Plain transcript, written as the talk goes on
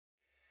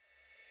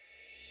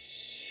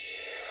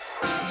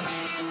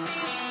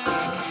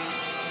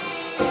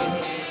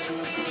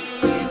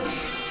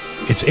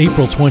It's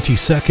April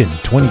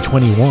 22nd,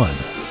 2021.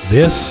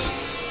 This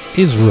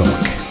is Rook.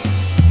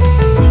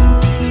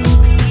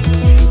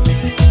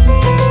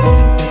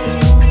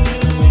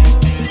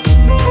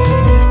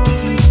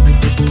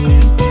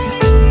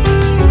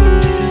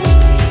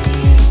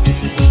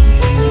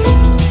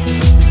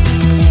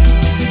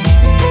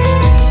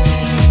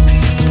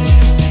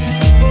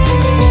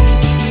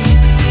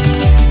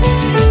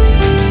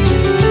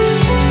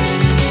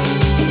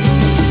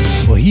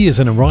 He is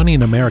an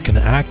Iranian-American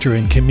actor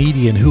and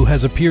comedian who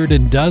has appeared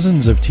in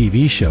dozens of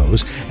TV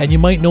shows, and you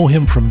might know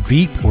him from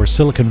Veep or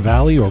Silicon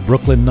Valley or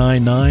Brooklyn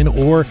Nine-Nine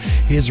or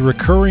his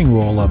recurring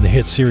role on the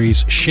hit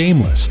series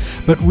Shameless.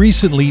 But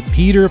recently,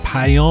 Peter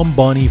Payam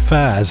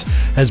Bonifaz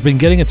has been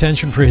getting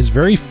attention for his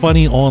very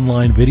funny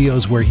online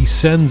videos where he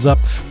sends up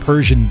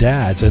Persian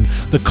dads and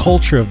the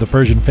culture of the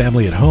Persian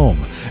family at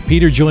home.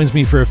 Peter joins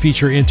me for a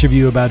feature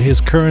interview about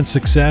his current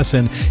success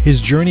and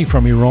his journey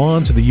from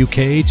Iran to the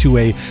UK to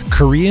a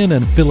Korean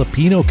and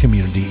Filipino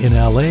community in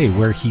LA,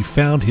 where he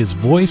found his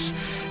voice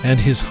and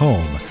his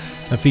home.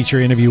 A feature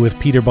interview with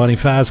Peter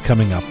Bonifaz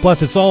coming up.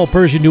 Plus, it's all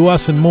Persian to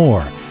us and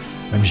more.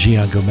 I'm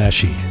Jian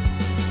Ghomeshi.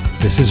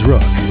 This is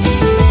Rook.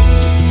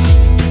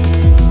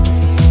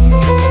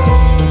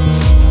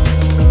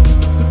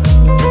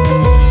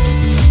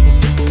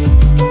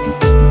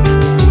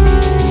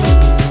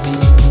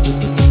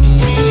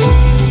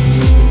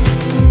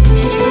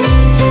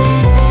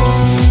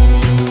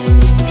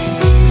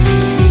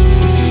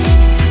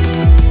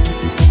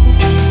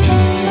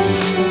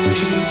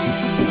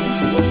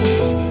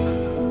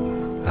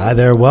 Hi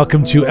there,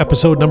 welcome to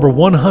episode number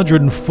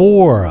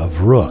 104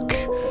 of Rook.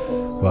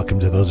 Welcome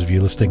to those of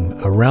you listening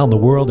around the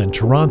world in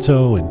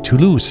Toronto, in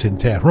Toulouse, in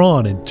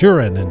Tehran, in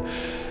Turin, in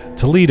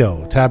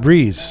Toledo,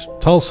 Tabriz,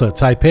 Tulsa,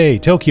 Taipei,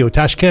 Tokyo,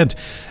 Tashkent,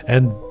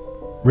 and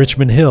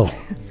Richmond Hill.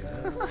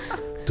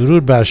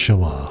 Durud bar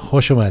shoma.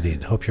 Khosh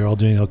omadid. Hope you're all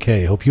doing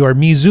okay. Hope you are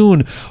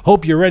mizun.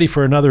 Hope you're ready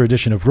for another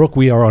edition of Rook.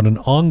 We are on an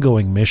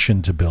ongoing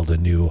mission to build a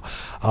new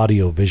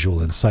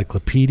audio-visual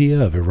encyclopedia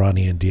of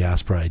Iranian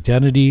diaspora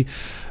identity.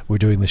 We're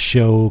doing the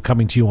show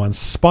coming to you on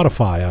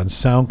Spotify, on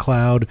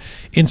SoundCloud,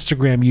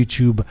 Instagram,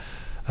 YouTube,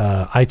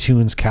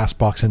 iTunes,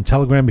 CastBox, and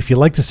Telegram. If you'd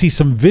like to see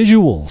some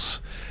visuals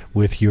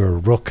with your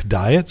Rook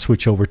diet,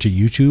 switch over to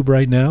YouTube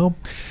right now.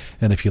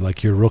 And if you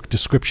like your Rook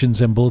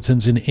descriptions and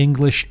bulletins in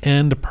English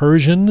and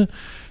Persian,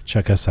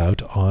 check us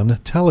out on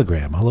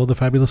Telegram. Hello, the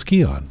fabulous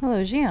Kian.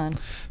 Hello, Jian.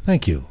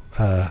 Thank you.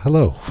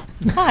 Hello.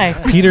 Hi.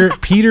 Peter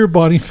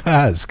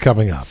Bonifaz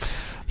coming up.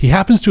 He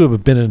happens to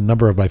have been in a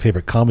number of my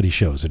favorite comedy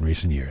shows in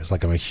recent years.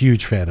 Like, I'm a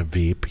huge fan of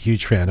Veep,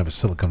 huge fan of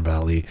Silicon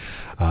Valley,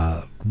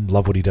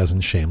 love what he does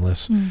in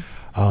Shameless.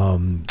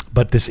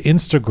 But this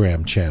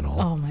Instagram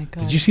channel. Oh my God.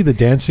 Did you see the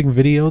dancing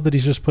video that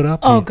he's just put up?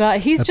 Oh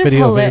God, he's just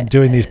video hilarious. of him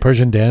doing these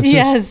Persian dances.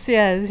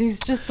 Yes, he's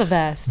just the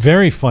best.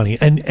 Very funny,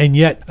 and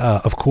yet,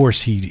 of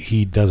course,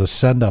 he does a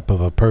send up of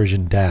a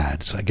Persian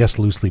dad. So I guess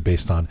loosely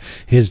based on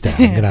his dad.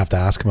 I'm gonna have to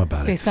ask him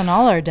about it. Based on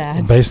all our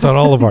dads. Based on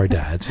all of our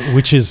dads,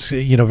 which is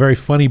very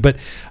funny. But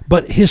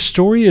his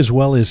story as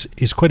well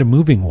is quite a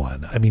moving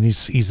one. I mean,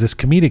 he's this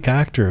comedic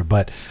actor,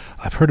 but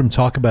I've heard him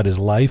talk about his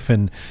life,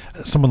 and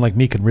someone like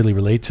me can really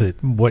relate to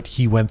what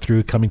he went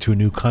through coming to a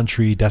new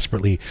country,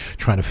 desperately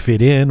trying to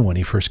fit in when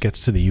he first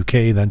gets to the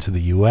UK, then to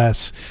the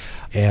US.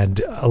 And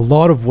a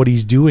lot of what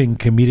he's doing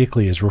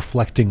comedically is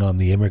reflecting on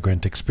the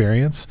immigrant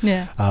experience.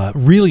 Yeah.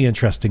 Really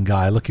interesting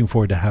guy. Looking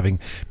forward to having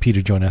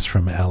Peter join us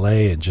from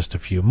LA in just a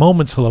few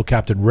moments. Hello,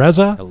 Captain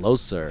Reza. Hello,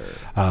 sir.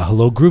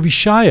 Hello, Groovy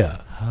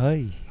Shaya.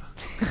 Hi.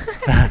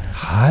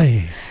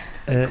 Hi.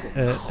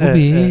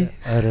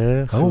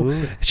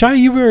 Shai,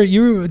 you've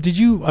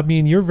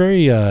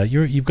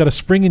got a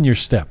spring in your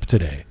step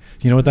today.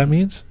 Do you know what that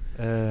means?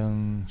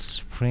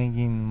 Spring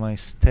in my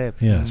step.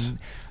 Yes.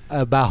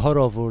 بهار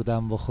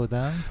آوردم با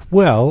خودم.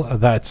 Well,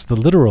 that's the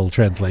literal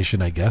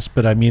translation, I guess.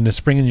 But I mean, a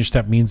spring in your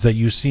step means that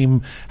you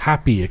seem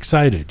happy,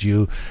 excited.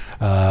 You,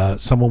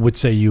 someone would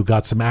say you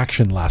got some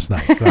action last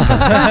night.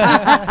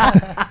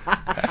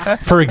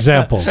 For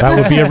example, that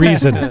would be a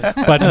reason.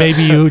 But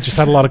maybe you just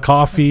had a lot of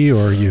coffee,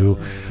 or you.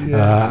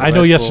 I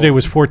know yesterday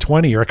was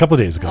 420, or a couple of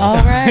days ago. All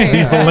right.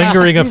 These the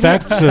lingering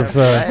effects of.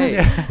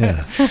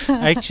 Yeah.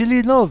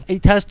 Actually, no.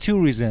 It has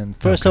two reasons.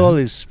 First of all,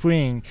 is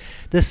spring.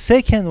 The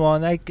second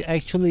one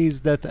actually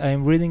is that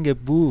I'm reading a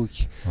book,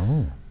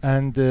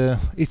 and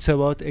it's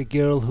about a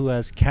girl who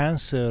has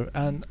cancer,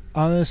 and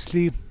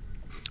honestly,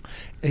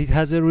 it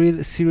has a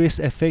real serious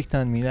effect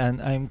on me,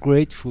 and I'm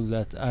grateful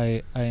that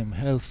I am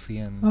healthy,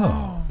 and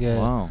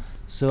Wow.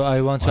 so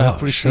I want to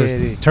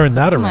appreciate it. Turn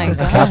that Oh my around,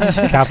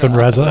 God. Captain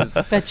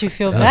Reza. Bet you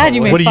feel bad.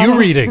 You made What are fun you of-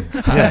 reading?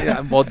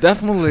 Yeah, well,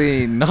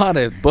 definitely not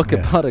a book Yeah.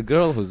 about a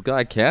girl who's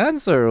got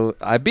cancer.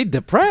 I'd be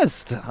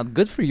depressed.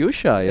 Good for you,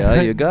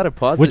 Shia. You got a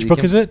positive. Which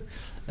book is it?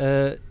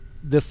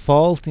 The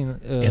Fault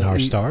in Our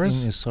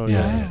Stars? In Our Stars.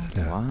 Yeah.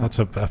 Wow. That's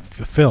a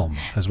film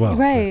as well.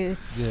 Right.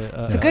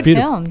 It's a good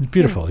film.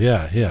 Beautiful.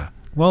 Yeah.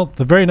 Well,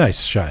 very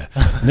nice, Shia.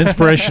 An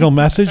inspirational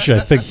message. I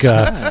think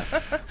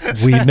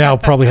we now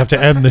probably have to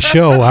end the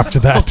show after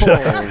that.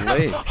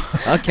 Holy.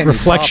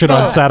 reflection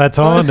on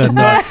Saraton,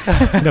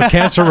 and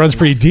cancer runs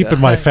pretty deep in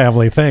my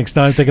family. Thanks.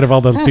 Now I'm thinking of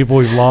all the people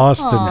we've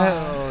lost.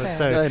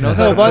 Sorry. No,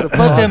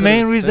 but the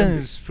main reason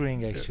is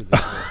spring, actually.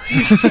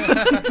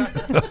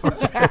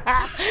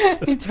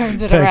 He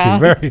turns it Thank around. you.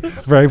 Very,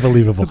 very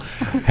believable.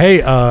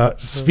 Hey,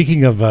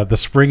 speaking of the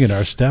spring in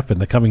our step in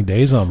the coming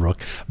days on Rook,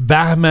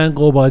 Bahman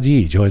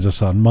Gobadi joins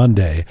us on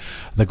Monday,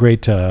 the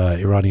great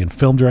Iranian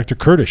film director,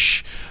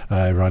 Kurdish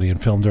Iranian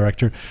film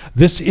director.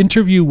 This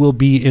interview will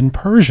be in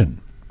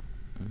Persian.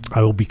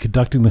 I will be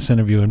conducting this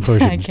interview in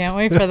Persian. I can't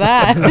wait for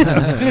that.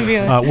 It's gonna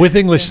be with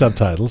English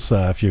subtitles,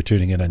 if you're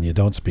tuning in and you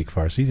don't speak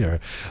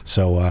Farsi.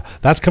 So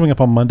that's coming up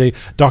on Monday.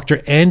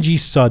 Dr. Angie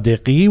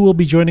Sadiqi will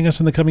be joining us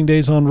in the coming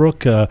days on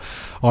Rook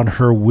on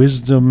her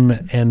wisdom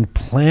and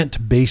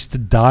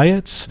plant-based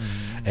diets.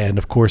 And,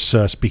 of course,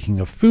 speaking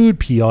of food,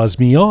 Piaz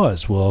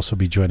Miaz will also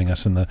be joining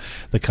us in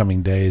the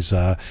coming days.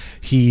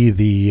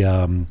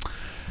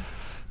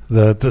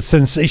 The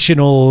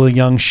sensational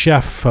young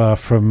chef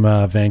from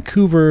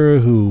Vancouver,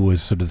 who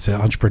was sort of the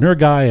entrepreneur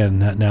guy,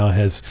 and now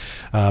has,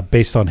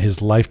 based on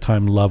his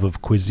lifetime love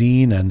of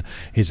cuisine and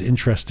his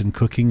interest in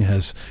cooking,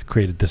 has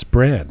created this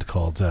brand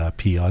called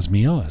Piaz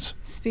Miaz.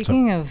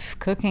 Speaking of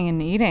cooking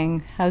and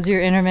eating, how's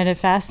your intermittent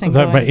fasting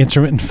going?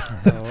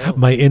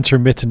 My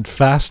intermittent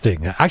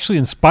fasting, actually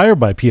inspired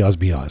by Piaz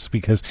Miaz,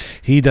 because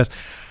he does.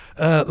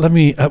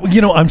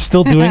 I'm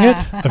still doing it.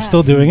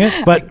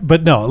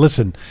 But no,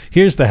 listen,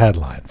 here's the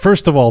headline.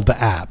 First of all, the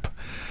app.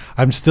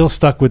 I'm still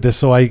stuck with this.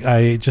 So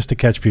I just to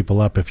catch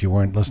people up, if you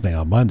weren't listening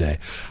on Monday,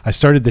 I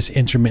started this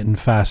intermittent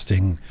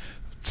fasting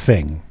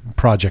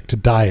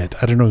project, diet.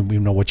 I don't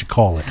even know what you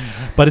call it,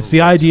 but it's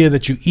the idea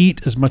that you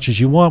eat as much as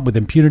you want with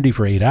impunity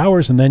for 8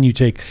 hours, and then you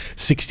take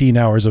 16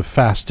 hours of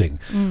fasting,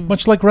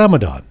 much like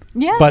Ramadan,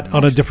 but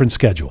on a different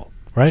schedule.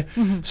 Right?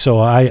 Mm-hmm. So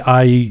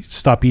I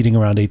stop eating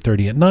around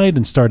 8:30 at night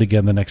and start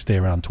again the next day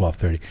around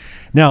 12:30.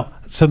 Now,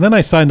 so then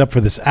I signed up for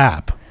this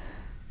app,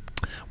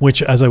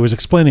 which, as I was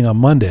explaining on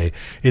Monday,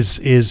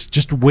 is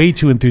just way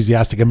too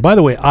enthusiastic. And by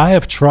the way, I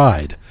have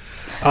tried.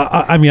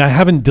 I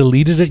haven't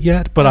deleted it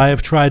yet, but I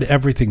have tried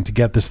everything to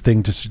get this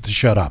thing to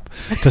shut up,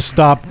 to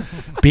stop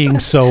being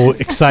so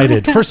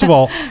excited. First of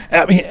all,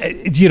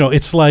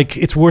 it's like,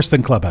 it's worse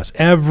than Clubhouse.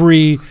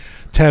 Every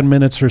 10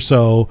 minutes or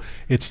so,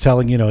 it's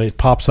telling, it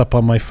pops up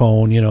on my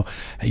phone,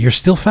 you're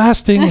still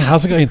fasting.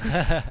 How's it going?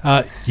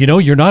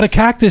 You're not a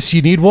cactus.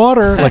 You need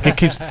water. Like, it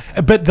keeps,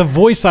 but the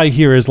voice I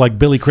hear is like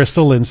Billy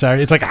Crystal and Sarah.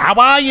 It's like, how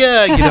are you?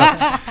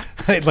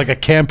 Like a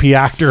campy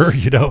actor,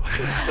 you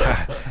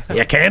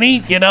can't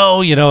eat,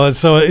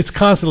 so it's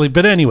constantly,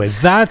 but anyway,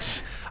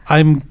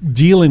 I'm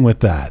dealing with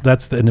that.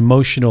 That's an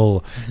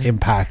emotional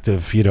impact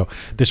of,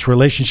 this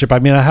relationship.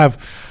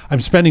 I'm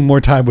spending more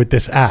time with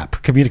this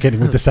app, communicating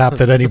with this app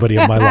than anybody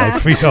in my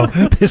life.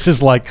 This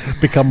has like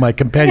become my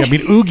companion.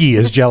 Oogie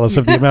is jealous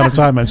of the amount of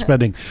time I'm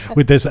spending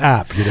with this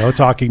app,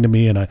 talking to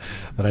me, and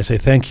I say,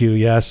 thank you.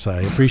 Yes,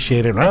 I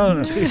appreciate it.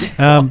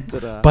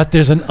 But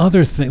there's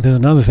another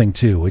thing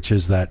too, which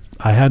is that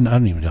I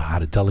don't even know how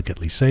to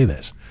delicately say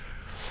this.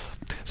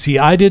 See,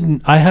 I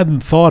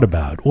hadn't thought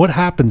about what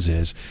happens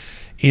is,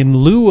 in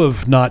lieu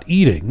of not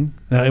eating,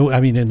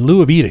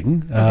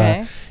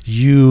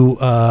 you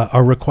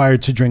are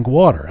required to drink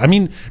water.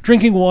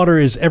 Drinking water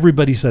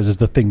everybody says is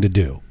the thing to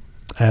do.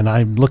 And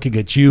I'm looking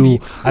at you.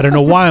 I don't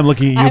know why I'm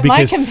looking at you,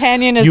 because my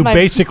companion is you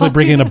basically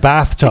bring in a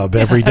bathtub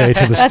every day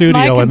to the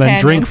studio and then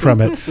drink from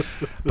it.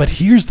 But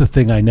here's the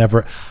thing: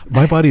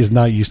 my body is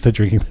not used to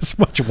drinking this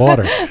much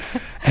water.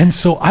 And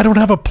so I don't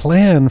have a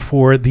plan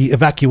for the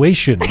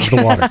evacuation of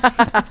the water.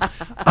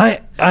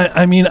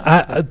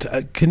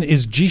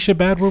 Is Geesh a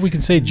bad word? We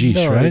can say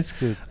Geesh, right? It's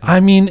good.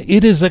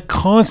 It is a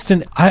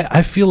constant.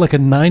 I feel like a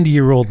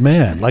 90-year-old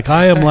man. Like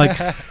I am like,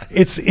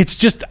 it's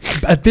just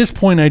at this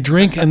point I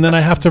drink and then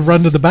I have to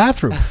run to the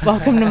bathroom.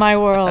 Welcome to my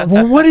world.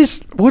 Well,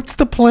 what's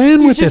the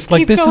plan with this?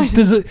 Like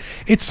going.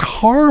 It's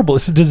horrible.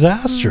 It's a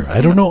disaster.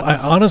 I don't know.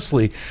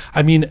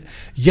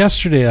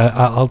 Yesterday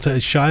I'll tell you,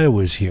 Shia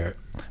was here.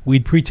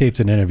 We'd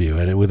pre-taped an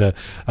interview with a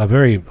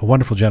very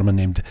wonderful gentleman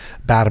named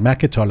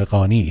Barmak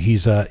Taliqani.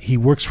 He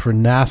works for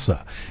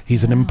NASA.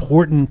 He's an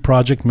important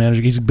project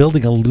manager. He's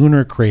building a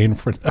lunar crane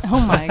for NASA.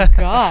 Oh my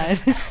God.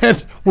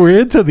 And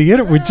we're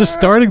just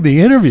starting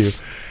the interview.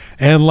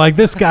 And like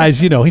this guy's,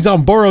 he's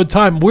on borrowed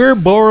time. We're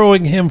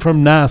borrowing him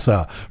from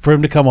NASA for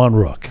him to come on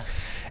Rook.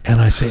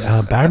 And I say,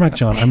 Barmak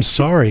John, I'm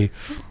sorry,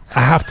 I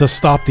have to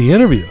stop the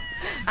interview.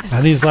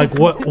 And he's like,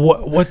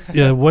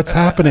 what's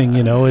happening?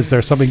 Is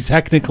there something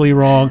technically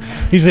wrong?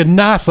 He's a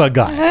NASA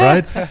guy,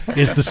 right?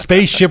 Is the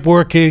spaceship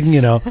working?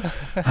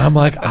 I'm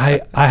like,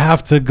 I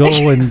have to go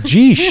and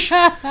Geesh.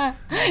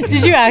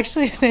 Did you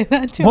actually say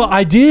that to him? Well,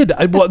 I did.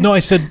 I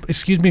said,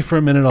 excuse me for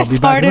a minute. I'll be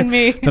back. Pardon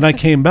me. Then I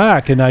came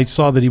back and I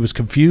saw that he was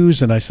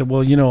confused. And I said,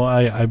 well,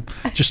 I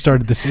just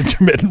started this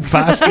intermittent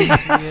fasting.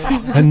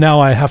 And now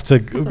I have to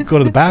go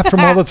to the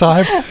bathroom all the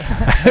time.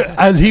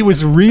 And he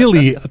was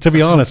really, to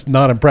be honest,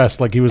 not impressed.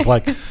 Like he was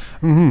like,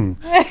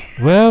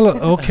 Well,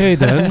 okay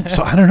then.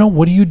 So I don't know.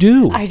 What do you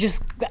do?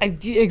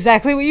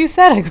 Exactly what you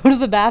said. I go to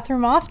the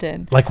bathroom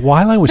often. Like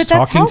while I was But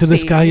that's talking to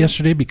this healthy. guy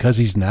yesterday, because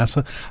he's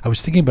NASA, I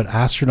was thinking about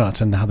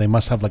astronauts and how they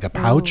must have like a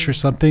pouch or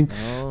something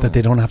that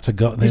they don't have to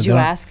go. Did you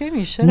ask him?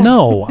 You should have.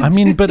 No, I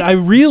mean, but I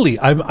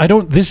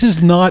don't. This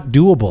is not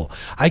doable.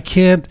 I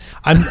can't.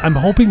 I'm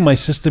hoping my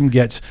system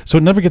gets so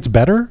it never gets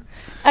better.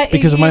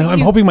 Because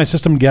I'm hoping my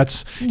system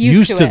gets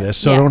used to it, this,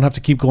 so I yeah. don't have to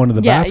keep going to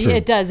the Yeah, bathroom.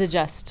 it does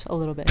adjust a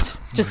little bit.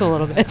 Just a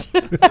little bit.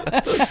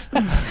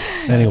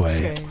 Anyway,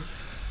 Great.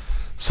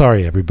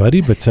 sorry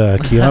everybody, but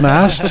Kiana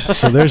asked,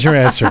 so there's your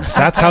answer.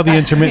 That's how the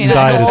intermittent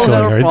I mean, diet it's is all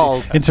going. their Or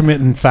fault.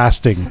 intermittent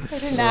fasting. I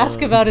didn't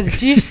ask about his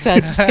G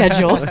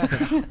schedule.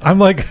 I'm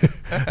like,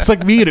 it's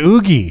like me and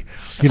Oogie.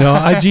 You know,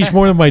 I G's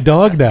more than my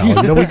dog now.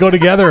 You know, we go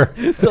together.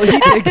 So he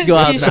takes you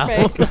out G's now.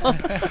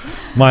 fake.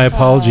 My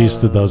apologies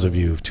to those of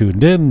you who've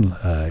tuned in,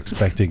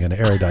 expecting an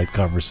erudite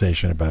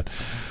conversation about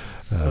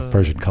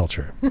Persian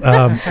culture.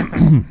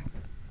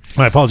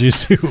 My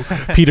apologies to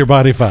Peter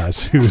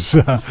Boniface, who's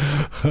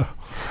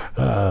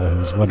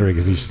wondering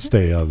if he should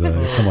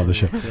come on the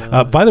show.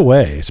 By the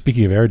way,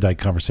 speaking of erudite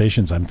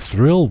conversations, I'm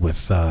thrilled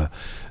with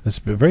this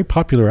very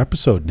popular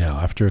episode now.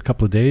 After a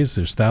couple of days,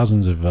 there's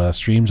thousands of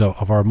streams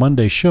of our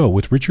Monday show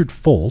with Richard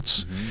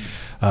Foltz.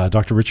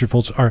 Dr. Richard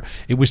Foltz.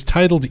 It was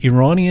titled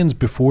Iranians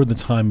Before the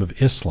Time of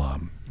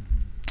Islam.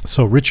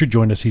 So Richard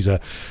joined us. He's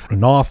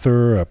an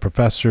author, a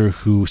professor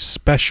who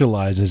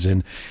specializes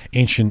in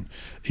ancient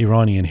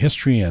Iranian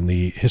history and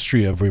the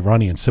history of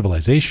Iranian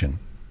civilization.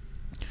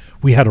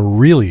 We had a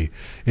really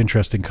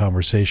interesting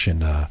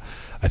conversation,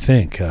 I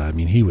think. I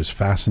mean, he was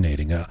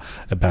fascinating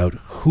about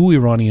who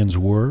Iranians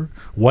were,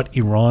 what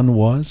Iran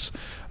was,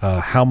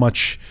 how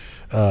much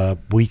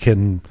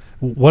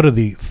what are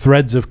the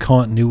threads of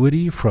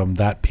continuity from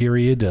that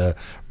period,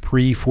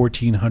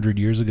 pre-1400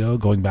 years ago,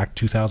 going back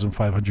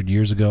 2,500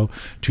 years ago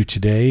to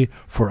today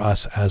for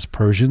us as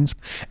Persians.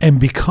 And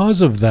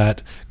because of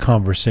that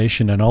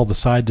conversation and all the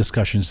side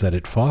discussions that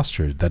it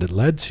fostered, that it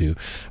led to,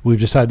 we've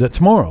decided that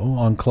tomorrow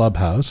on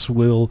Clubhouse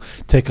we'll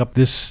take up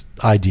this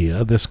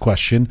idea, this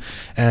question,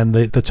 and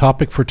the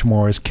topic for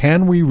tomorrow is,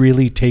 can we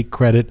really take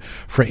credit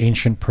for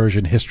ancient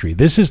Persian history?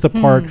 This is the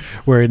part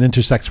where it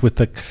intersects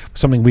with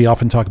something we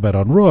often talk about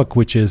on Rook,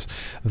 which is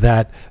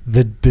that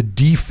the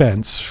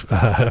defense,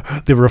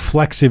 the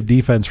reflexive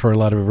defense for a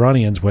lot of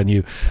Iranians when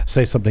you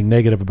say something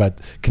negative about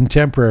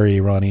contemporary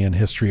Iranian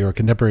history or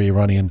contemporary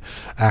Iranian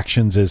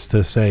actions is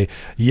to say,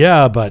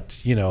 yeah, but,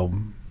 you know,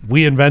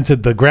 we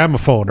invented the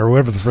gramophone or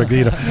whatever the frick,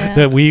 you know,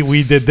 that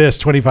we did this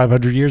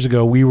 2,500 years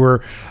ago. We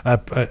were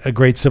a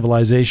great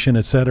civilization,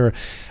 etc.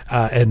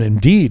 And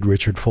indeed,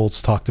 Richard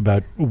Foltz talked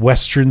about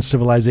Western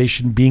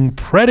civilization being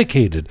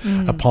predicated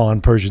upon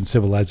Persian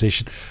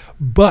civilization,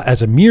 but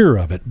as a mirror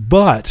of it.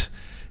 But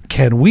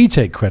can we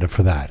take credit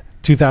for that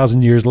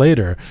 2,000 years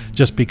later,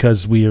 just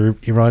because we are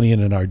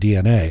Iranian in our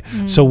DNA?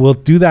 So we'll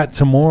do that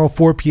tomorrow,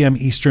 4 p.m.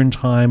 Eastern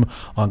time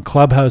on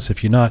Clubhouse.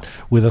 If you're not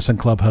with us on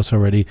Clubhouse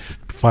already,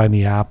 find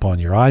the app on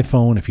your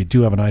iPhone. If you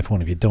do have an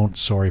iPhone, if you don't,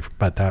 sorry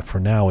about that for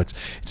now. It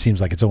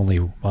seems like it's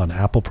only on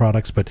Apple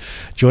products, but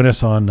join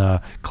us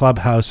on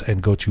Clubhouse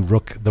and go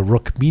to the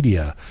Rook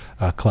Media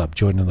Club.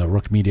 Join in the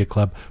Rook Media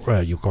Club,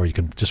 or you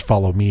can just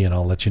follow me and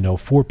I'll let you know.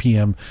 4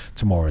 p.m.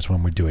 tomorrow is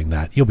when we're doing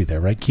that. You'll be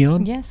there, right,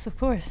 Keon? Yes, of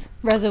course.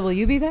 Reza, will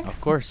you be there? Of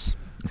course.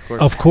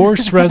 Of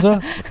course,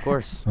 Reza. Of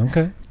course.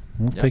 Okay.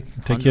 We'll Yep,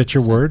 take you at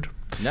your 100%. word.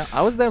 No,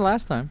 I was there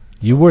last time.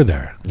 You were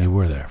there. You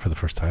were there for the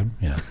first time.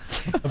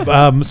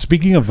 Yeah.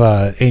 Speaking of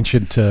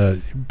ancient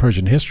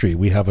Persian history,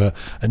 we have a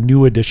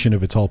new edition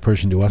of It's All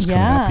Persian to Us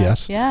coming up.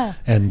 Yes. Yeah.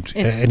 And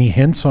any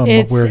hints on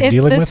what we're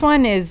dealing this with?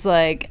 one is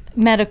like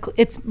medical.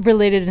 It's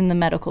related in the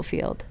medical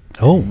field.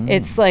 Oh.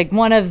 It's like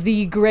one of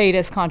the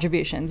greatest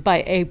contributions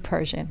by a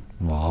Persian.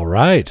 All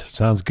right.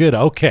 Sounds good.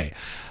 Okay.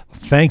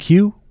 Thank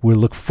you. We'll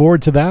look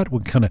forward to that.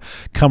 We'll kind of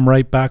come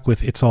right back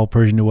with It's All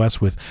Persian to Us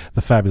with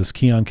the fabulous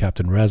Keon,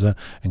 Captain Reza,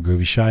 and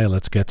Groovy Shaya.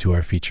 Let's get to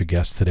our featured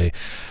guest today.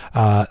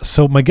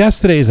 So my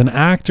guest today is an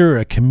actor,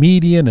 a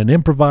comedian, an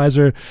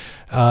improviser,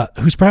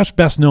 who's perhaps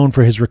best known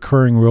for his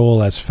recurring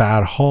role as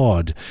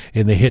Farhad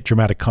in the hit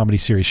dramatic comedy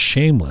series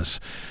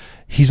Shameless.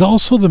 He's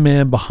also the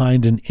man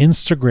behind an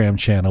Instagram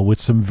channel with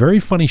some very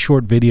funny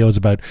short videos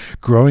about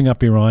growing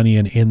up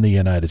Iranian in the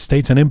United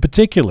States, and in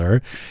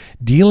particular,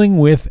 dealing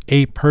with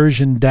a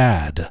Persian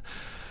dad.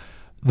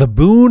 The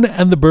boon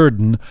and the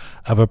burden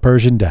of a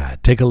Persian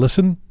dad. Take a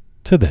listen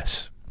to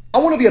this. I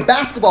want to be a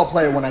basketball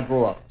player when I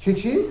grow up.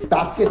 چی؟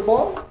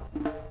 Basketball?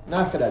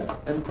 نه خیر از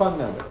امکان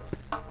نداره.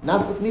 نه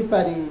خوب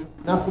میپری،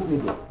 نه خوب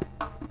میدی.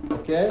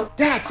 Okay?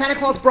 Dad, Santa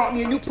Claus brought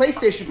me a new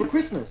PlayStation for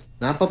Christmas.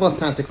 نه بابا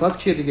سانتا کلاس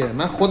کیه دیگه؟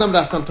 من خودم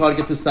رفتم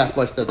تارگت تو صف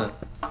وایسادم.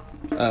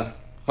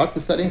 خاک تو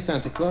سر این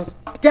سانتا کلاس.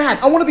 Dad,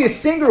 I want to be a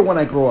singer when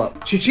I grow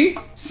up. چی؟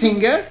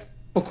 Singer?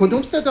 با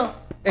کدوم صدا؟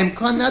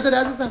 امکان نداره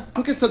عزیزم.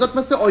 تو که صدات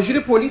مثل آژیر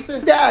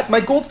پلیسه. Dad, my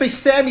goldfish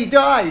Sammy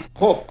died.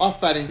 خب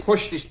آفرین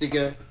کشتیش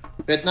دیگه.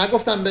 بهت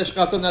نگفتم بهش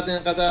غذا نده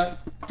اینقدر.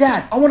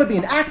 Dad, I want to be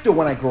an actor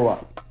when I grow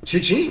up.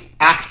 چی؟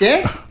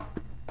 Actor؟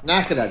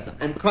 نه خیر عزیزم.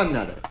 امکان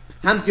نداره.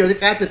 هم زیادی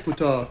قدرت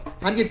کوتاست،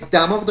 هم یه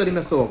دماغ داری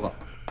مثل عقاب.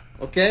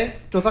 اوکی؟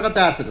 تو فقط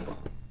درستو بخون.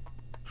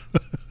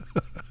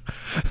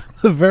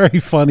 The very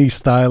funny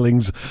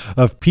stylings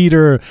of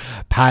Peter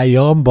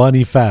Payam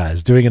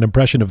Bonifaz doing an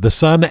impression of the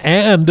son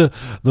and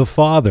the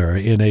father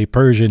in a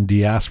Persian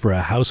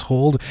diaspora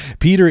household.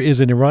 Peter is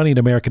an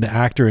Iranian-American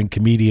actor and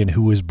comedian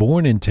who was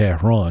born in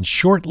Tehran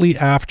shortly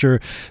after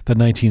the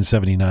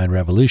 1979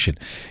 revolution.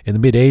 In the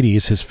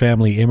mid-'80s, his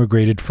family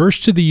immigrated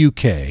first to the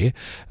UK,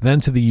 then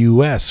to the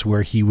US,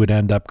 where he would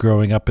end up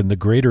growing up in the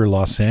greater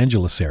Los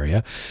Angeles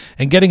area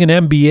and getting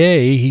an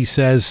MBA, he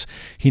says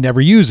he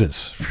never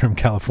uses, from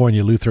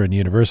California Lutheran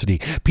University.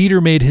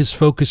 Peter made his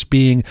focus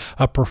being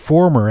a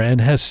performer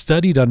and has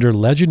studied under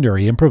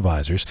legendary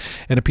improvisers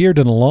and appeared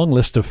in a long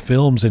list of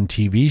films and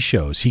TV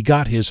shows. He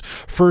got his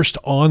first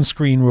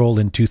on-screen role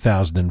in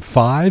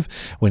 2005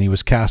 when he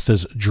was cast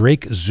as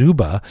Drake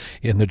Zuba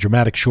in the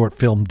dramatic short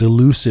film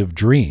Delusive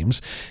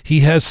Dreams. He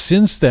has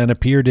since then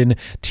appeared in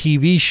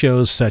TV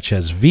shows such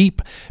as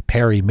Veep,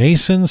 Perry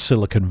Mason,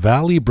 Silicon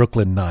Valley,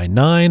 Brooklyn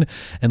Nine-Nine,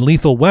 and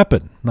Lethal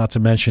Weapon, not to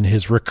mention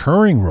his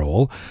recurring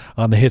role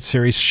on the hit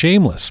series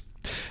Shameless.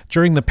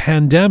 During the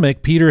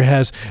pandemic, Peter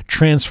has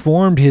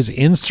transformed his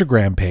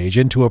Instagram page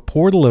into a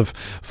portal of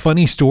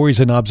funny stories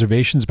and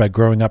observations about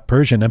growing up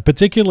Persian, and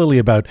particularly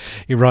about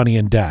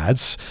Iranian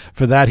dads.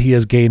 For that, he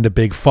has gained a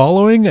big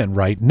following, and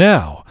right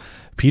now,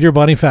 Peter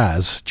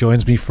Bonifaz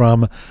joins me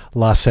from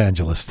Los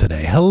Angeles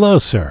today. Hello,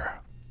 sir.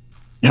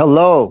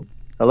 Hello.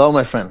 Hello,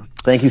 my friend.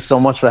 Thank you so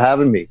much for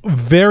having me.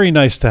 Very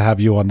nice to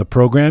have you on the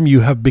program. You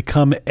have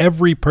become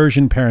every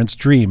Persian parent's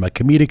dream, a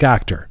comedic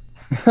actor.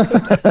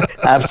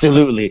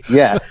 Absolutely.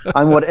 Yeah.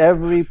 I'm what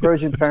every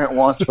Persian parent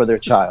wants for their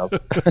child.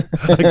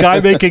 A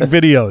guy making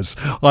videos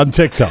on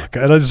TikTok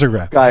and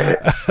Instagram.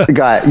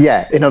 Guy,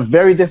 yeah. In a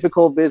very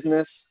difficult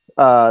business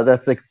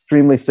that's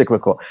extremely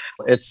cyclical.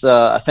 It's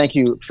thank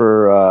you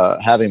for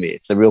having me.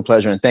 It's a real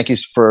pleasure. And thank you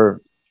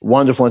for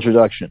wonderful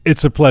introduction.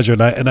 It's a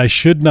pleasure. And I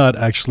should not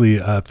actually,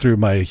 through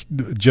my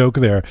joke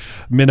there,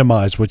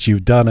 minimize what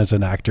you've done as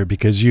an actor,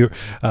 because you,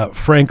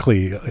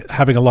 frankly,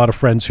 having a lot of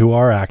friends who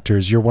are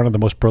actors, you're one of the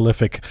most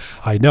prolific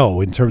I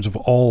know in terms of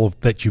all of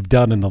that you've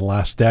done in the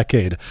last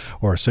decade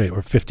or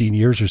 15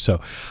 years or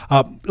so.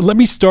 Let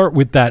me start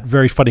with that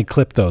very funny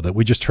clip, though, that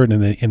we just heard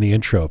in the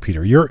intro,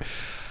 Peter. Your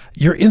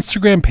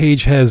Instagram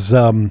page has...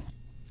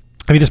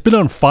 it's been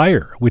on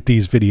fire with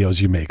these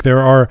videos you make. There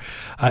are,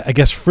 I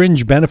guess,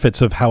 fringe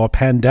benefits of how a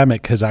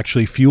pandemic has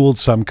actually fueled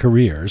some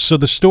careers. So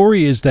the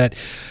story is that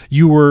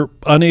you were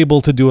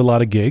unable to do a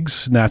lot of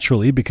gigs,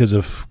 naturally, because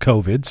of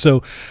COVID.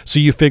 So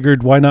you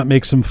figured, why not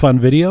make some fun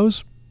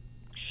videos?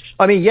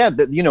 I mean, yeah,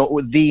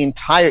 the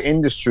entire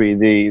industry,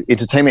 the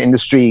entertainment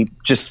industry,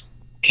 just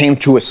came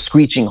to a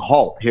screeching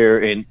halt here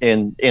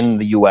in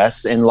the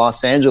U.S. In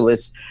Los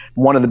Angeles.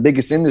 One of the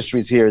biggest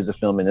industries here is the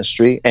film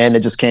industry, and it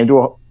just came to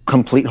a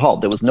complete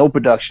halt. There was no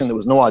production, there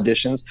was no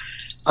auditions.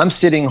 I'm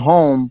sitting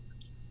home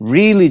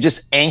really just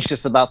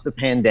anxious about the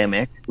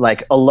pandemic,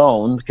 like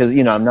alone, because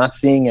I'm not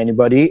seeing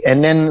anybody.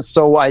 And then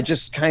so I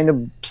just kind of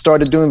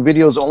started doing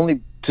videos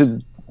only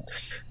to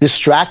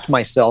distract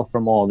myself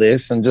from all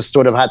this and just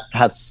sort of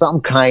have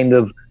some kind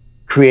of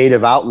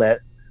creative outlet.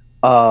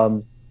 I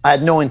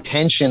had no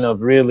intention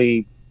of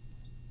really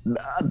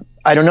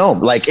I don't know,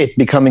 like it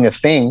becoming a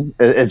thing.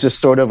 It's just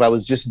sort of, I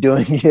was just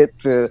doing it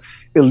to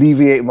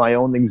alleviate my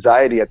own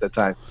anxiety at the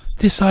time.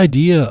 This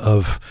idea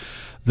of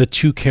the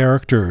two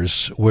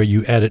characters where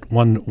you edit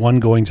one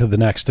going to the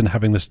next and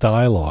having this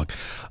dialogue.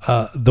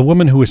 The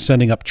woman who was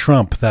sending up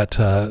Trump, that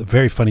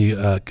very funny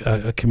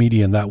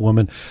comedian, that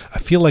woman, I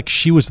feel like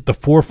she was at the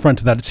forefront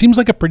of that. It seems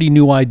like a pretty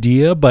new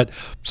idea, but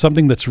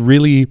something that's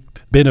really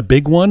been a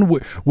big one.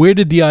 Where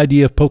did the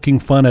idea of poking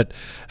fun at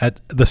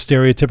the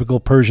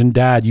stereotypical Persian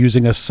dad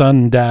using a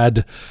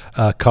son-dad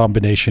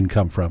combination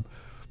come from?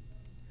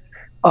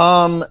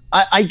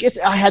 I guess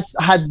I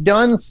had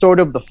done sort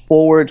of the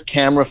forward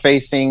camera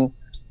facing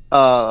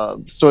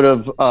sort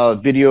of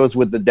videos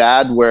with the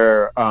dad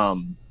where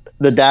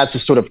the dad's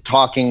just sort of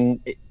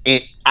talking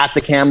at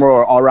the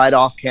camera or right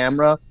off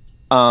camera.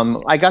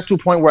 I got to a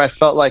point where I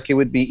felt like it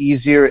would be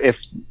easier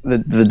if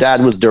the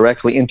dad was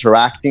directly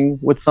interacting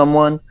with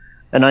someone.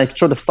 And I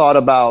sort of thought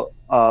about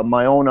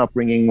my own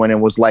upbringing when it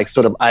was like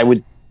sort of I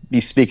would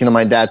be speaking to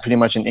my dad pretty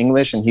much in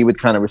English and he would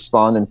kind of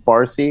respond in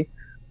Farsi.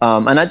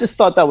 And I just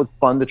thought that was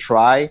fun to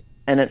try.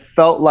 And it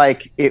felt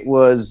like it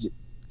was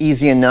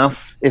easy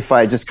enough if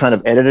I just kind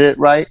of edited it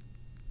right.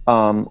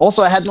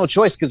 Also, I had no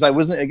choice because I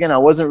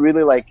wasn't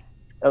really like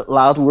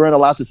we weren't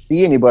allowed to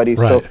see anybody.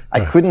 Right, so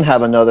I couldn't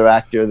have another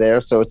actor there.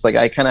 So it's like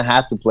I kind of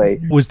had to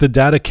play. Was the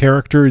dad a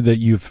character that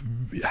you've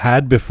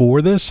had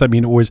before this? I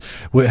mean,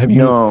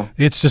 No.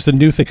 It's just a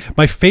new thing.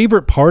 My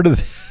favorite part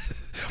is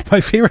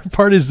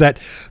that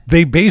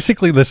they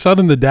basically, the son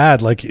and the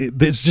dad, like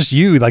it's just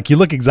you, like you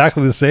look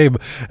exactly the same.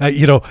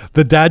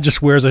 The dad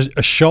just wears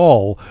a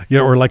shawl,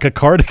 or like a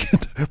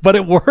cardigan, but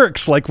it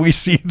works. Like we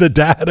see the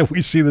dad and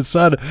we see the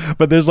son,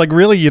 but there's like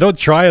really, you don't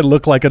try and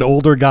look like an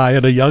older guy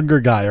and a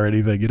younger guy or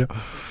anything,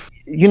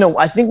 you know,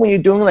 I think when you're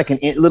doing like a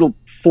little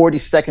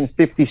 40-second,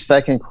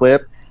 50-second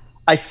clip,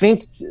 I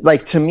think,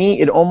 like, to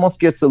me, it almost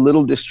gets a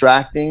little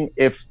distracting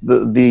if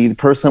the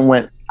person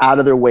went out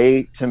of their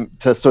way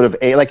to sort of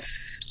like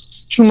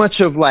too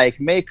much of like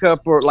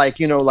makeup or like,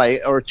 you know,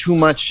 like, or too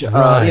much, you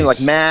know,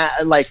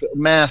 like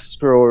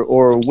mask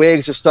or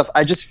wigs or stuff.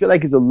 I just feel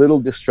like it's a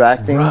little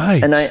distracting.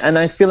 Right. And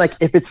I feel like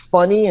if it's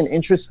funny and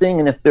interesting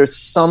and if there's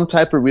some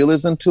type of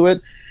realism to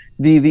it,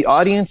 the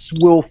audience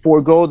will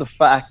forego the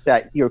fact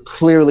that you're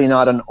clearly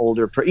not an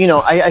older person. You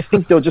know, I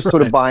think they'll just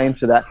sort of buy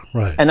into that.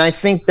 Right. And I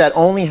think that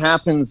only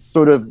happens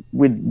sort of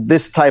with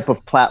this type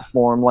of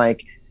platform,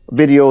 like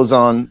videos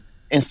on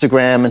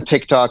Instagram and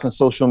TikTok and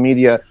social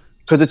media,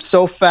 because it's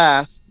so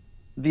fast.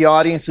 The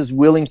audience is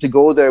willing to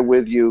go there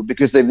with you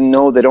because they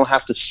know they don't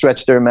have to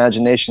stretch their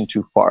imagination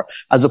too far.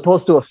 As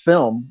opposed to a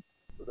film,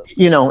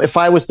 you know, if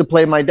I was to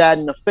play my dad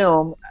in a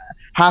film,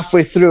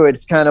 halfway through it,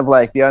 it's kind of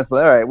like the audience,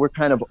 all right, we're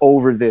kind of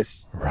over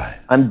this. Right.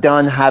 I'm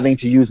done having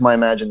to use my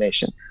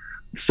imagination.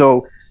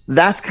 So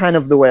that's kind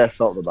of the way I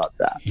felt about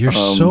that. You're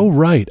so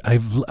right.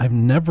 I've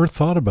never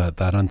thought about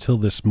that until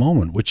this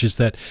moment, which is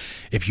that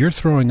if you're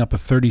throwing up a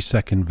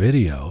 30-second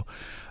video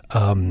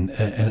and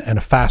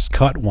a fast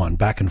cut one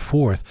back and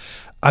forth,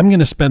 I'm going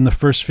to spend the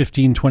first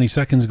 15, 20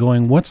 seconds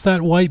going, what's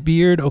that white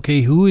beard?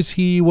 Okay, who is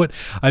he? What?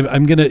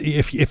 I'm going to,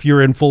 if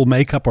you're in full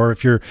makeup or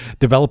if you're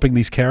developing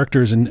these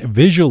characters and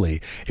visually,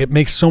 it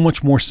makes so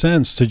much more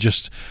sense to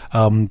just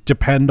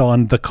depend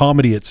on the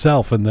comedy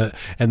itself and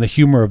the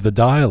humor of the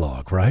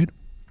dialogue, right?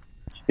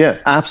 Yeah,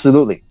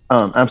 absolutely.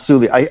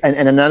 Absolutely.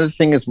 And another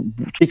thing is,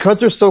 because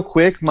they're so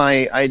quick,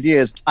 my idea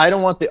is I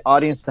don't want the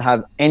audience to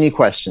have any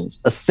questions,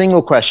 a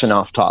single question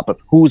off topic.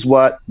 Who's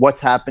what,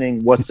 what's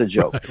happening, what's the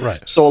joke?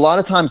 Right. So a lot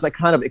of times I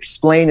kind of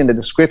explain in the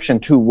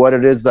description too what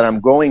it is that I'm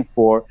going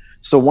for.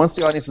 So once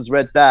the audience has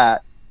read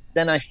that,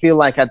 then I feel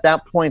like at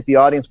that point, the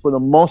audience for the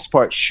most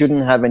part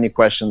shouldn't have any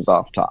questions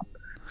off top.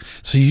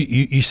 So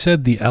you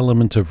said the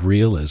element of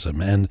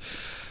realism, and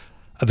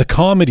the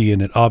comedy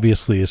in it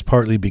obviously is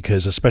partly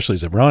because, especially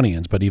as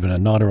Iranians, but even a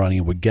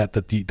non-Iranian would get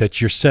that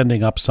you're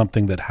sending up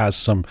something that has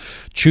some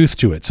truth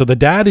to it. So the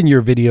dad in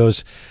your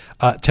videos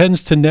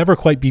tends to never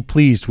quite be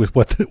pleased with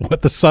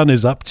what the son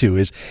is up to.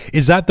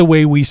 Is that the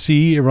way we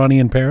see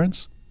Iranian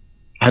parents?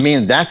 I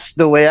mean, that's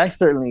the way I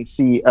certainly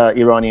see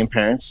Iranian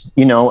parents.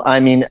 You know,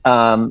 I mean,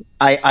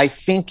 I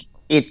think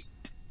it.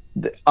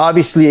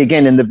 Obviously,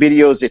 again, in the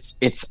videos,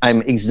 it's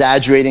I'm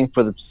exaggerating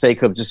for the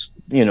sake of just,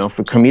 you know,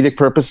 for comedic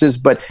purposes,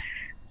 but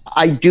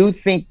I do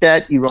think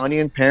that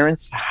Iranian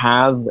parents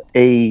have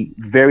a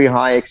very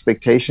high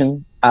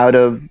expectation out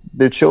of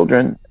their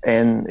children,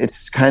 and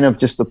it's kind of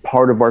just a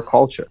part of our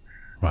culture.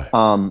 Right.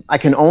 I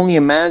can only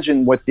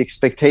imagine what the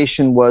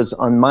expectation was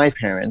on my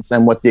parents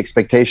and what the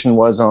expectation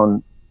was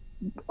on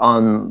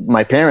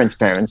my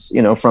parents,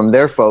 you know, from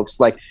their folks.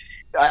 Like,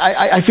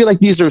 I feel like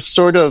these are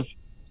sort of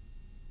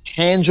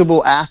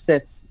tangible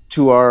assets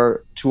to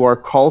our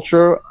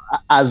culture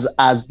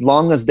as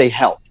long as they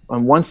help.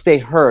 And once they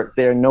hurt,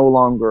 they're no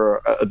longer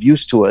of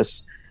use to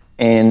us.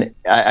 And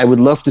I would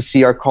love to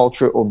see our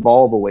culture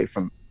evolve away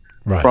from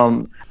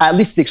at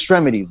least the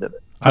extremities of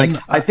it.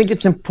 Like, I think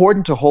it's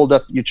important to hold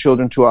up your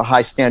children to a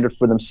high standard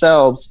for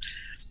themselves,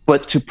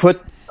 but to put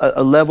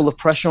a level of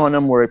pressure on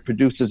them where it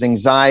produces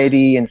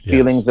anxiety and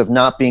feelings of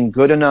not being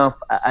good enough,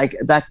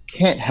 that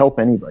can't help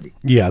anybody.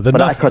 Yeah,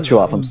 but I cut you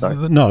off. I'm sorry.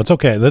 No, it's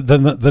okay.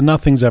 The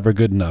nothing's ever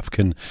good enough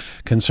can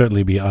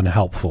certainly be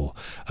unhelpful,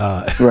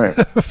 right?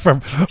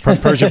 from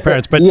Persian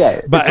parents. But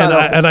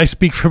and I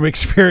speak from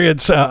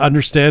experience,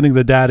 understanding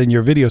the dad in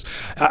your videos.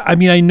 I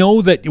mean, I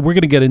know that we're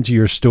going to get into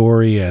your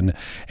story and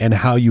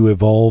how you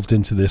evolved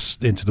into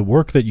the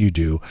work that you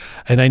do,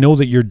 and I know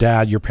that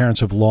your parents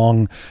have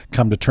long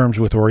come to terms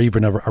with, or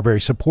even are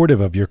very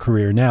supportive of your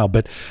career now.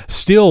 But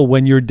still,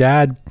 when you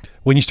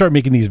start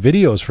making these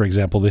videos, for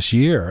example, this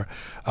year,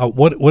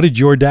 what did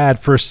your dad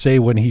first say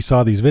when he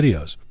saw these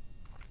videos?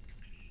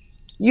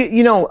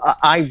 You know,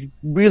 I've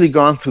really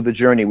gone through the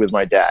journey with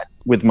my dad,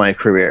 with my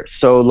career.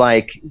 So,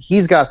 like,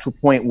 he's got to a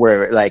point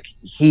where, like,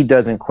 he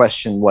doesn't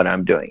question what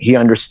I'm doing. He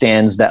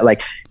understands that,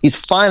 like, he's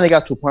finally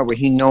got to a point where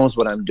he knows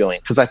what I'm doing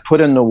because I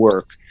put in the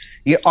work.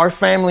 Our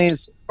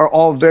families are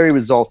all very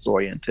results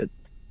oriented.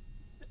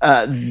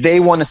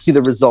 They want to see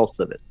the results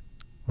of it.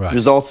 Right.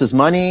 Results is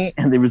money,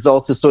 and the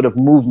results is sort of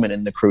movement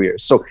in the career.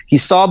 So he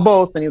saw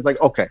both, and he was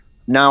like, okay,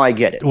 now I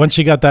get it. Once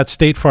you got that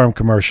State Farm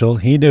commercial,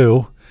 he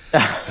knew.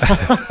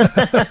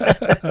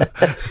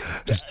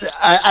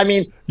 I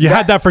mean, you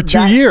had that for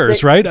 2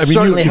 years, right? I mean,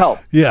 certainly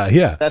helped.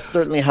 Yeah. That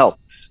certainly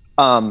helped.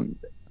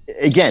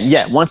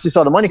 Again, once he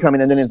saw the money coming,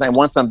 and then he's like,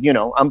 once I'm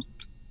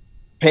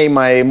pay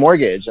my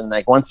mortgage, and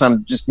like once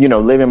I'm just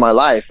living my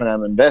life and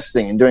I'm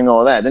investing and doing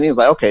all that, then he's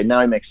like, okay, now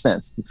it makes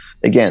sense.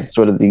 Again,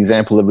 sort of the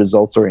example of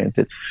results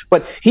oriented.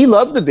 But he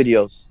loved the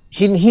videos.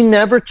 He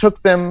never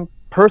took them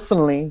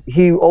personally.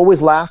 He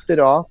always laughed it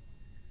off.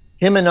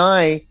 Him and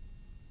I,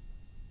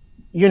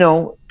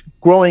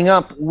 growing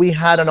up, we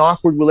had an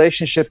awkward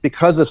relationship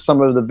because of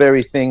some of the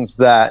very things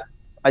that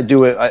I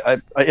do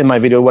in my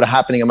video, what are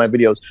happening in my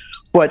videos.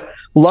 But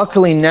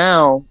luckily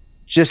now,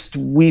 just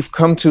we've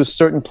come to a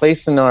certain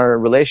place in our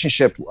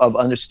relationship of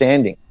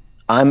understanding.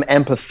 I'm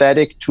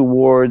empathetic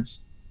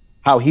towards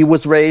how he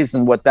was raised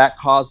and what that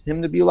caused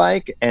him to be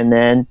like. And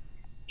then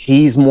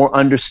he's more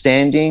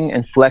understanding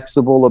and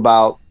flexible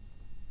about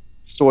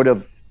sort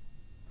of,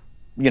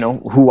 you know,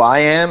 who I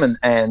am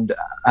and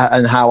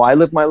how I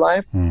live my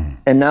life.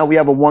 And now we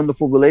have a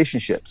wonderful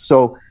relationship.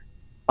 So,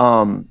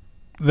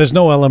 there's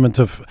no element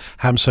of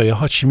Hamsa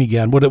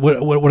Hachimigan.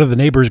 What are the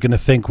neighbors going to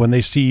think when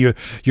they see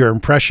your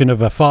impression of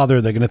a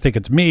father? They're going to think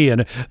it's me,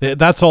 and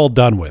that's all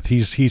done with.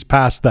 He's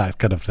past that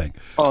kind of thing.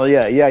 Oh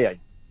yeah.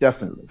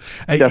 Definitely.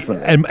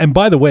 And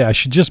by the way, I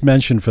should just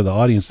mention for the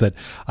audience that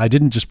I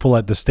didn't just pull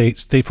out the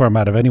State Farm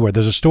out of anywhere.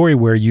 There's a story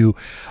where you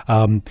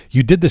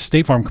did this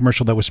State Farm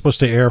commercial that was supposed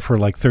to air for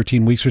like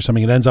 13 weeks or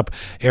something. It ends up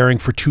airing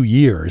for 2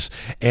 years,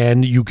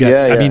 and you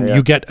get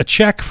you get a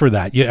check for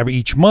that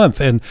each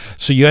month, and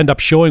so you end up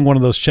showing one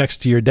of those checks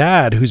to your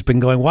dad, who's been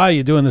going, "Why are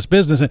you doing this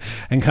business?"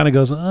 and kind of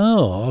goes,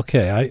 "Oh,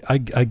 okay,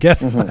 I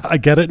get I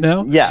get it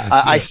now." Yeah,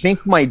 I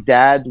think my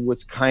dad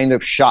was kind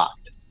of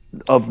shocked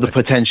of the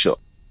potential.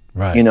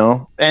 Right. You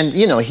know, and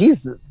you know,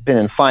 he's been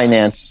in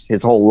finance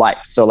his whole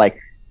life. So like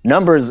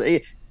numbers,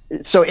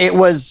 so it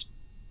was,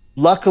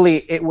 luckily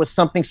it was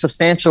something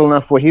substantial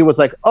enough where he was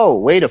like, oh,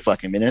 wait a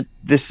fucking minute.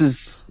 This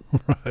is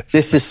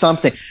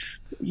something,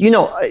 you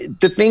know,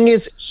 the thing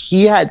is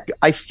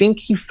I think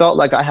he felt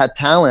like I had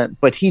talent,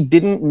 but he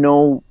didn't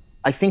know,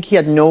 I think he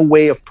had no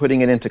way of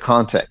putting it into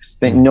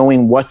context,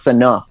 knowing what's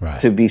enough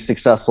to be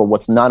successful,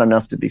 what's not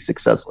enough to be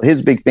successful.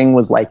 His big thing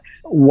was like,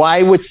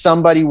 why would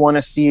somebody want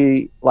to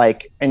see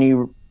like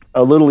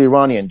a little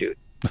Iranian dude,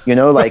 you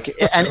know, like,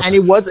 and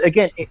it was,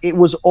 again, it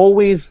was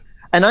always,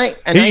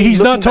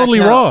 he's not totally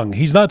wrong.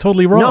 He's not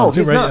totally wrong. No,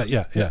 he's right? not.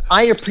 Yeah.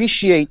 I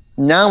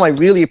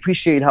really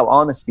appreciate how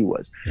honest he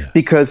was,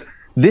 because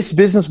this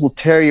business will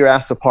tear your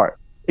ass apart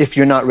if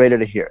you're not ready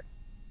to hear it.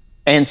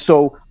 And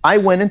so I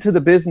went into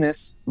the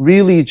business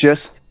really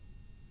just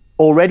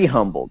already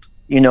humbled,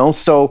 you know,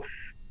 so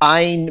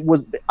I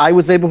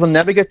was able to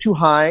never get too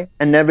high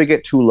and never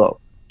get too low.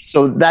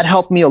 So that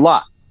helped me a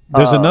lot.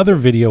 There's another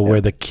video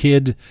where the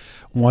kid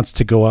wants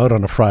to go out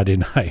on a Friday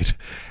night,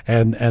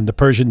 and the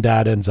Persian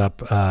dad ends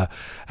up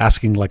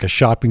asking like a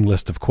shopping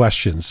list of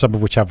questions, some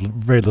of which have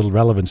very little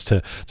relevance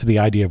to the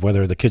idea of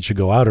whether the kid should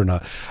go out or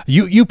not.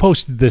 You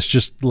posted this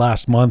just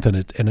last month, and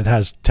it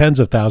has tens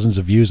of thousands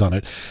of views on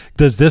it.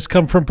 Does this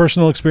come from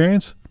personal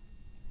experience?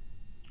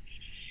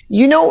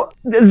 You know,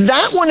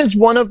 that one is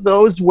one of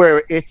those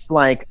where it's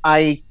like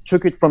I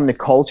took it from the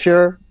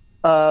culture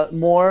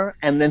more,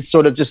 and then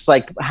sort of just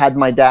like had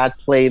my dad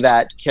play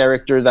that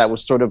character that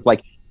was sort of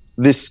like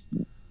this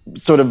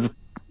sort of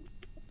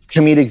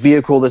comedic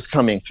vehicle that's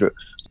coming through.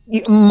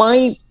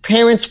 My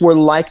parents were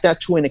like that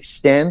to an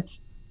extent,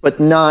 but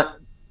not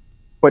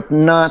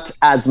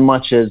as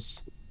much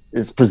as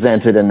is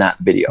presented in that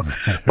video.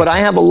 But I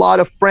have a lot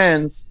of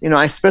friends, you know,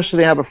 I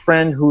especially have a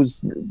friend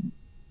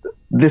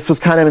this was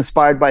kind of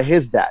inspired by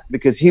his dad,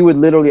 because he would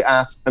literally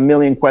ask a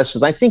million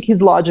questions. I think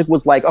his logic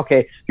was like,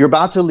 okay, you're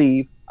about to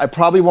leave. I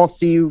probably won't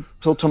see you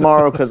till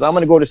tomorrow because I'm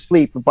going to go to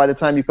sleep by the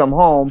time you come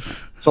home.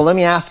 So let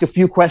me ask a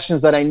few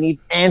questions that I need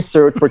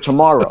answered for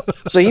tomorrow.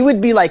 So he would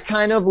be like,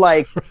 kind of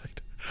like,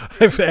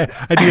 I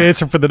need an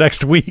answer for the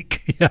next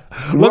week. Yeah.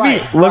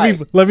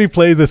 Let me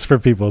play this for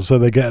people so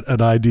they get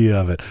an idea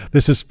of it.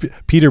 This is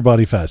Peter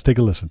Boniface. Take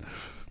a listen.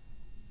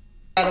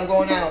 I'm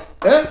going out.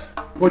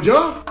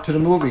 کجا? To the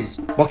movies.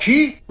 با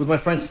کی? With my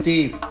friend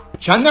Steve.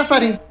 چند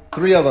نفریم?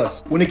 3 of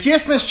us. اون کی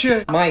اسمش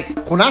چیه؟ Mike.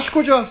 خونش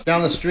کجاست?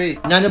 Down the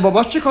street. ننه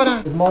باباش چه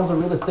کارن؟ His mom's a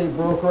real estate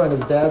broker and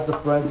his dad's a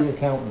forensic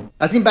accountant.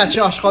 از این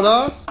بچه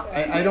آشغالاست؟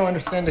 I don't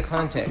understand the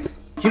context.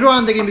 کی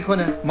رانندگی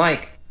میکنه؟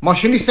 Mike.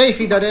 ماشینی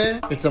سیفی داره؟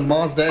 It's a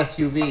Mazda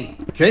SUV.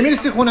 کی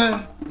میرسی خونه؟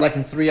 Like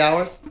in 3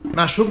 hours.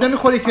 مشروب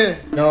نمیخوری که؟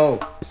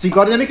 No.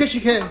 سیگار نمیکشی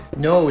که؟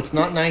 No, it's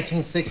not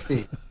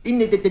 1960.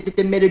 این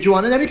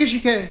marijuana نمیکشی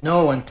که؟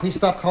 No, and please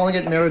stop calling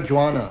it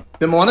marijuana.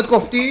 به مامانت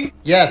گفتی؟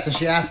 Yes, and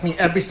she asked me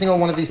every single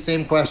one of these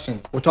same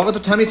questions. اتاقتو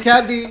تمیز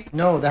کردی؟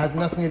 No, that has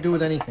nothing to do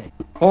with anything.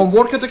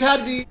 Homeworkتو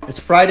کردی؟ It's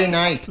Friday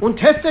night. اون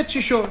تستت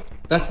چی شد؟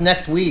 That's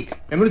next week.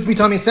 امروز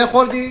ویتامین C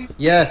خوردی؟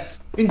 Yes.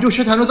 این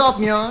دوشت هنوز آب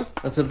میاد؟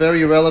 That's a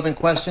very irrelevant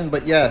question,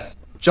 but yes.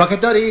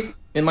 جاکت داری؟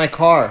 In my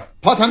car.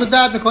 پات هنوز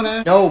درد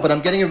میکنه؟ No, but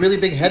I'm getting a really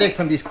big headache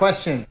from these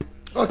questions.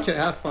 Okay,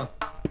 have fun.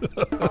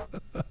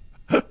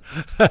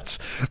 That's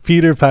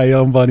Peter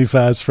Payom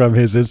Boniface from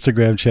his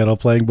Instagram channel,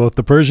 playing both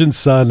the Persian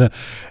son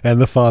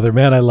and the father.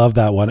 Man, I love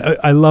that one.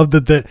 I love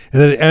that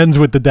it ends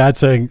with the dad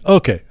saying,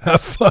 okay,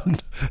 have fun,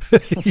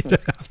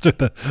 after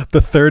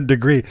the third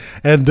degree.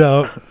 And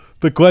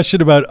the question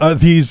about are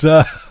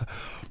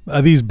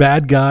these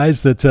bad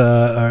guys that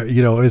are,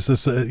 you know, is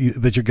this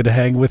that you're going to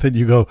hang with? And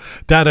you go,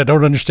 Dad, I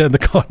don't understand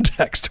the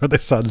context. Or the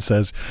son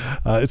says,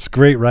 it's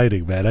great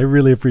writing, man. I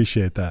really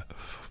appreciate that.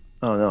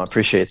 Oh no, I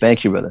appreciate it.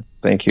 Thank you, brother.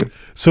 Thank you.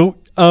 So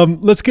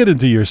let's get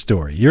into your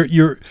story. Sure.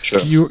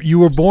 You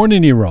were born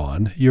in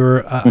Iran.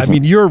 I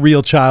mean, you're a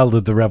real child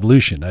of the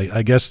revolution.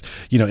 I guess,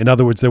 in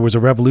other words, there was a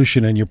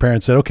revolution and your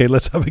parents said, okay,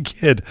 let's have a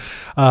kid.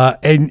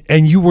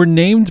 And you were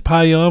named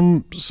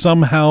Payam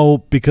somehow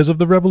because of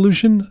the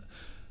revolution?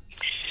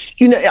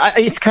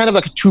 It's kind of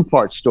like a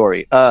two-part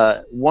story.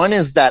 One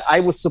is that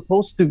I was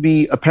supposed to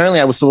be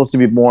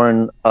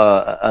born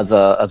as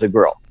a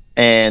girl,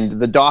 and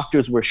the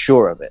doctors were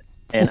sure of it.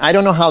 And I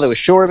don't know how they were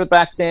sure of it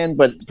back then,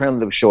 but apparently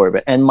they were sure of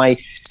it. And my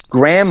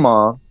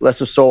grandma, bless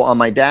her soul, on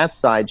my dad's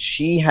side,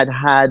 she had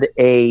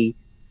a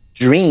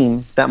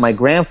dream that my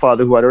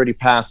grandfather, who had already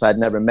passed, I'd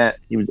never met,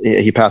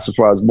 he passed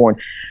before I was born,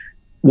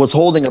 was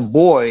holding a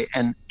boy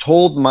and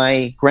told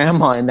my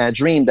grandma in that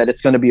dream that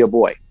it's going to be a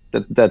boy.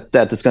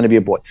 That it's going to be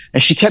a boy.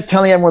 And she kept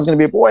telling everyone it's going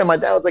to be a boy. And my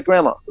dad was like,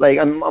 Grandma,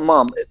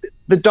 Mom,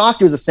 the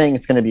doctors are saying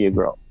it's going to be a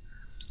girl.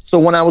 So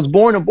when I was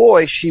born a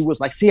boy, she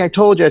was like, see, I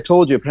told you.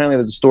 Apparently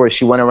there's a story.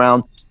 She went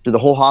around to the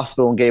whole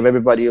hospital and gave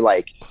everybody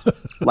like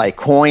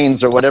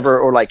coins or whatever,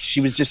 or like she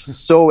was just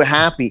so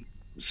happy.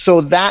 So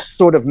that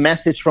sort of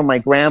message from my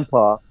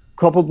grandpa,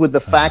 coupled with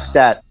the fact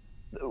that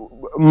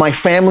my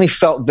family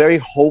felt very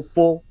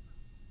hopeful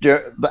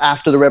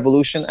after the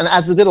revolution, and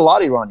as it did a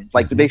lot of Iranians,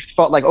 like they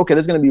felt like, okay,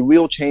 there's going to be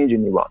real change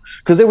in Iran,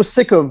 because they were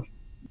sick of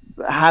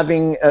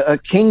having a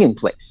king in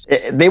place.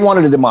 They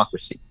wanted a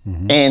democracy,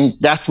 and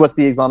that's what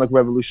the Islamic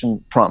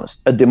Revolution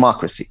promised: a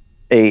democracy,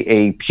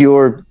 a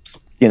pure,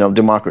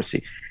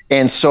 democracy.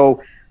 And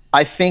so,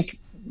 I think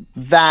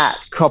that,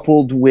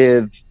 coupled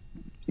with,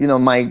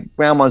 my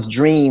grandma's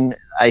dream,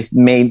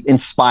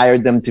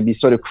 inspired them to be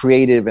sort of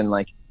creative and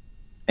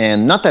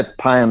not that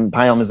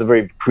Payam is a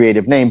very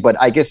creative name, but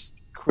I guess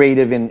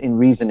creative in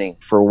reasoning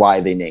for why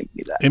they named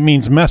me that. It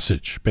means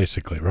message,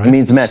 basically, right? It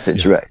means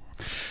message, right?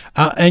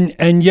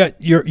 And yet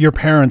your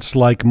parents,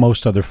 like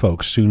most other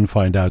folks, soon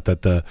find out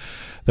that the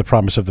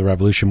promise of the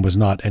revolution was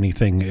not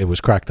anything it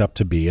was cracked up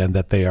to be, and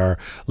that they are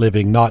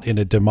living not in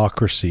a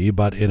democracy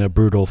but in a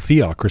brutal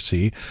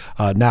theocracy,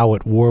 now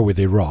at war with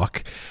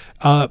Iraq.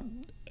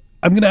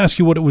 I'm going to ask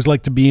you what it was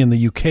like to be in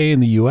the UK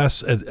and the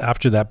US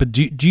after that, but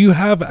do you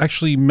have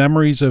actually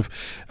memories of,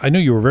 I know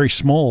you were very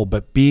small,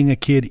 but being a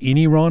kid in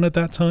Iran at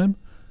that time?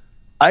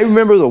 I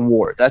remember the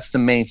war. That's the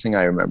main thing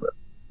I remember.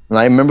 And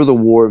I remember the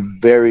war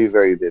very,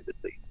 very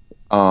vividly.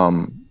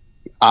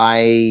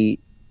 I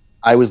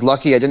was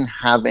lucky I didn't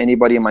have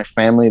anybody in my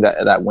family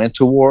that went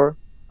to war,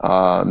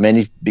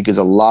 because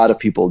a lot of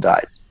people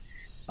died,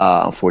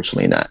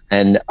 unfortunately not.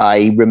 And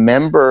I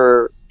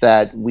remember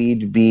that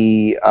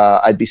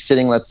I'd be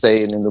sitting, let's say,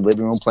 in the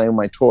living room playing with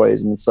my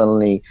toys, and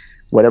suddenly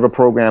whatever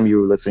program you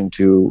were listening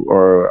to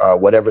or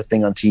whatever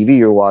thing on TV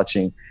you're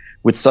watching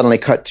would suddenly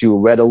cut to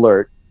red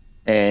alert.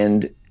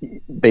 And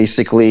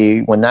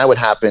basically when that would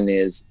happen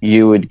is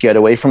you would get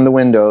away from the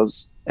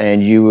windows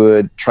and you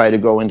would try to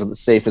go into the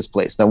safest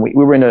place. Now we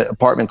were in an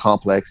apartment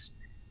complex,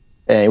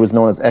 and it was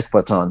known as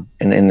Ekbatan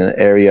in an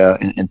area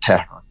in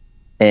Tehran.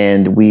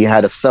 And we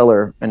had a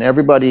cellar, and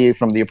everybody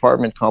from the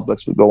apartment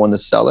complex would go in the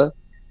cellar.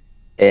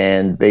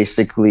 And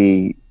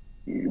basically,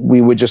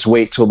 we would just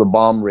wait till the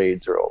bomb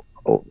raids are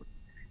over.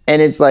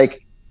 And it's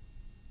like,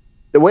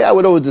 the way I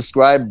would always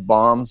describe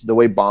bombs, the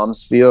way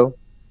bombs feel,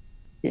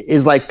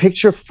 is like,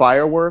 picture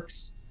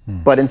fireworks,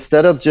 but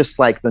instead of just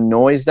like the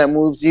noise that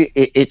moves you,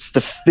 it's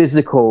the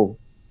physical.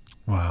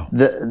 Wow.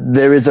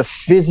 There is a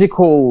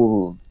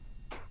physical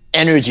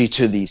energy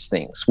to these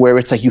things where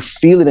it's like you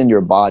feel it in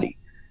your body.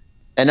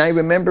 And I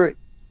remember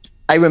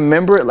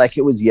it like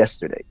it was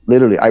yesterday.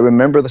 Literally, I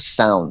remember the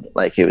sound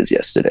like it was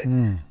yesterday.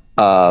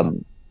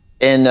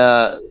 And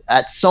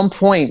at some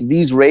point,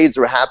 these raids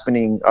were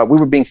happening. We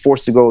were being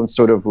forced to go and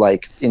sort of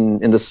like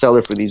in the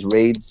cellar for these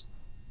raids,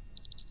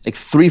 like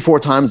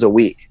 3-4 times a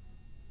week.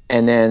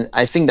 And then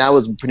I think that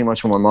was pretty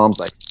much when my mom's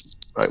like,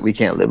 right, we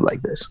can't live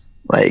like this.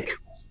 Like,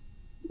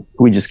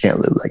 we just can't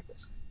live like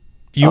this.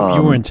 You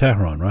were in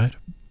Tehran, right?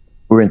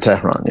 We're in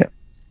Tehran, yeah.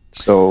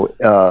 So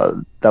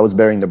that was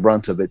bearing the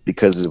brunt of it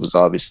because it was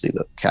obviously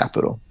the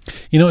capital.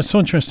 It's so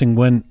interesting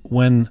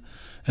when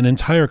an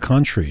entire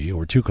country,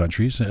 or two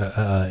countries,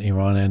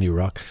 Iran and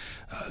Iraq,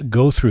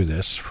 go through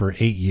this for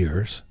 8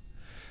 years,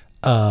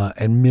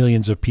 and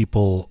millions of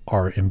people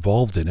are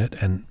involved in it,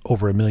 and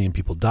over 1 million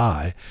people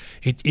die.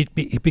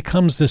 It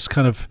becomes this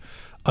kind of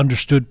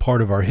understood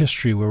part of our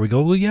history where we go,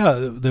 well, yeah,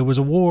 there was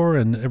a war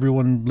and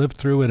everyone lived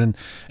through it,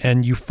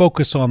 and you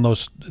focus on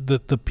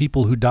the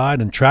people who died,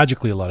 and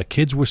tragically a lot of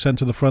kids were sent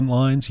to the front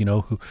lines,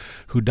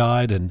 who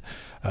died, and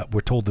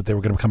were told that they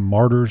were going to become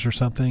martyrs or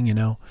something,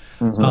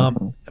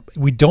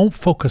 we don't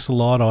focus a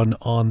lot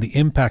on the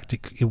impact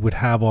it would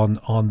have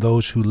on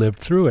those who lived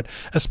through it,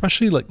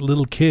 especially like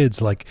little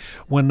kids. Like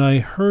when I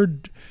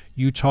heard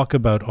you talk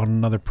about on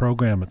another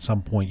program at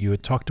some point, you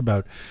had talked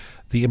about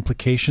the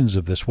implications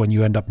of this when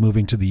you end up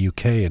moving to the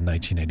UK in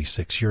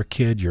 1986. You're a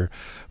kid, you're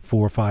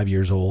 4 or 5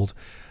 years old,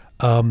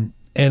 and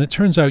it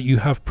turns out you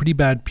have pretty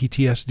bad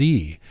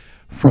PTSD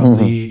from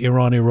the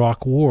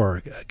Iran-Iraq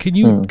war. Can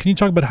you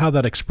talk about how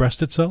that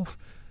expressed itself?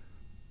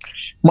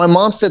 My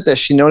mom said that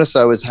she noticed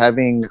I was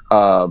having,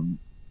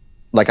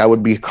 like I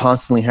would be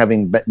constantly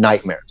having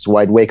nightmares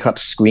where I'd wake up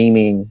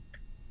screaming.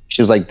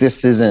 She was like,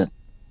 this isn't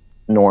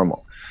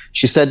normal.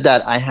 She said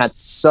that I had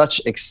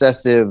such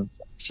excessive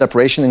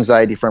separation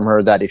anxiety from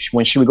her that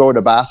when she would go to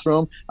the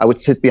bathroom, I would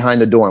sit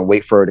behind the door and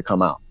wait for her to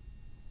come out.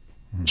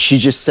 She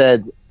just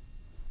said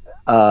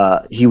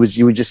you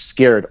were just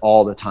scared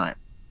all the time.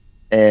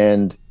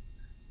 And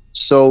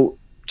so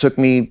took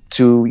me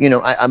to,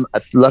 I'm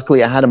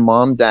luckily I had a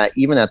mom that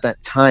even at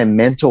that time,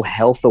 mental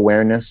health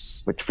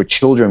awareness for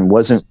children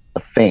wasn't a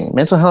thing.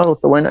 Mental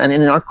health awareness, and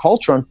in our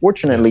culture,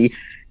 unfortunately,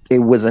 it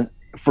wasn't,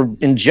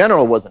 in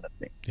general, wasn't a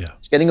thing. Yeah.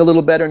 It's getting a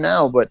little better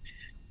now, but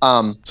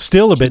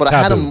still a bit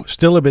taboo.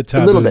 Still a bit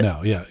taboo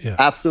now. Yeah.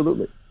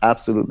 Absolutely.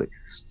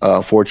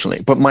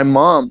 Fortunately. But my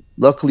mom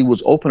luckily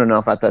was open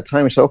enough at that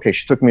time. She said, okay,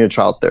 she took me to a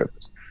child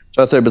therapist.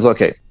 Child therapist,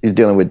 okay, he's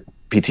dealing with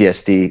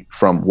PTSD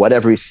from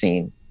whatever he's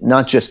seen,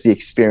 not just the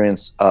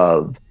experience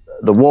of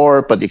the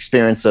war, but the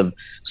experience of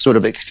sort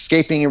of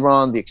escaping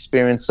Iran, the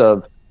experience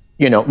of,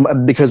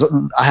 because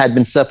I had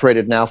been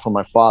separated now from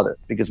my father,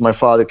 because my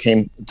father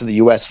came to the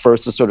US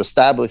first to sort of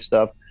establish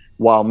stuff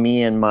while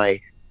me and my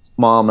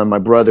mom and my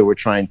brother were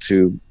trying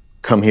to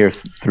come here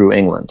through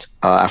England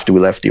after we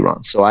left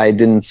Iran. So I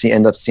didn't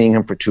end up seeing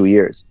him for 2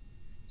 years.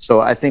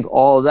 So I think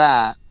all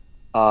that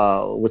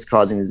was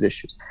causing these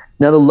issues.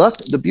 Now,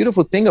 the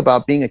beautiful thing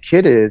about being a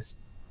kid is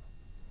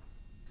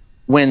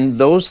when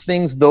those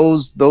things,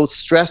 those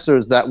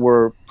stressors that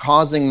were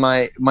causing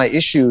my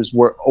issues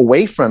were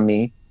away from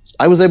me,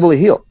 I was able to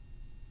heal.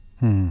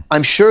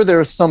 I'm sure there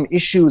are some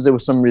issues, there were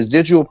some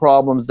residual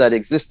problems that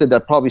existed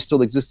that probably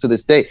still exist to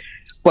this day.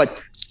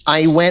 But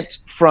I went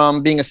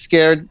from being a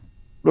scared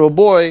little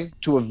boy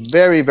to a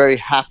very, very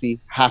happy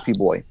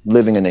boy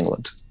living in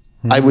England.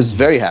 I was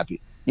very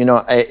happy.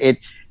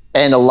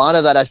 And a lot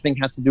of that I think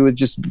has to do with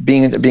just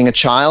being a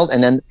child.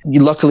 And then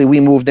luckily we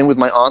moved in with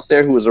my aunt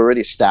there, who was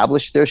already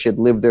established there. She had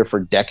lived there for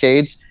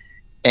decades.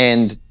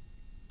 And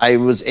I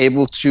was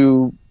able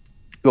to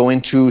go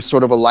into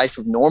sort of a life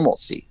of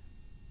normalcy.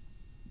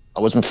 I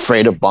wasn't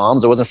afraid of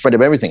bombs. I wasn't afraid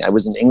of everything. I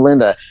was in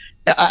England.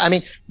 I mean,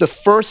 the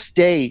first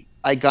day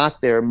I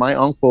got there, my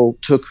uncle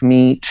took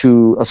me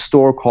to a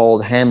store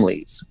called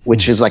Hamleys,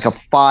 which is like a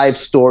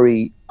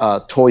 5-story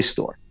toy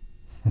store.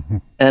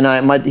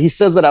 And he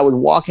says that I was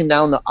walking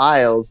down the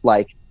aisles,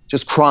 like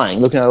just crying,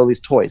 looking at all these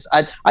toys.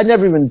 I'd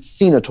never even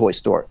seen a toy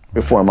store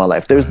before in my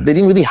life. They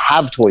didn't really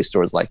have toy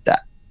stores like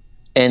that.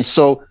 And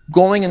so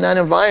going in that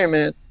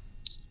environment,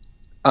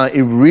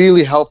 it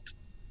really helped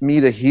me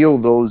to heal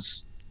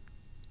those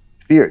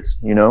fears,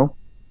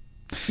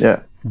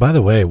 Yeah. By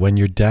the way, when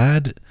your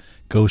dad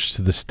goes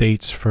to the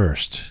States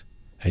first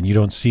and you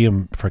don't see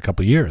him for a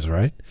couple of years,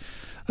 right?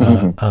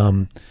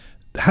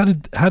 How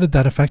did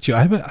that affect you?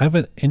 I have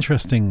an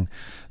interesting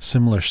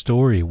similar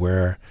story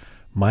where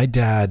my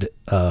dad,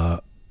 I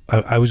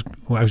was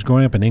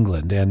growing up in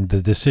England, and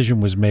the decision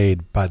was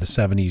made by the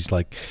 70s,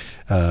 like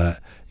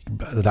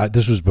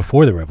this was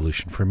before the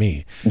revolution for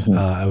me.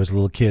 I was a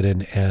little kid,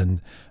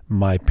 and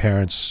my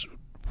parents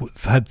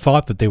had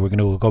thought that they were going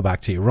to go back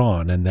to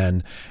Iran, and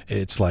then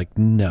it's like,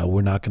 no,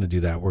 we're not going to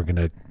do that. We're going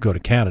to go to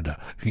Canada,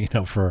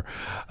 for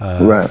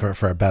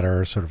a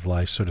better sort of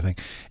life, sort of thing.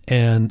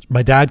 And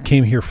my dad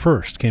came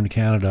to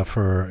Canada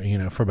for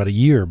about a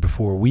year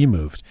before we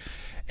moved.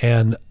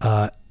 And,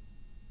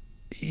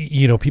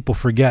 people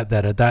forget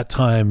that at that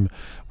time,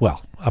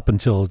 well, up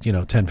until,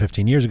 10,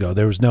 15 years ago,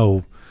 there's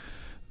no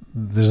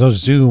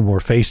Zoom or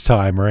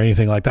FaceTime or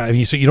anything like that. I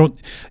mean, so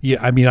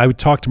I would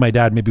talk to my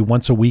dad maybe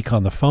once a week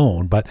on the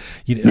phone, but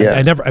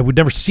I would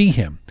never see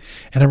him.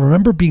 And I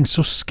remember being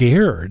so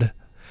scared.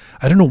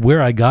 I don't know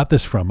where I got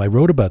this from. I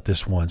wrote about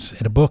this once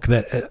in a book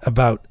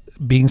about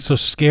being so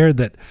scared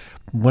that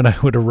when I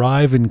would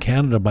arrive in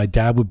Canada, my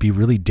dad would be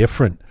really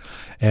different.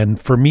 And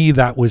for me,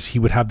 that was, he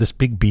would have this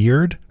big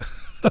beard.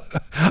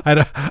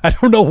 I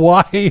don't know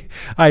why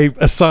I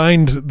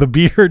assigned the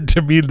beard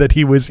to mean that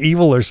he was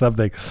evil or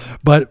something,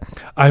 but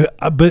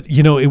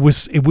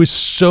it was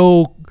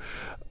so,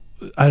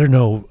 I don't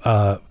know,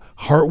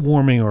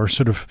 heartwarming or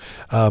sort of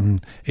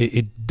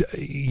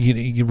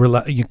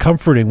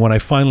comforting when I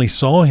finally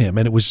saw him,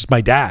 and it was just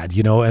my dad,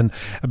 and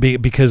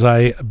because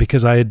I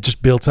had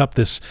just built up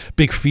this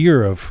big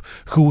fear of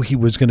who he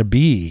was going to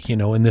be,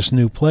 in this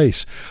new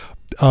place.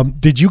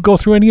 Did you go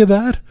through any of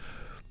that?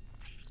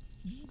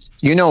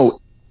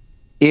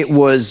 It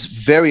was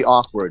very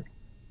awkward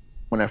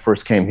when I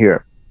first came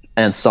here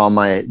and saw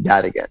my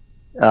dad again.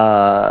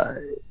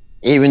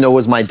 Even though it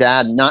was my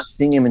dad, not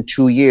seeing him in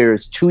 2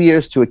 years. 2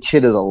 years to a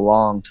kid is a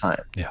long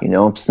time. Yeah.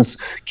 Since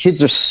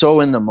kids are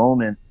so in the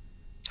moment,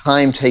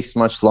 time takes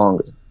much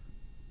longer.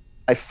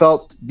 I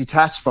felt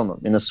detached from him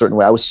in a certain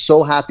way. I was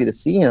so happy to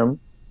see him,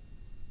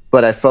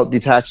 but I felt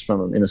detached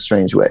from him in a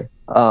strange way.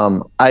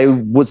 I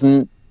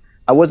wasn't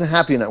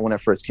happy when I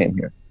first came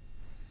here.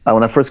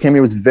 When I first came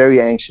here, I was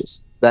very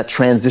anxious. That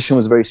transition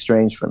was very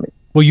strange for me.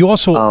 Well, you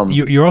also Um,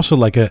 you're also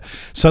like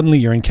suddenly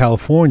you're in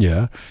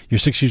California. You're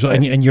 6 years old,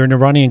 and you're an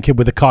Iranian kid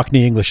with a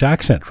Cockney English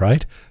accent,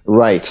 right?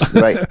 right,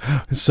 right.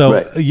 So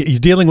Right. you're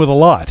dealing with a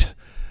lot.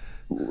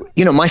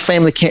 You know, my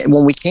family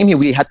when we came here,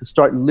 we had to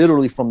start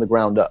literally from the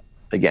ground up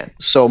again.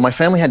 So my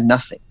family had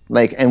nothing.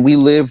 Like, and we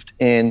lived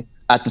in,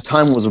 at the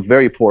time, it was a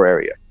very poor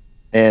area,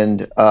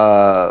 and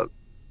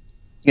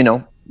you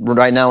know,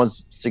 right now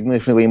it's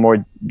significantly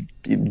more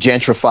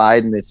gentrified,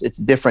 and it's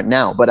different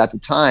now. But at the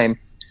time,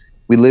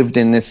 we lived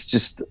in this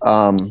just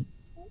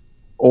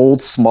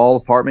old small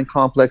apartment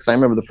complex. I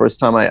remember the first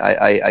time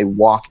I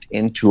walked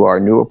into our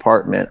new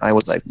apartment, I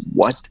was like,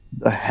 "What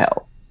the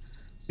hell?"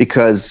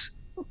 Because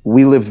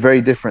we lived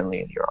very differently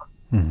in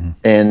Iran,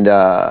 and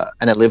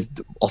I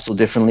lived also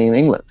differently in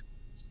England.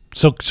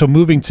 So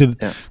moving to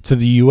Yeah. to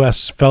the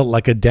U.S. felt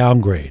like a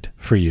downgrade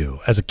for you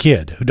as a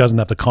kid who doesn't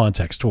have the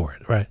context for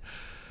it, right?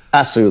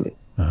 Absolutely.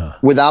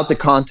 Without the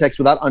context,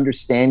 without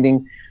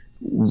understanding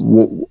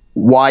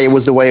why it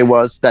was the way it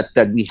was, that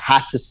we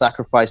had to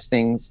sacrifice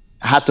things,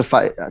 had to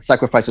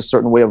sacrifice a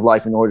certain way of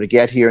life in order to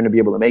get here and to be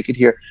able to make it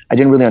here. I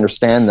didn't really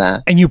understand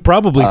that. And you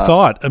probably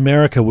thought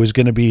America was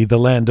going to be the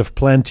land of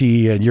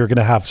plenty, and you're going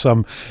to have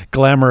some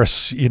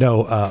glamorous,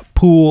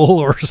 pool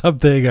or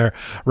something, or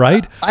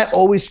right? I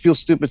always feel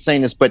stupid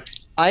saying this, but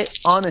I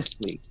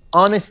honestly,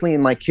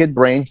 in my kid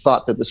brain,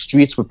 thought that the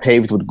streets were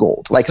paved with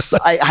gold. Like, so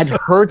I had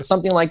heard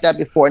something like that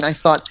before, and I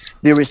thought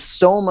there is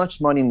so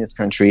much money in this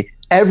country.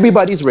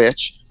 Everybody's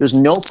rich. There's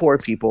no poor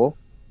people.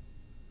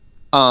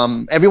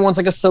 Everyone's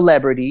like a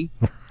celebrity.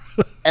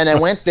 And I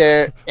went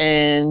there,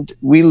 and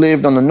we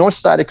lived on the north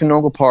side of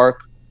Canoga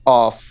Park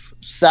off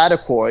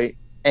Satakoy,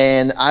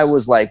 and I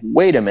was like,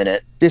 wait a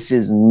minute, this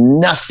is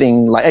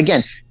nothing like,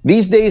 again,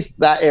 these days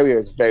that area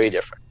is very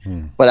different.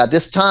 But at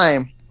this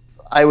time,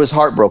 I was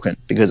heartbroken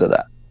because of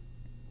that.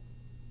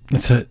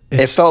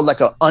 It felt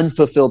like an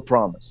unfulfilled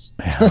promise.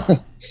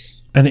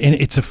 And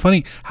it's a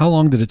funny, how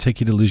long did it take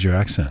you to lose your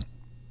accent?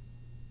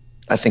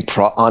 I think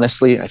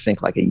honestly, I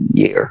think like a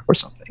year or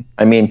something.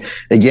 I mean,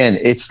 again,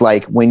 it's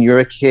like when you're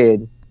a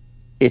kid,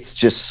 it's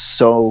just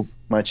so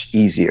much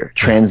easier.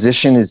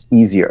 Transition is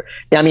easier.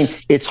 I mean,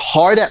 it's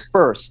hard at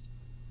first,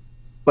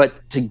 but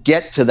to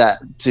get to that,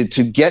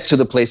 to get to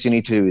the place you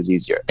need to is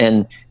easier.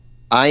 And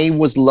I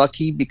was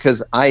lucky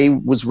because I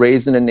was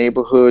raised in a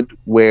neighborhood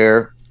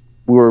where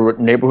we were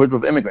a neighborhood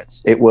of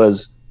immigrants. It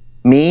was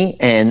me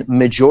and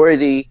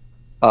majority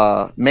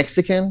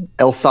Mexican,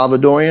 El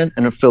Salvadorian,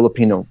 and a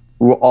Filipino.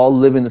 We were all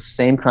living the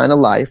same kind of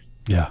life.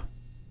 Yeah.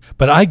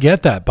 But I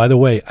get that. By the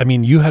way, I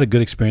mean, you had a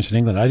good experience in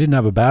England. I didn't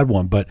have a bad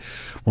one. But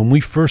when we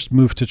first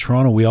moved to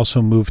Toronto, we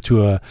also moved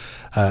to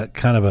a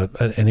kind of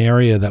an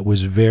area that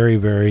was very,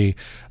 very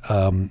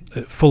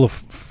full of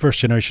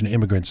first-generation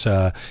immigrants.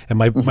 And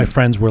my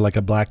friends were like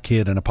a black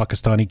kid and a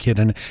Pakistani kid.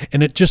 And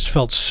it just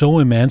felt so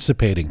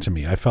emancipating to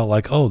me. I felt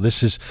like, oh,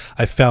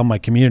 I found my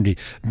community.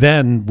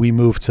 Then we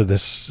moved to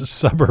this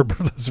suburb,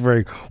 this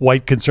very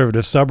white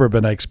conservative suburb,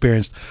 and I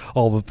experienced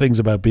all the things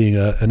about being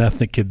an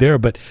ethnic kid there.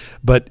 But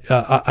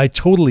I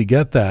totally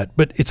get that.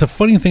 But it's a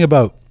funny thing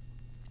about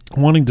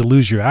wanting to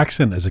lose your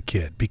accent as a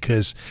kid,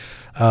 because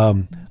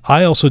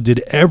I also did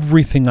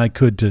everything I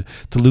could to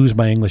lose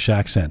my English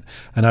accent.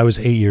 And I was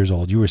 8 years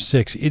old. You were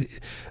 6.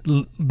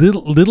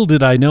 Little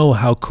did I know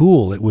how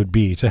cool it would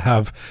be to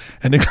have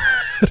an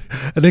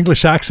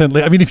English accent.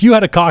 I mean, if you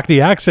had a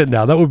Cockney accent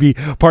now, that would be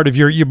part of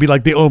you'd be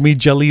like the Omi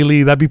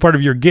Jalili. That'd be part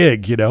of your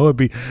gig, It'd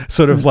be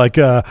sort of like,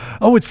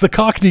 oh, it's the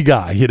Cockney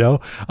guy,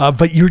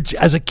 But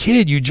as a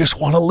kid, you just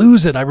want to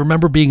lose it. I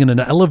remember being in an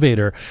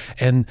elevator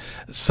and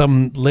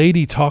some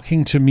lady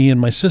talking to me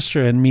and my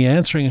sister, and me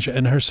answering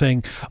and her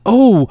saying,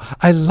 "Oh,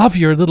 I love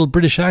your little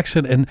British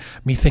accent," and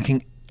me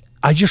thinking,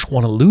 I just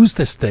want to lose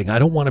this thing. I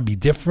don't want to be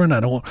different.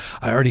 I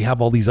already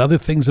have all these other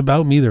things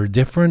about me that are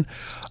different.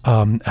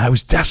 I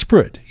was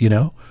desperate,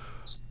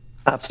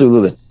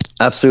 Absolutely.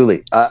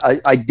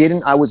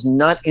 I was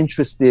not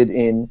interested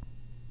in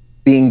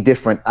being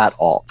different at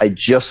all. I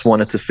just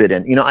wanted to fit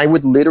in. I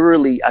would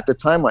literally, at the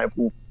time,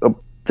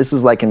 this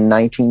is like in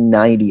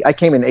 1990. I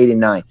came in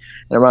 89.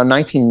 And around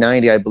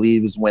 1990, I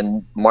believe, was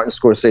when Martin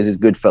Scorsese's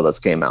Goodfellas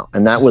came out.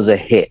 And that was a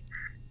hit.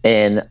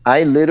 And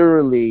I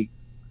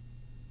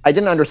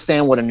didn't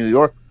understand what a New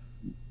York,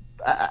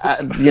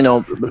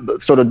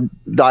 sort of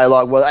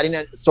dialogue was.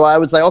 So I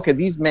was like, okay,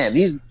 these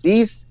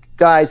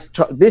guys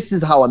talk, this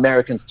is how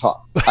Americans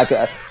talk.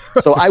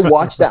 So I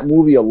watched that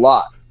movie a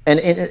lot. And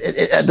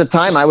at the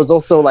time, I was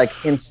also like,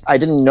 I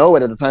didn't know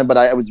it at the time, but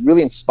I was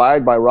really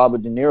inspired by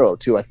Robert De Niro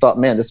too. I thought,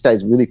 man, this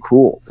guy's really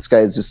cool. This guy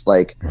is just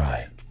like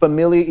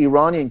familiar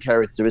Iranian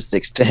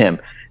characteristics to him.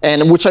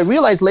 And which I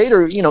realized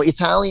later,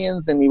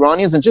 Italians and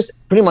Iranians and just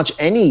pretty much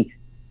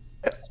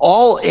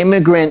all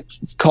immigrant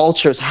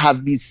cultures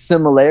have these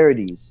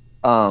similarities.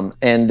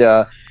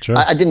 Sure.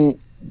 I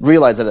didn't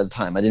realize that at the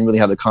time. I didn't really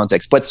have the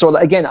context. But so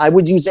again, I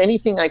would use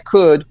anything I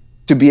could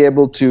to be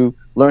able to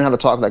learn how to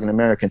talk like an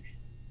American.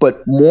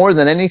 But more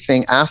than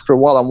anything, after a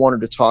while, I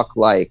wanted to talk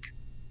like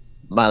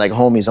my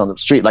homies on the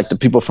street, like the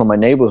people from my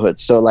neighborhood.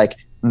 So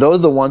those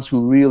are the ones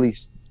who really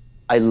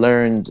I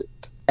learned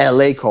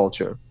LA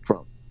culture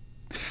from.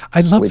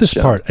 I love this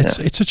Which, part. yeah.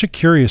 It's such a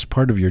curious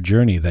part of your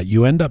journey that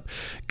you end up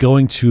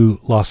going to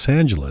Los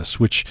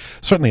Angeles, which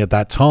certainly at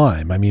that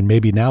time, I mean,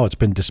 maybe now it's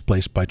been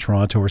displaced by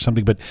Toronto or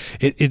something, but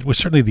it was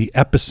certainly the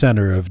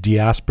epicenter of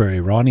diaspora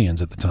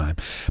Iranians at the time.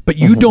 But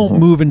you don't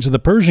move into the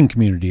Persian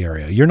community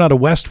area. You're not a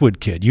Westwood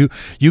kid. You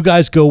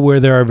guys go where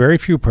there are very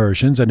few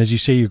Persians, and as you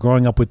say, you're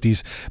growing up with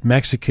these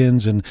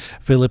Mexicans and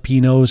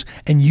Filipinos,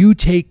 and you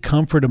take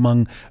comfort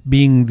among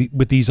being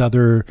with these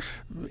other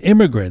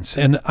immigrants,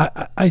 and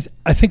I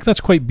think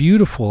that's quite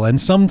beautiful. And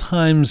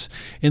sometimes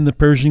in the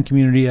Persian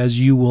community,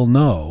 as you will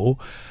know,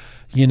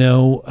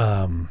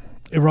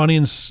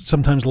 Iranians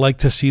sometimes like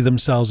to see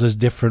themselves as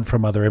different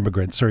from other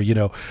immigrants, or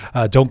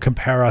don't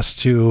compare us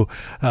to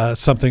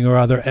something or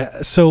other.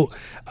 So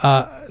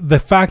the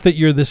fact that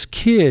you're this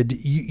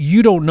kid,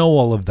 you don't know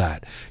all of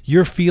that.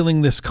 You're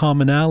feeling this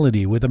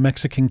commonality with a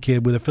Mexican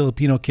kid, with a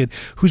Filipino kid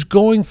who's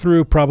going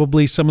through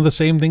probably some of the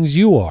same things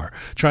you are,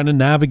 trying to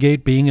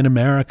navigate being in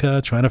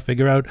America, trying to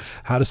figure out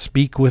how to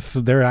speak with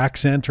their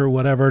accent or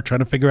whatever, trying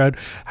to figure out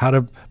how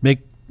to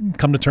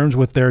come to terms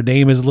with their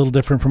name is a little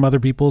different from other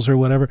people's or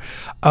whatever.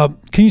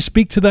 Can you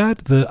speak to that,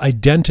 the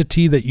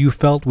identity that you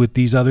felt with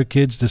these other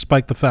kids,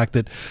 despite the fact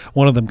that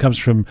one of them comes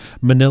from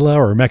Manila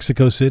or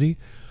Mexico City?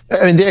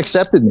 I mean, they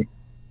accepted me.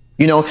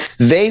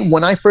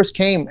 When I first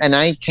came, and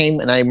I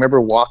remember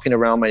walking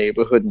around my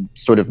neighborhood and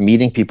sort of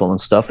meeting people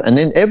and stuff. And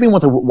then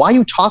everyone's like, why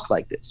you talk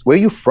like this? Where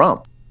are you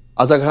from?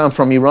 I was like, I'm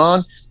from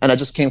Iran, and I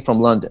just came from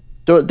London.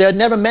 They had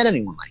never met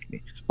anyone like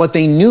me, but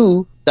they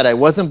knew that I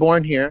wasn't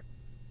born here,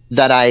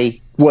 that I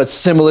was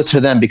similar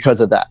to them because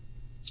of that.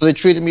 So they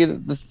treated me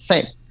the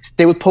same.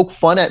 They would poke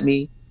fun at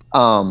me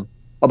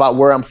about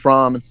where I'm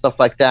from and stuff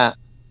like that.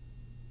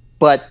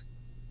 But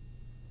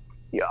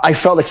I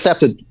felt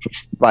accepted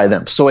by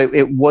them. So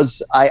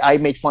I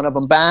made fun of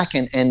them back.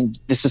 And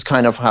this is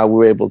kind of how we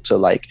were able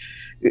to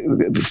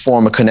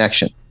form a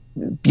connection.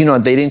 They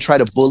didn't try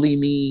to bully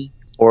me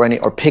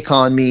or pick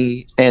on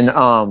me. And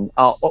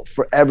I'll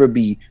forever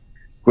be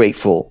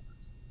grateful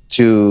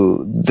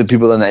to the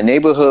people in that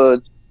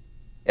neighborhood.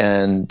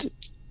 And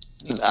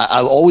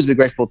I'll always be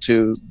grateful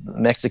to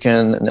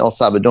Mexican and El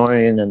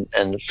Salvadorian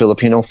and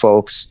Filipino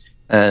folks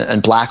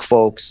and Black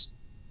folks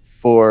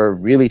for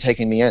really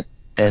taking me in.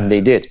 And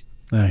they did.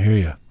 I hear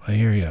you.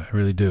 I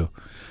really do.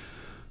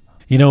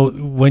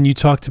 When you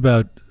talked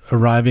about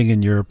arriving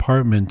in your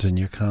apartment and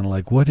you're kind of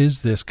like, what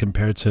is this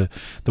compared to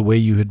the way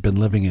you had been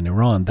living in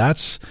Iran?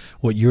 That's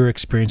what you're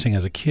experiencing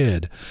as a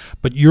kid.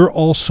 But you're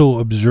also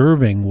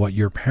observing what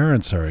your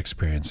parents are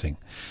experiencing.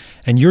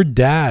 And your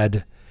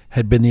dad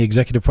had been the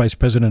executive vice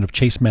president of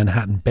Chase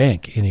Manhattan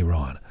Bank in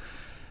Iran.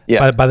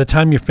 Yeah. By the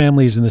time your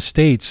family is in the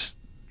States,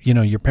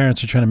 your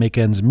parents are trying to make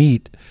ends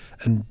meet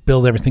and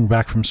build everything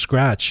back from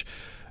scratch.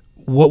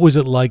 What was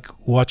it like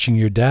watching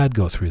your dad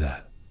go through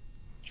that?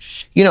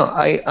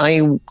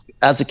 I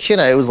as a kid,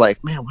 I was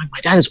like, man,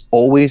 my dad is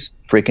always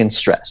freaking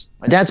stressed.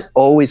 My dad's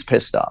always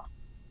pissed off.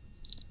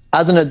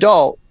 As an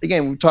adult,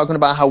 again, we're talking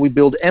about how we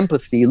build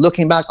empathy.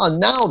 Looking back on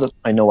now,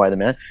 I know why the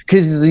man,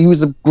 because he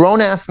was a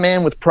grown-ass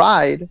man with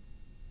pride,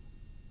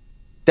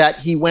 that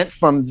he went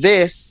from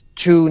this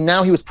to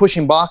now he was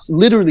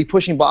literally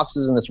pushing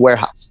boxes in this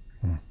warehouse.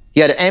 He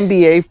had an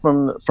MBA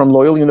from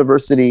Loyola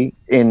University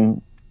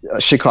in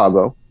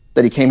Chicago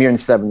that he came here in the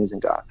 70s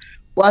and got.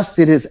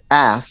 Busted his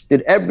ass,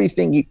 did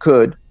everything he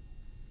could.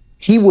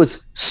 He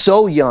was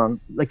so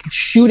young,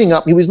 shooting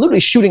up. He was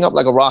literally shooting up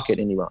like a rocket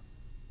in Iran.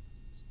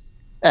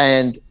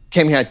 And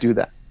came here to do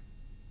that.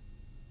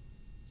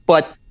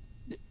 But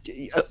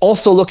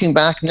also looking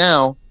back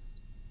now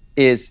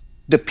is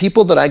the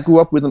people that I grew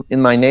up with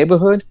in my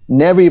neighborhood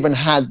never even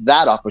had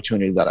that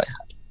opportunity that I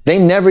had. They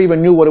never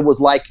even knew what it was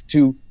like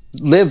to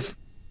live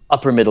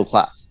upper middle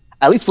class.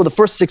 At least for the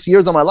first 6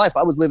 years of my life,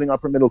 I was living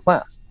upper middle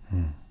class.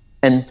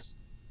 And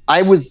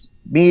I was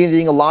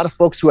meeting a lot of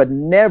folks who had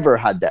never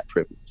had that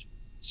privilege.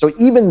 So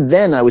even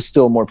then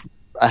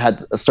I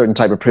had a certain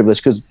type of privilege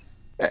because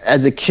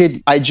as a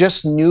kid, I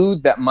just knew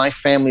that my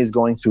family is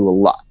going through a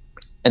lot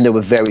and they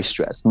were very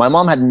stressed. My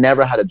mom had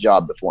never had a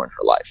job before in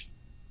her life.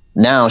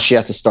 Now she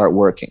had to start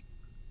working.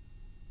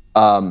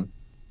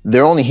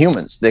 They're only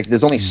humans.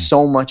 There's only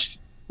so much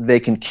they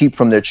can keep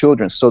from their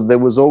children. So there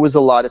was always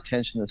a lot of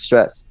tension and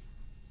stress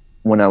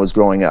when I was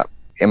growing up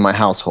in my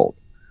household,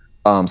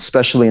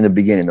 especially in the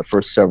beginning, the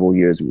first several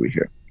years we were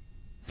here.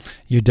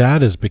 Your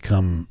dad has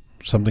become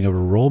something of a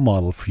role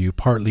model for you,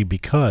 partly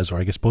because, or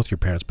I guess both your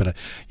parents, but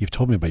you've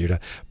told me about your dad,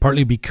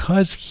 partly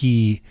because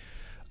he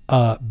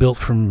built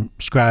from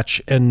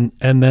scratch and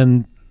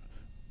then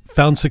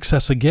found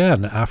success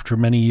again after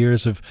many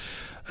years of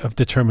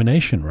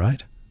determination,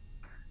 right?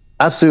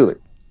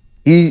 Absolutely.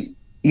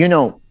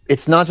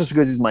 It's not just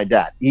because he's my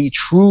dad. He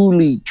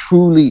truly,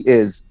 truly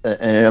is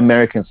an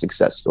American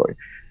success story.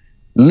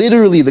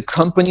 Literally, the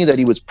company that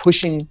he was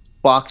pushing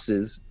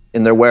boxes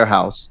in their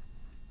warehouse.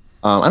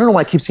 I don't know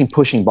why I keep saying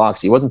pushing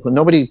boxes.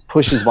 Nobody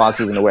pushes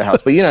boxes in a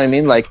warehouse, but you know what I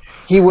mean?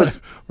 He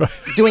was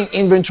doing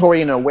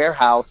inventory in a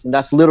warehouse, and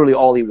that's literally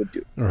all he would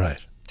do. Right.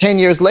 10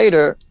 years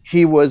later,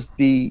 he was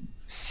the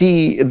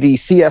the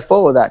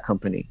CFO of that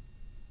company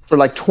for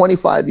like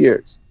 25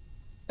 years,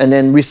 and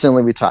then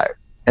recently retired.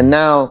 And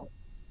now,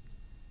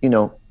 you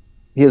know,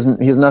 he has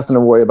nothing to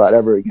worry about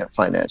ever again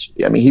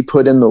financially. I mean, he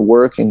put in the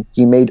work and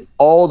he made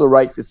all the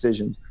right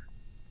decisions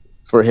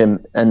for him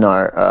and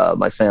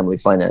my family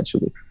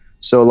financially.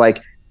 So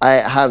like, I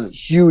have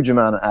huge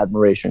amount of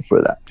admiration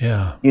for that.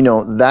 Yeah. You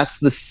know, that's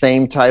the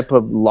same type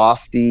of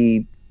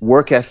lofty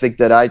work ethic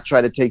that I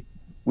try to take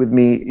with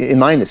me in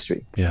my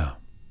industry. Yeah.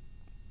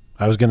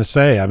 I was going to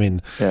say, I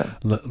mean, Yeah.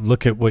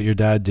 look at what your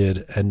dad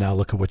did, and now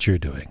look at what you're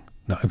doing.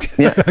 No, I'm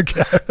kidding. Yeah.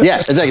 Yeah,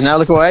 exactly. Now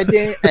look what I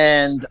did,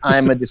 and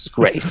I'm a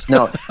disgrace.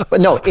 No,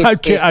 but no, I'm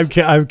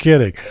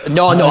kidding.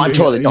 No, I'm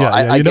totally no. Yeah,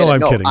 I you know get it. I'm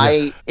No, kidding.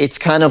 Yeah. It's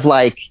kind of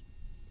like,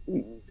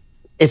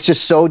 it's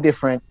just so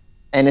different,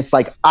 and it's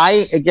like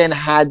I again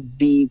had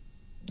the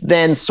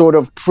then sort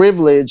of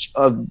privilege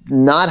of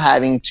not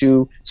having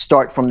to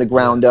start from the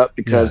ground up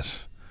because.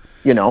 Yes.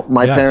 You know,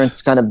 my Yes.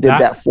 parents kind of did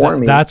that for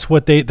me. That's why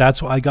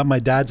I got my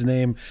dad's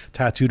name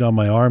tattooed on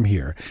my arm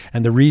here.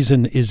 And the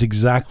reason is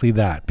exactly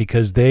that,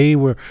 because they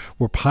were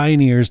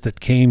pioneers that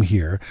came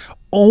here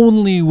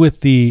only with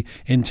the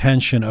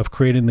intention of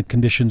creating the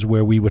conditions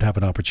where we would have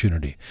an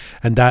opportunity.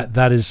 And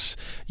that is,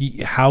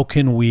 how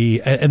can we,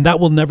 and that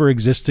will never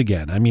exist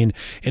again. I mean,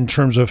 in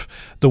terms of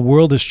the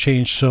world has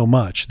changed so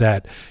much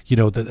that, you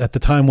know, at the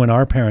time when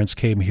our parents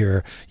came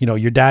here, you know,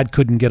 your dad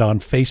couldn't get on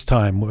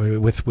FaceTime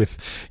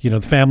with you know,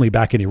 the family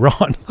back in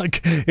Iran.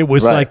 Like, it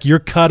was Right. like you're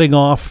cutting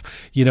off,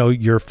 you know,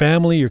 your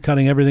family, you're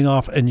cutting everything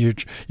off, and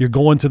you're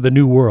going to the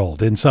new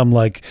world in some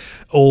like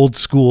old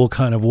school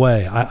kind of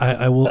way.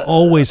 I will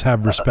always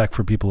have respect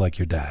for people like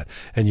your dad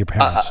and your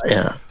parents.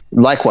 Yeah,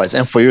 likewise,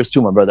 and for yours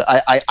too, my brother.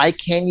 I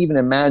can't even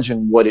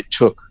imagine what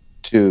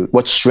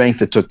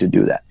strength it took to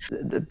do that.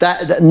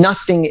 That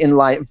nothing in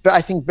life.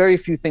 I think very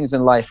few things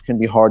in life can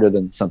be harder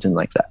than something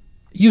like that.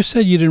 You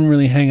said you didn't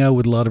really hang out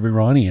with a lot of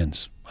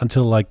Iranians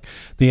until like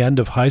the end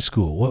of high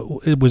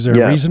school. Was there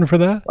a reason for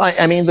that?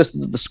 I mean,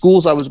 the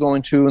schools I was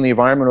going to and the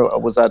environment I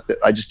was at,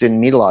 I just didn't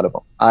meet a lot of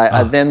them.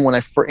 I then when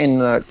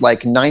in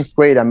like ninth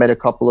grade, I met a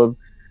couple of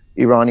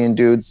Iranian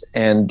dudes,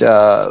 and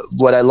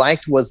what I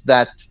liked was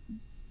that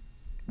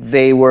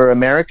they were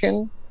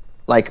American,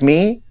 like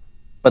me,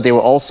 but they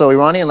were also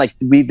Iranian. Like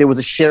there was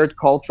a shared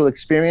cultural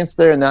experience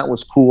there, and that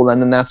was cool.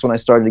 And then that's when I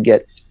started to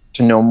get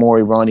to know more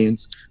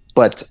Iranians.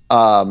 But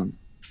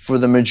for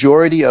the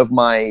majority of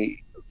my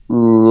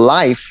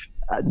life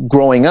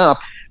growing up,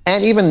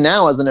 and even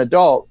now as an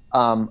adult,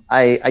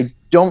 I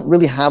don't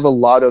really have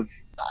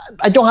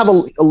I don't have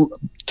a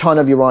ton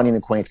of Iranian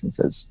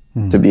acquaintances,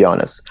 to be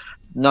honest.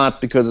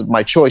 Not because of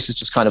my choice, it's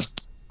just kind of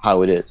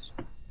how it is,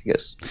 I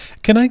guess.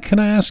 Can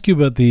I ask you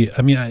about the,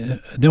 I mean,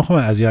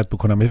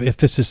 if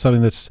this is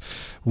something that's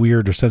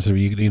weird or sensitive,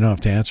 you don't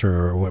have to answer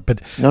or what, but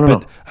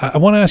No. I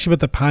want to ask you about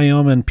the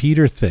Payam and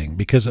Peter thing,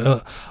 because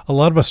a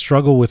lot of us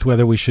struggle with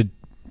whether we should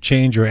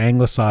change or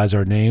anglicize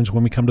our names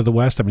when we come to the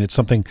West. I mean, it's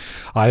something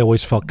I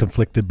always felt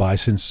conflicted by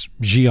since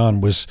Xi'an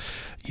was,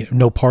 you know,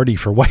 no party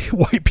for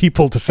white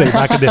people to say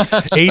back in the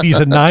 80s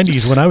and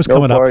 90s when I was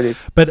coming up.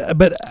 But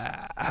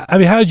I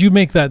mean, how did you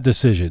make that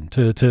decision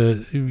to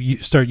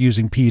start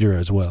using Peter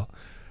as well?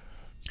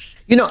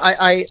 You know,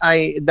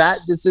 I that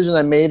decision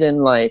I made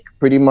in like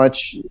pretty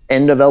much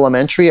end of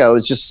elementary. I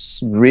was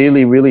just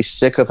really, really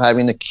sick of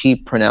having to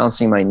keep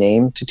pronouncing my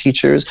name to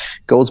teachers.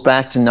 Goes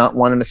back to not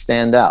wanting to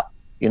stand out.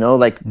 You know,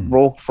 like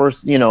roll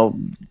first, you know,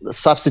 the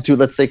substitute,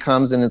 let's say,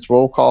 comes and it's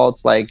roll call.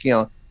 It's like, you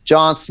know,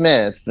 John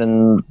Smith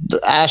and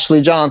Ashley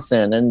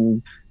Johnson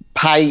and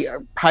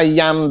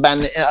Payam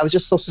Ban. I was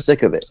just so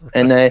sick of it.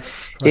 And it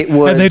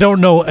was. And they don't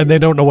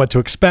know what to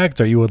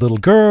expect. Are you a little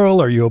girl?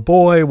 Are you a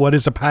boy? What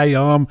is a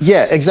Payam?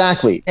 Yeah,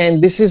 exactly.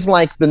 And this is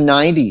like the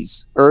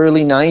 90s,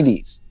 early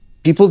 90s.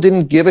 People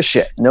didn't give a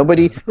shit.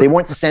 They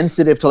weren't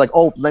sensitive to like,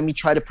 oh, let me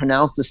try to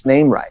pronounce this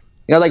name right.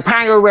 You know, like,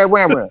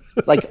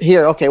 like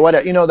here, okay,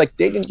 whatever. You know, like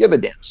they didn't give a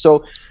damn.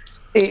 So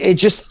I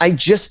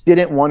just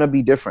didn't want to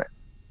be different.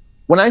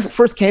 When I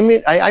first came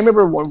in, I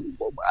remember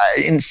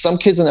in some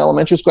kids in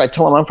elementary school, I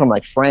tell them I'm from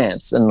like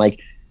France, and like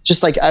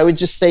just like I would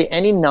just say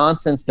any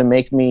nonsense to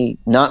make me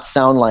not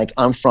sound like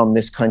I'm from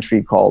this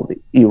country called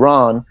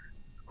Iran,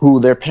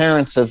 who their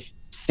parents have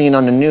seen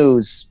on the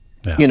news,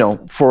 you know,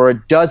 for a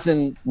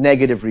dozen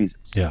negative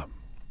reasons. Yeah,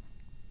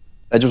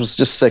 I was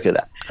just sick of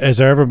that. Has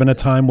there ever been a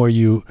time where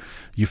you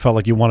felt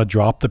like you want to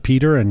drop the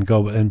Peter and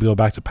go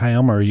back to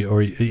Payam, or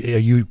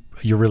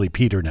you're really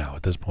Peter now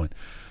at this point?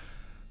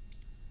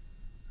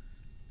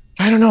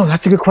 I don't know.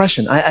 That's a good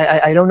question.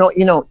 I don't know.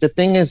 You know, the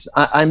thing is,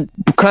 I'm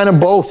kind of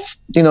both.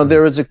 You know,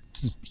 there was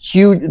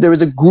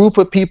a group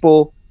of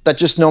people that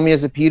just know me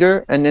as a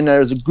Peter, and then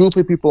there's a group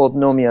of people that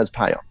know me as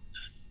Payam.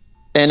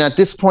 And at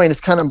this point,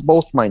 it's kind of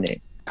both my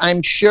name.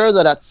 I'm sure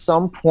that at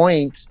some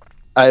point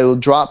I will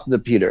drop the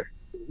Peter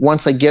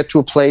once I get to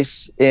a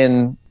place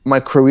in my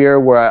career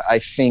where I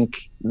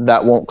think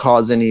that won't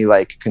cause any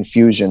like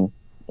confusion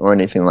or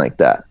anything like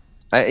that.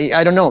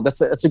 I don't know.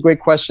 That's a great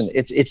question.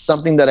 It's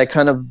something that I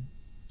kind of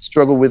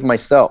struggle with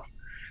myself,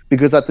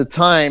 because at the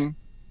time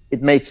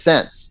it made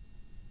sense.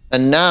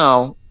 And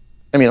now,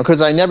 I mean,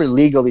 because I never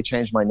legally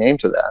changed my name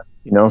to that,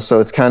 you know, so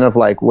it's kind of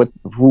like,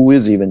 who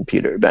is even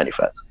Peter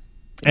Banifaz?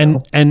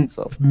 And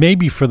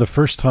maybe for the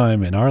first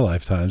time in our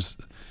lifetimes,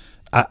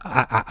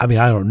 I mean,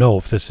 I don't know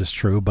if this is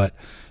true, but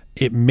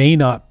it may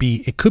not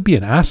be, it could be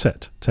an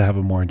asset to have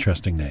a more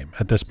interesting name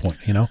at this point,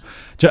 you know?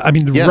 I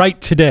mean,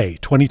 right today,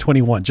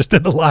 2021, just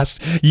in the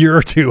last year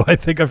or two, I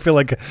feel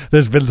like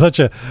there's been such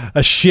a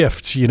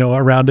shift, you know,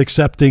 around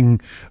accepting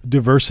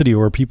diversity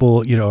or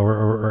people, you know,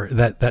 or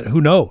that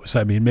who knows?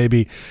 I mean,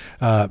 maybe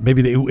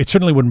it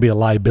certainly wouldn't be a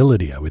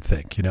liability, I would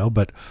think, you know,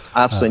 but.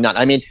 Absolutely not.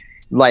 I mean,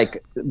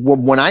 like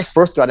when I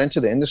first got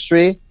into the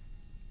industry,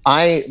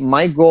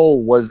 my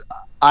goal was,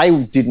 I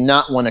did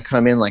not want to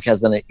come in like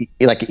as an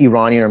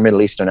Iranian or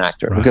Middle Eastern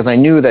actor, right, because I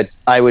knew that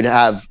I would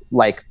have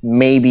like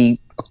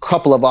maybe a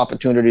couple of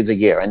opportunities a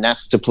year, and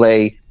that's to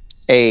play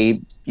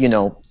a, you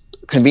know,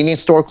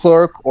 convenience store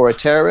clerk or a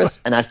terrorist,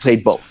 and I've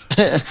played both.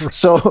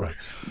 So, right,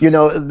 you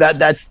know,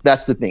 that's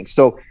the thing.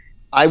 So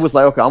I was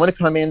like, okay, I'm going to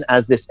come in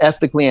as this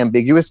ethnically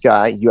ambiguous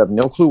guy. You have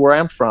no clue where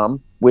I'm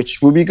from,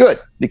 which would be good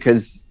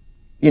because,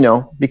 you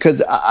know,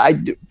 because I,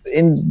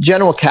 in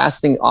general,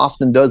 casting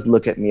often does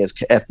look at me as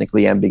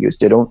ethnically ambiguous.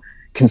 They don't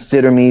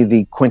consider me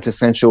the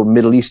quintessential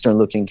Middle Eastern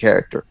looking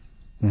character,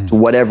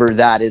 whatever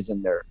that is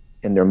in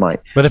their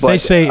mind. But if they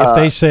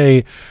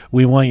say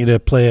we want you to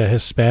play a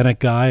Hispanic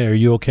guy, are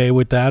you okay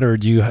with that, or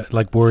do you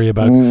like worry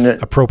about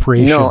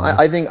appropriation? No,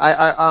 I think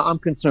I'm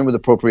concerned with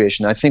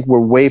appropriation. I think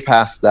we're way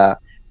past that.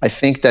 I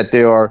think that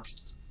there are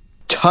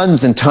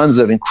tons and tons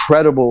of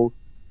incredible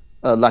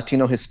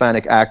Latino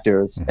Hispanic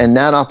actors, and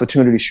that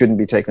opportunity shouldn't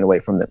be taken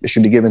away from them. It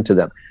should be given to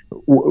them.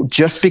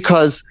 Just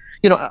because,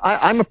 you know,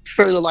 I'm a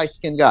fairly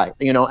light-skinned guy,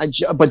 you know,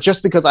 but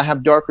just because I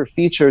have darker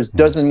features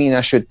doesn't mean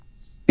I should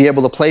be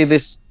able to play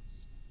this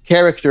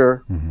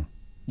character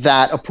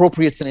that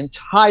appropriates an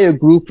entire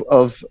group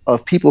of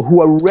people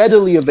who are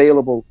readily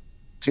available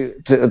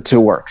to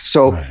work.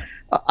 So,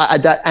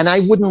 right,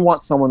 I wouldn't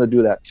want someone to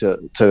do that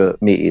to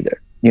me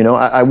either. You know,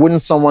 I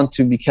wouldn't someone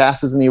to be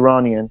cast as an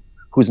Iranian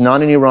who's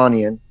not an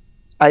Iranian.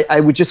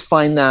 I would just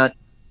find that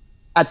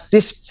at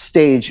this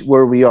stage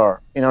where we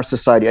are in our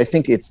society, I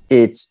think it's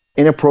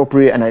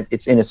inappropriate and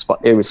it's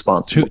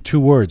irresponsible. Two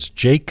words: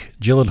 Jake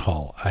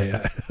Gyllenhaal.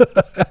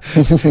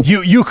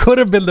 You could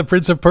have been the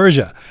Prince of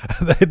Persia.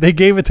 They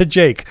gave it to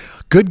Jake.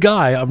 Good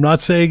guy. I'm not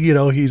saying, you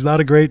know, he's not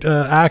a great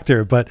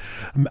actor, but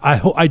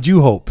I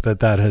do hope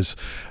that has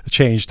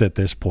changed at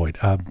this point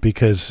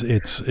because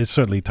it's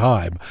certainly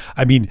time.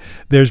 I mean,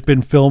 there's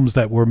been films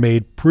that were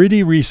made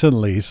pretty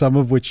recently, some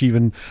of which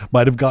even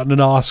might have gotten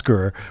an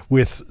Oscar,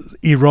 with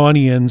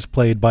Iranians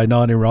played by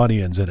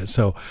non-Iranians in it.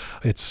 So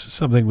it's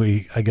something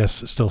we, I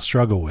guess, still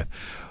struggle with.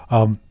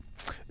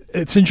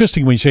 It's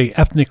interesting when you say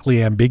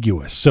ethnically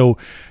ambiguous. So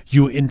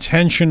you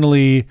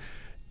intentionally,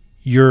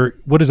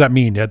 what does that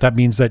mean? That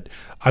means that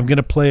I'm going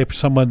to play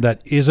someone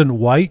that isn't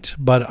white,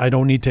 but I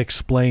don't need to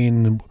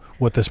explain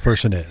what this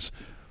person is.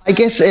 I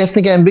guess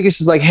ethnic ambiguous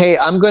is like, hey,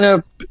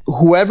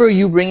 whoever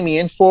you bring me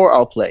in for,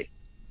 I'll play.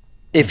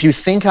 If you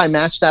think I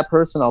match that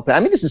person, I'll play. I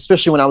mean, this is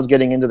especially when I was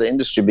getting into the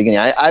industry beginning.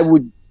 I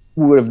would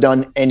have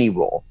done any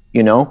role,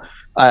 you know.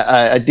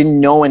 I didn't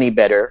know any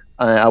better.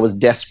 I was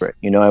desperate,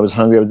 you know. I was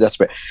hungry. I was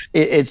desperate.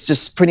 It's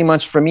just pretty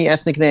much for me.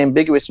 Ethnically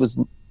ambiguous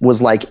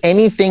was like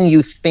anything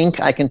you think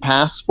I can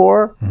pass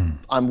for,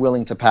 I'm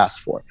willing to pass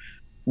for.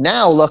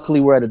 Now, luckily,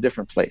 we're at a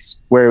different place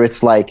where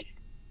it's like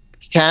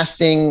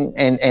casting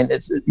and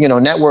it's, you know,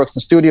 networks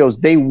and studios.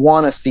 They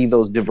want to see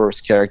those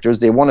diverse characters.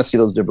 They want to see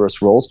those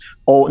diverse roles.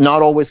 Oh,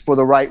 not always for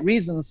the right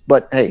reasons,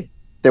 but hey,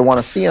 they want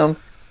to see them.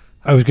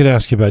 I was going to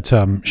ask you about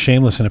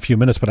Shameless in a few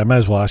minutes, but I might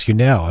as well ask you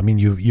now. I mean,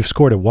 you've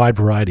scored a wide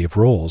variety of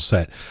roles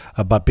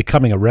but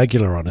becoming a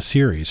regular on a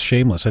series,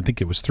 Shameless, I think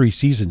it was 3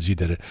 seasons you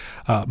did it,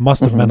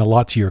 must have meant a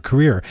lot to your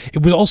career.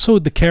 It was also,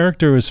 the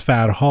character was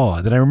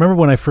Farhad, and I remember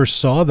when I first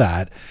saw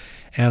that,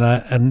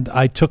 and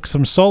I took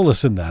some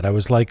solace in that. I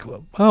was like,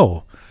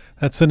 oh,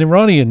 that's an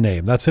Iranian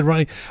name. That's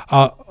Iranian.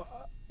 Was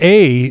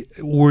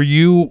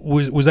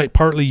that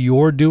partly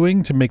your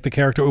doing to make the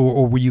character,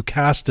 or were you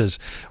cast as,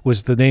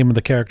 was the name of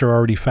the character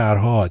already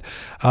Farhad?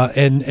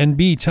 And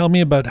B, tell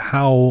me about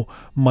how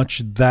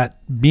much that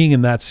being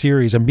in that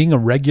series and being a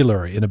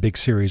regular in a big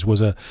series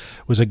was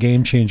a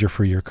game changer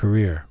for your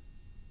career.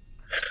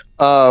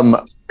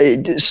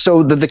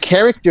 So the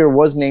character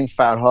was named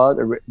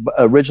Farhad.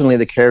 Originally,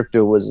 the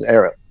character was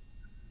Arab.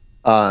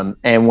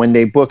 And when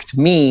they booked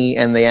me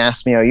and they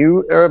asked me, are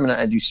you Arab?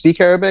 And do you speak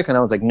Arabic? And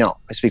I was like, no,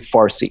 I speak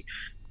Farsi.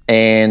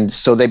 And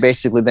so they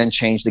basically then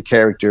changed the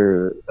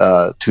character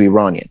to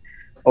Iranian.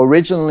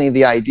 Originally,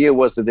 the idea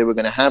was that they were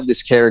going to have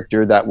this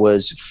character that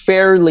was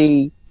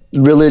fairly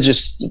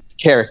religious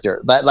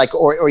character, that like,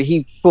 or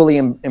he fully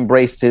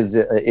embraced his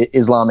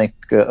Islamic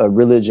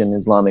religion,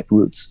 Islamic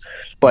roots.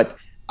 But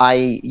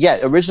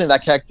originally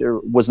that character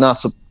was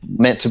not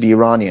meant to be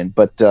Iranian,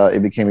 but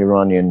it became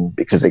Iranian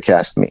because they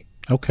cast me.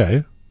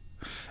 Okay.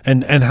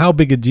 And how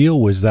big a deal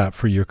was that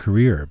for your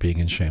career, being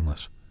in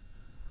Shameless?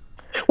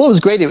 Well, it was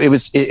great.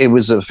 It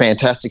was a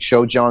fantastic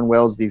show. John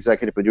Wells, the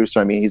executive producer.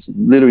 I mean, he's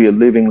literally a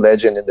living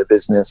legend in the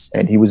business,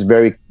 and he was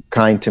very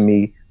kind to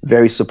me,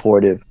 very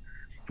supportive.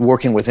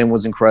 Working with him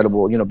was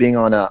incredible. You know, being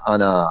on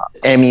a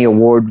Emmy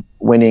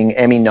award-winning,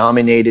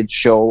 Emmy-nominated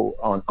show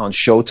on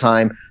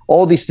Showtime,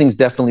 all these things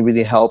definitely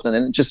really helped. And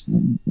then just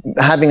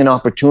having an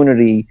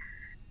opportunity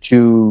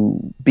to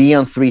be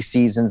on 3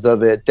 seasons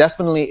of it,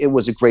 definitely it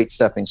was a great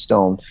stepping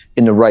stone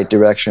in the right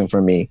direction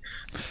for me.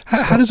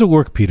 How does it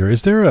work, Peter?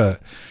 Is there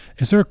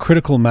a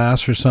critical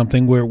mass or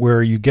something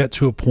where you get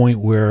to a point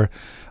where,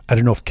 I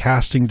don't know if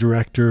casting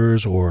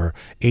directors or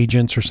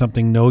agents or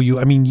something know you?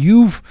 I mean,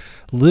 you've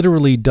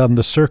literally done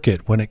the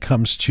circuit when it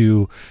comes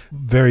to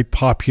very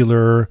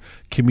popular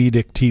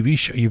comedic TV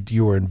show.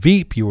 You were in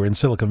Veep, you were in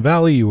Silicon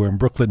Valley, you were in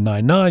Brooklyn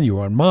Nine-Nine, you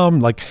were on Mom.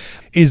 Like,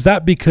 is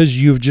that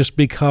because you've just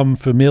become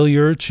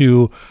familiar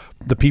to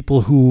the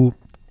people who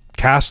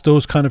cast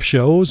those kind of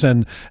shows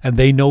and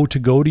they know to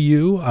go to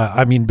you?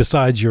 I mean,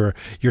 besides your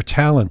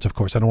talent, of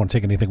course, I don't want to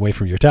take anything away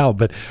from your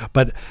talent,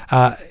 but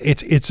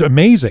it's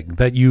amazing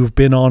that you've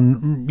been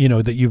on,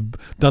 that you've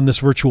done this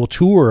virtual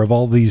tour of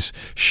all these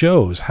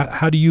shows.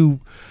 How do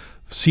you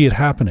see it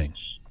happening?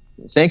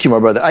 Thank you, my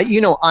brother.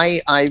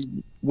 I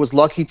was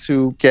lucky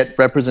to get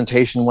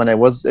representation when I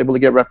was able to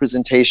get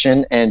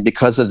representation, and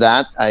because of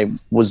that, I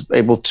was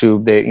able to.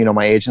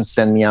 My agents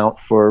send me out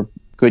for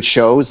good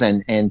shows,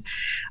 and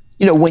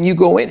when you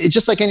go in, it's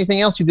just like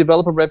anything else. You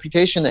develop a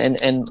reputation,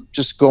 and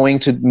just going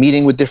to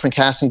meeting with different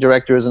casting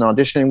directors and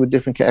auditioning with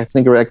different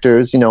casting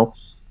directors.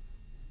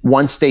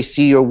 Once they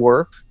see your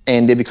work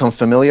and they become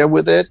familiar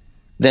with it,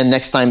 then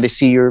next time they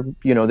see your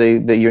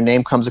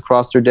name comes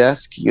across their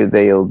desk,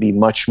 they'll be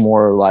much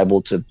more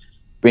liable to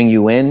bring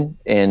you in.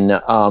 And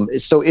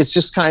so it's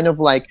just kind of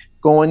like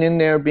going in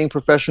there, being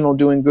professional,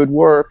 doing good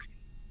work,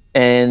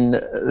 and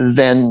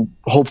then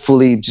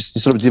hopefully just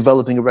sort of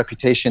developing a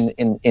reputation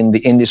in the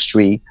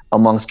industry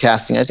amongst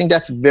casting. I think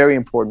that's very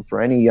important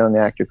for any young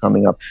actor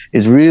coming up,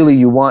 is really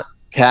you want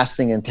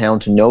casting in town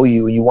to know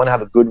you, and you want to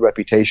have a good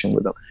reputation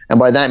with them. And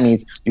by that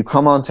means you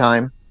come on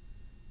time,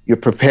 you're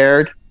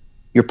prepared,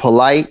 you're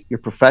polite, you're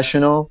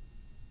professional,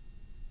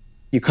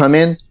 you come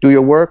in, do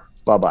your work,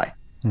 bye-bye.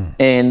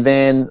 And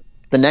then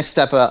the next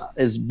step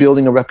is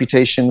building a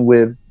reputation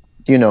with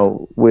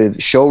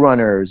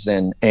showrunners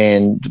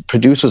and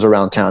producers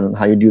around town. And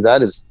how you do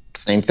that is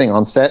same thing.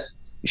 On set,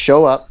 you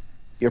show up,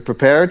 you're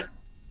prepared,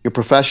 you're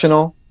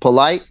professional,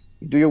 polite,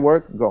 you do your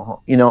work, go home.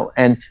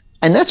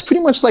 And that's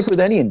pretty much like with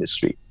any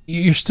industry.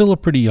 You're still a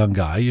pretty young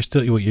guy. You're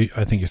still,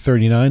 I think you're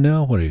 39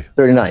 now. What are you?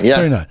 39, yeah.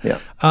 39. Yeah.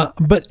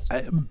 But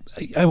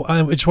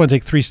I just want to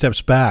take 3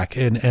 steps back.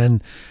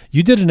 And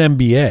you did an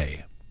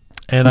MBA.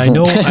 And I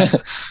know,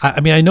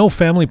 I know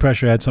family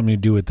pressure had something to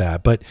do with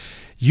that. But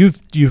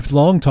you've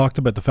long talked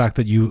about the fact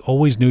that you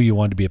always knew you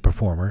wanted to be a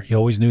performer. You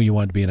always knew you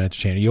wanted to be an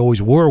entertainer. You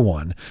always were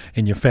one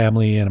in your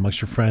family and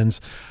amongst your friends.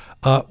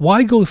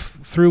 Why go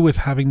through with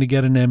having to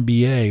get an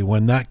MBA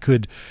when that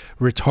could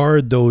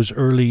retard those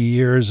early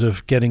years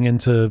of getting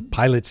into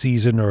pilot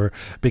season or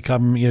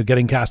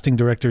getting casting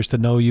directors to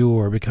know you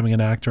or becoming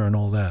an actor and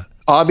all that?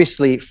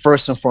 Obviously,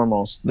 first and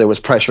foremost, there was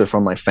pressure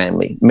from my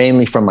family,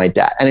 mainly from my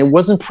dad. And it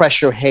wasn't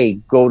pressure, hey,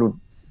 go to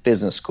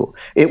business school.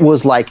 It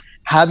was like,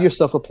 have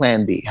yourself a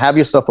plan B. Have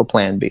yourself a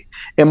plan B.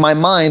 In my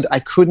mind,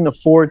 I couldn't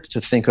afford to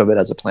think of it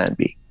as a plan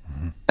B.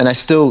 And I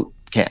still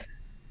can't.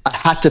 I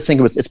had to think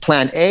of it. It's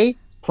plan A,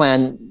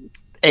 plan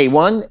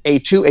A1,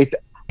 A2, A3.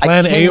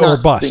 Plan A or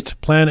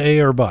bust. Plan A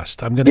or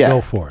bust. I'm going to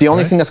go for it. The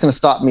only thing that's going to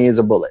stop me is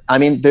a bullet. I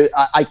mean,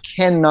 I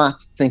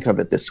cannot think of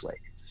it this way.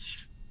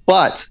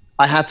 But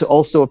I had to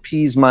also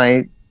appease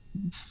my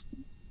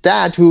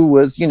dad, who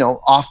was,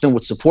 often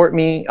would support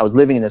me. I was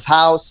living in his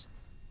house.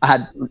 I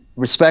had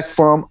respect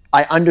for him.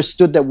 I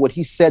understood that what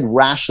he said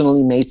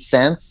rationally made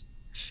sense.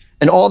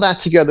 And all that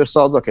together,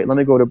 so I was, okay, let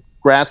me go to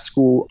grad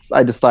school.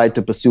 I decided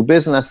to pursue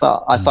business.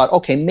 I thought,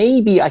 okay,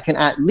 maybe I can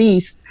at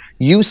least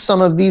use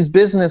some of these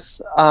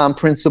business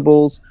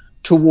principles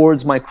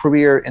towards my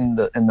career in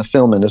the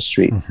film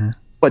industry.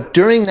 But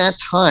during that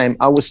time,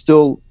 I was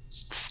still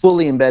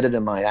fully embedded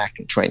in my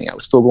acting training. I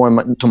was still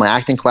going to my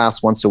acting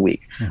class once a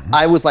week.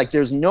 I was like,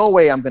 there's no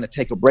way I'm going to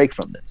take a break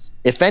from this.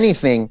 If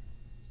anything,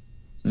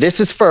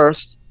 this is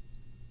first,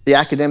 the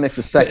academics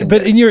is second.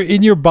 But in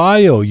your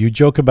bio, you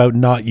joke about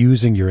not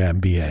using your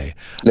MBA.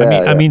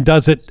 I mean,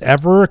 does it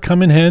ever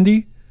come in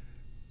handy?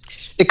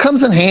 It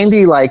comes in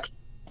handy, like,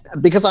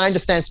 because I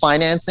understand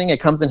financing. It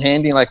comes in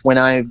handy, like when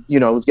I,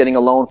 was getting a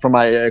loan for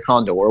my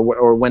condo,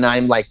 or when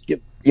I'm like,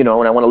 when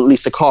I want to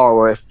lease a car,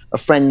 or if a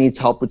friend needs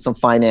help with some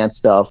finance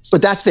stuff.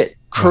 But that's it.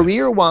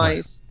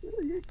 Career-wise,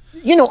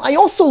 I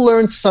also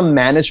learned some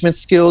management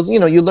skills.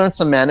 You learn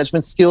some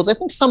management skills. I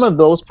think some of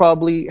those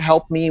probably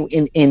help me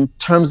in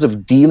terms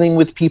of dealing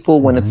with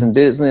people when it's in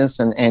business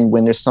and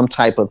when there's some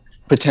type of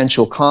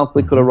potential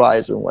conflict could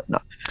arise or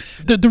whatnot.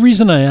 The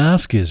reason I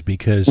ask is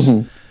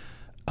because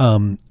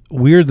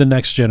we're the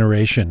next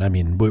generation. I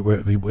mean,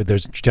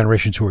 there's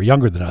generations who are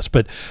younger than us,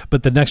 but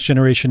the next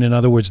generation, in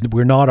other words,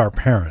 we're not our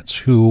parents,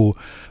 who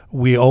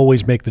we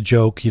always make the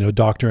joke,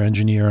 doctor,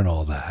 engineer, and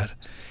all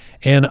that.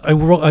 And I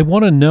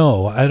want to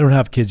know, I don't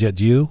have kids yet.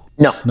 Do you?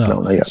 No,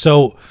 not yet.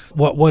 So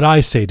what would I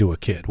say to a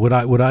kid? Would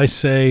I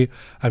say,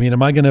 I mean,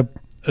 am I going to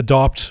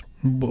adopt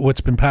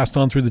what's been passed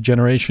on through the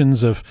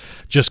generations of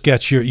just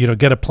get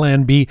a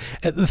plan B?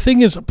 And the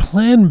thing is,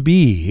 plan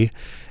B,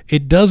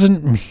 it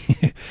doesn't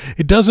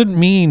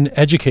mean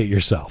educate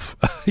yourself.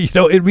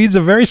 It means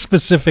a very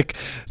specific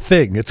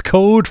thing. It's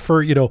code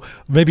for,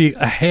 maybe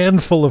a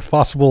handful of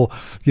possible,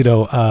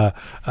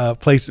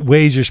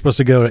 ways you're supposed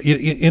to go.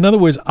 In other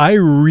words, I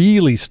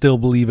really still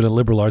believe in a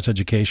liberal arts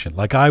education.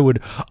 Like, I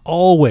would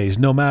always,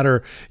 no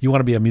matter you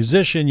want to be a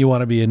musician, you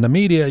want to be in the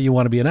media, you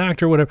want to be an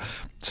actor, whatever,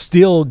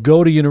 still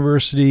go to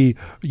university,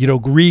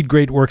 read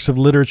great works of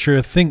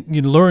literature,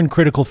 learn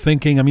critical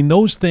thinking. I mean,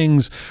 those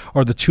things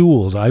are the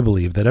tools, I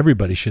believe, that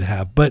everybody should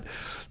have. But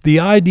the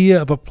idea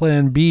of a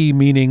plan B,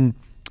 meaning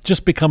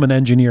just become an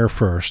engineer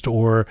first,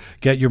 or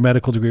get your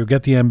medical degree, or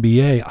get the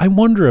MBA, I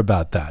wonder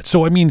about that.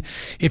 So, I mean,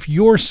 if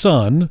your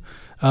son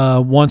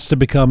wants to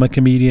become a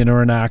comedian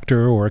or an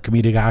actor or a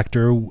comedic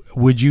actor,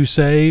 would you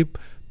say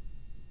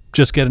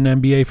just get an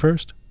MBA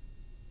first?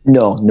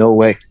 No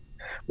way.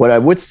 What I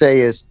would say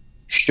is,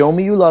 show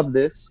me you love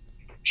this.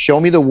 Show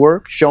me the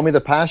work. Show me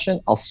the passion.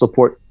 I'll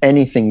support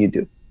anything you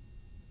do.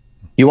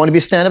 You want to be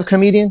a stand-up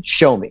comedian?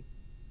 Show me.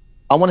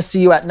 I want to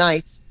see you at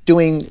nights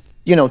doing,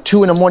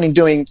 2 a.m.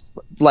 doing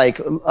like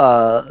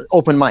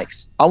open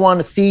mics. I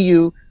want to see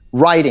you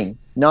writing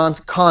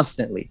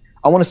constantly.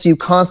 I want to see you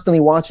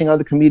constantly watching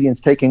other comedians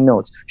taking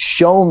notes.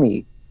 Show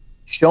me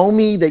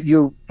that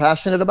you're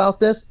passionate about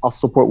this. I'll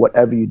support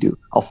whatever you do.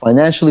 I'll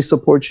financially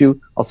support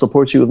you. I'll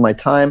support you with my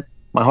time,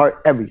 my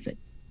heart, everything.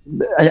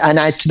 And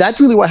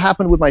that's really what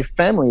happened with my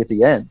family at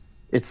the end.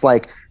 It's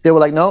like, they were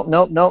like, no.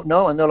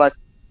 And they're like,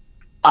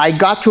 I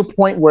got to a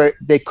point where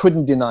they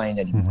couldn't deny it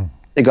anymore. Mm-hmm.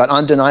 It got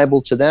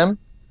undeniable to them.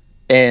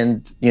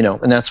 And,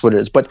 and that's what it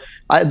is. But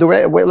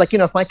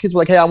if my kids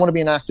were like, hey, I want to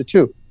be an actor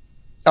too.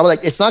 I was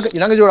like, you're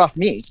not going to do it off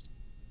me.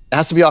 It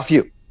has to be off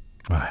you.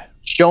 Right.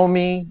 Show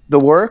me the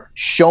work,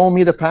 show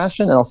me the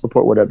passion, and I'll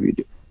support whatever you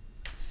do.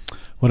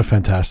 What a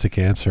fantastic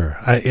answer.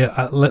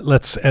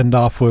 Let's end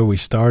off where we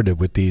started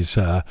with these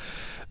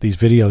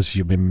videos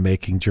you've been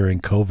making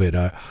during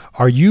COVID.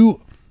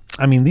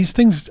 These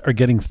things are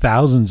getting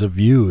thousands of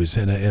views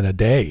in a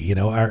day.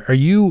 Are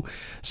you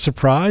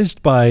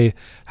surprised by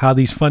how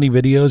these funny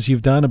videos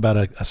you've done about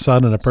a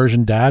son and a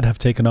Persian dad have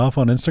taken off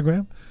on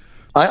Instagram?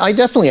 I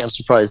definitely am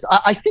surprised.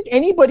 I think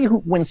anybody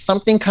when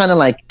something kind of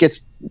like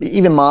gets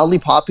even mildly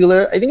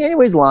popular, I think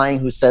anybody's lying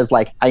who says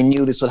like, I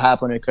knew this would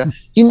happen.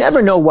 You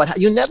never know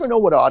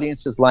what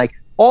audience is like.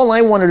 All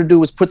I wanted to do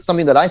was put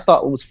something that I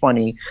thought was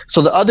funny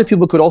so that other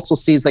people could also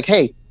see. It's like,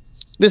 hey,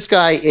 this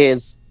guy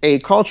is a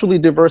culturally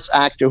diverse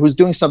actor who's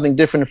doing something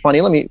different and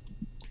funny. Let me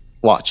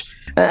watch.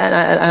 And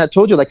I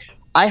told you, like,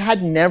 I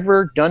had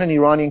never done an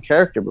Iranian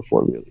character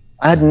before, really.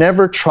 I had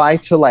never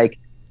tried to like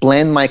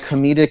blend my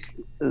comedic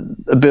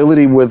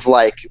ability with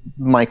like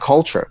my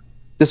culture.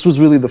 This was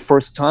really the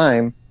first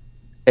time,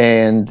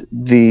 and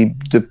the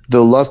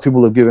love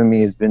people have given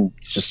me has been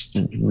just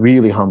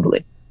really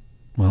humbling.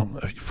 Well,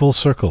 full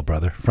circle,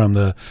 brother. From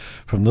the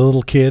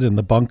little kid in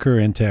the bunker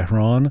in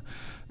Tehran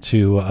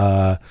to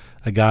a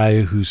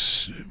guy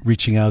who's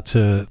reaching out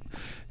to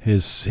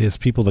his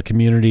people, the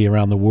community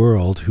around the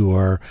world, who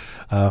are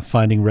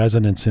finding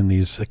resonance in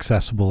these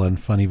accessible and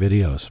funny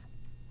videos.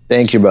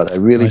 Thank you, brother. I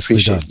really Nicely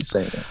appreciate done. you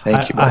saying that.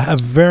 Thank you, brother. I have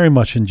very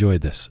much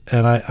enjoyed this,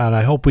 and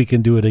I hope we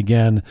can do it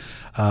again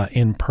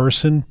in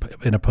person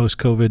in a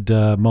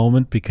post-COVID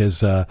moment,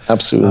 because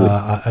absolutely,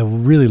 I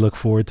really look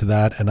forward to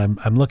that, and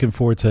I'm looking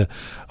forward to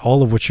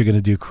all of what you're going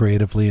to do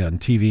creatively on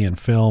TV and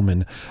film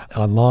and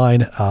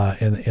online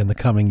in the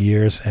coming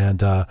years.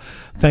 And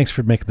thanks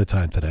for making the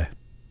time today.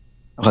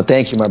 Oh,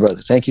 thank you, my brother.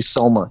 Thank you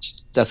so much.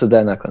 That's a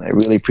I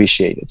really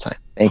appreciate your time.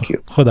 Thank you.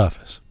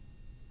 Khodafis.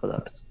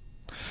 Khodafis.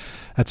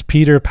 That's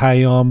Peter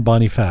Payam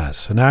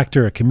Bonifaz, an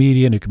actor, a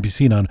comedian who can be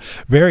seen on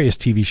various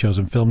TV shows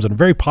and films and a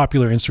very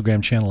popular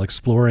Instagram channel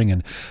exploring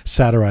and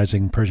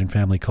satirizing Persian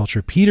family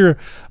culture. Peter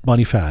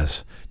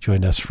Bonifaz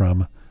joined us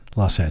from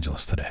Los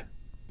Angeles today.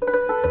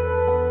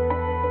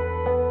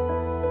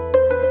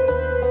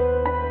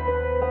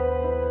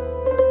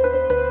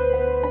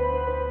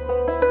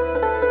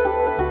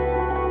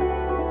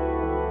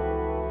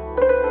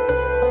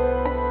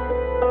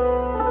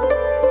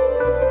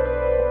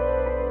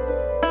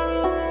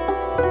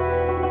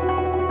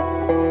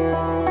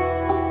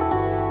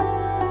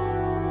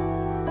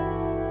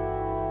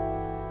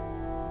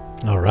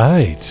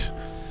 Right.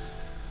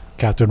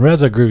 Captain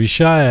Reza, Groovy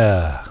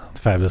Shaya,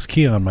 Fabulous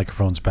Keon,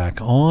 microphone's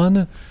back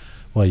on.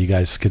 Well, you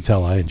guys could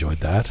tell I enjoyed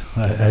that.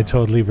 I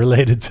totally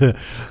related to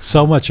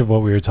so much of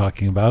what we were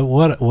talking about.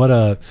 What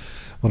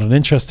what an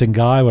interesting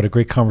guy. What a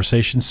great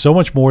conversation. So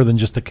much more than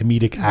just a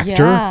comedic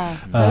actor Yeah,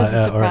 that was a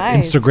or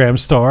surprise. Instagram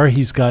star.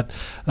 He's got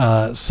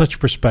such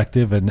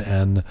perspective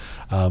and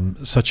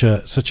such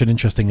an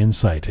interesting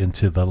insight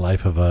into the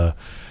life of a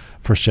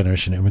first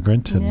generation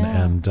immigrant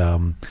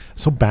and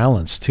so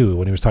balanced too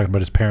when he was talking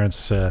about his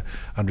parents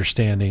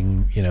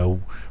understanding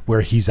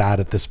where he's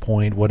at this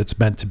point, what it's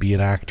meant to be an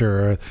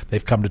actor.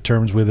 They've come to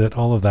terms with it,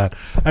 all of that.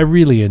 I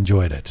really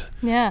enjoyed it.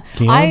 Yeah,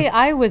 Keon?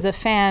 I was a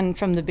fan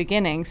from the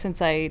beginning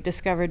since I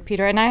discovered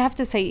Peter, and I have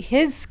to say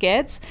his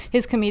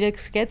comedic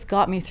skits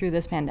got me through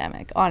this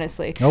pandemic,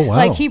 honestly. Oh, wow.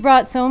 Like, he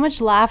brought so much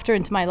laughter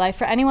into my life.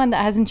 For anyone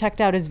that hasn't checked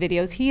out his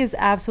videos, he is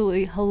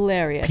absolutely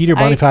hilarious. Peter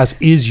Boniface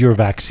is your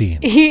vaccine.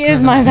 He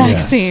is my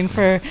vaccine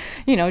for,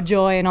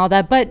 joy and all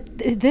that. But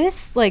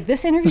this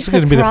interview This is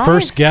going to be the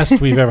first guest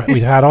we've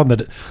had on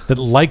that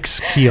likes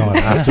Keon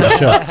after the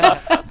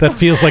show. That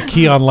feels like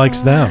Keon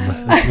likes them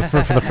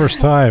for the first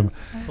time.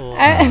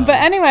 But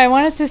anyway, I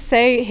wanted to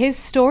say his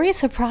story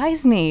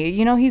surprised me.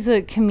 He's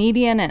a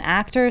comedian and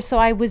actor, so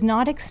I was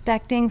not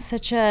expecting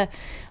such a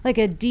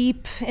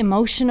deep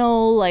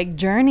emotional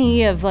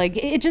journey of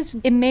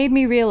it made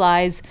me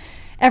realize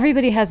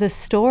everybody has a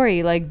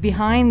story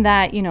behind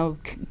that,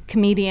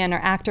 comedian or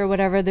actor or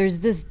whatever. There's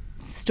this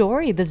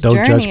story, this Don't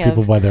journey. judge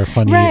people by their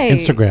funny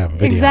Instagram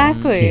video.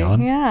 Exactly.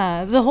 Keon.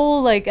 Yeah. The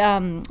whole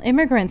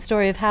immigrant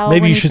story of how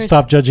Maybe when you he should first-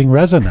 stop judging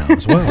Reza now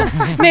as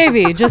well.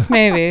 Maybe, just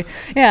maybe.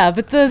 Yeah,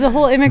 but the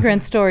whole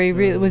immigrant story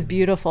was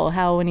beautiful.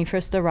 How when he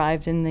first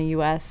arrived in the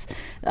U.S.,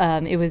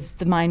 it was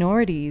the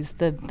minorities,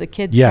 the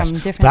kids from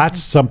different... That's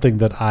something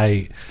that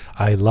I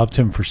loved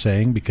him for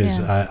saying, because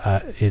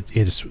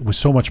it was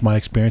so much my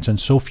experience, and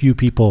so few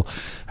people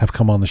have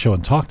come on the show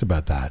and talked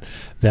about that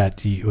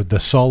the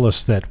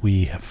solace that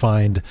we find,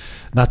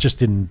 not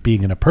just in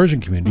being in a Persian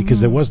community, because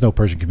there was no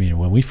Persian community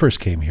when we first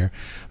came here,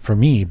 for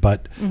me,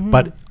 but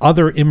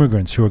other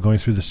immigrants who are going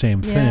through the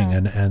same thing,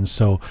 and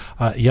so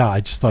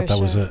I just thought For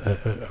that was sure.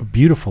 a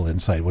beautiful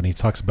insight when he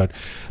talks about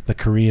the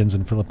Koreans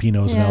and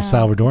Filipinos and El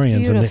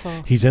Salvadorians, and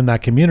beautiful. he's in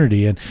that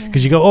community, and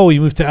because you go, oh, he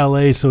moved to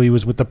LA, so he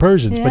was with the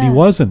Persians, but he Yeah.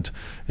 wasn't.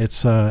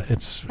 It's love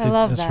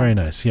that. very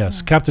nice.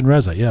 Yes, Captain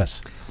Reza.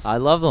 Yes. I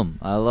love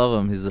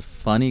him. He's a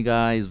funny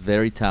guy. He's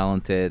very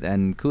talented,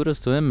 and kudos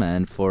to him,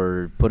 man,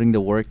 for putting the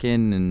work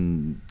in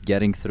and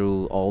getting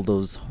through all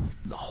those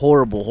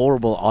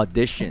horrible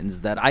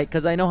auditions.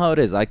 Because I know how it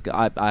is.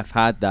 I've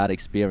had that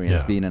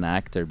experience being an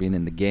actor, being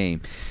in the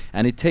game,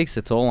 and it takes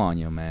a toll on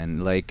you,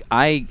 man.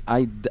 I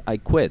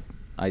quit.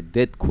 I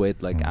did quit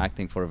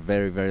acting for a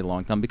very, very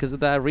long time because of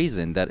that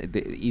reason. That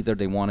either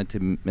they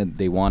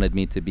wanted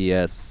me to be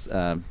a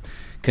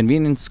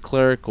convenience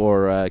clerk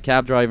or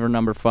cab driver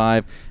number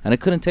 5, and I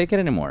couldn't take it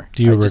anymore.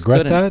 Do you I just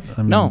regret couldn't. that?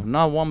 I mean, No,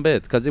 not one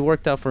bit, because it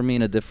worked out for me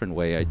in a different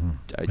way. I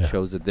Yeah.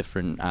 chose a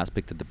different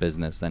aspect of the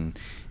business, and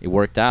it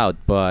worked out.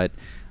 But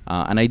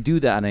and I do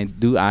that, and I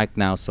do act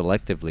now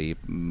selectively.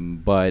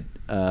 But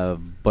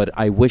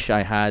I wish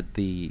I had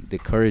the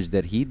courage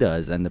that he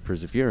does and the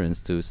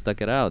perseverance to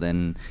stuck it out.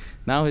 And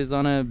now he's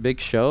on a big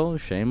show,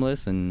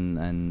 Shameless,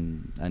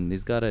 and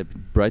he's got a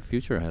bright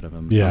future ahead of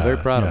him. Yeah, I'm very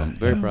proud yeah, of him.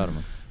 Very yeah. proud of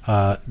him.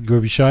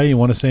 Gurvishai, you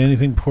want to say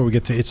anything before we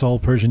get to It's All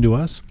Persian to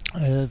Us?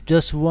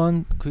 Just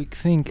one quick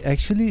thing.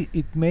 Actually,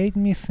 it made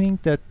me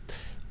think that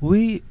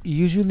we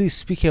usually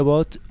speak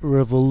about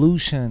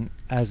revolution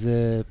as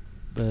a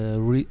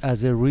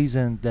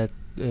reason that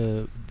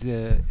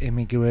the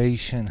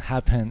immigration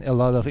happened. A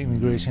lot of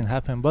immigration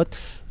happened, but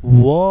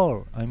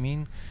war. I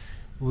mean,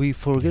 we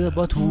forget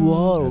about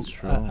war. That's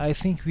true. I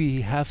think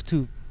we have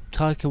to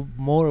talk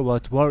more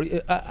about war.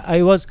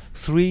 I was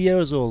 3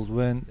 years old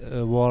when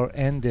war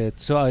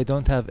ended, so I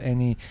don't have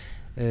any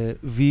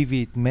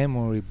vivid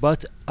memory,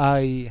 but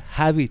I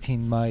have it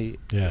in my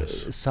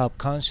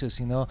subconscious.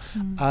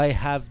 I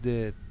have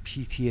the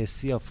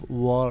PTSD of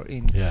war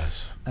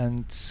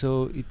and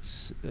so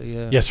it's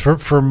yes,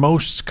 for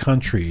most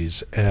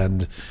countries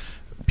and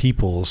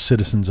people,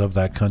 citizens of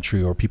that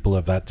country or people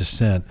of that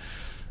descent,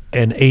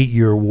 an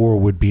 8-year war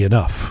would be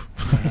enough.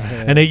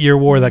 An 8-year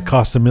war that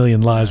cost 1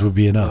 million lives would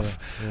be enough.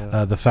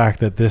 The fact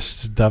that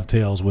this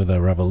dovetails with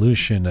a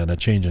revolution and a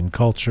change in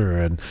culture,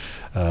 and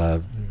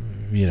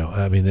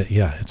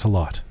it's a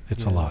lot.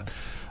 It's a lot.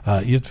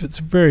 It's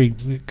a very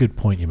good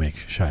point you make,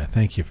 Shia.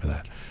 Thank you for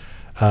that.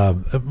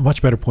 A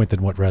much better point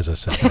than what Reza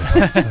said.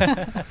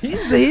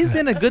 He's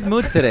in a good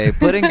mood today.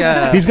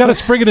 He's got a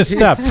spring in his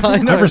step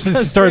ever since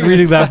he started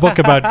reading that book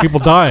about people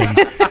dying.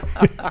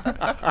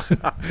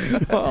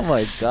 Oh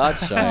my God,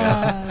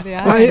 Shia.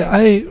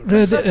 I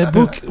read a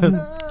book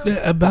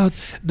about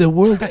the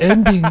world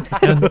ending,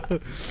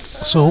 and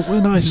so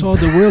when I saw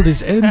the world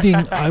is ending,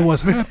 I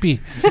was happy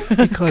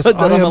because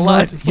I am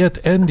not yet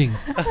ending.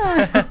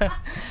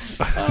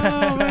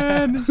 Oh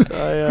man.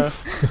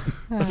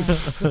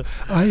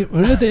 I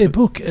read a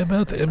book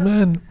about a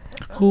man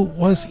who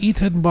was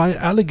eaten by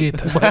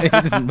alligator.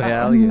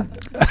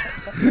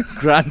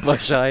 Grandpa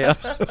Shia.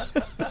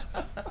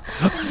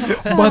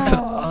 But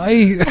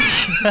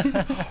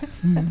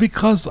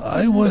because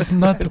I was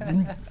not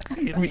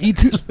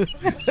Eat.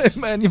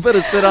 Man, you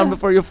better sit down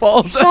before you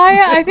fall down. Shia,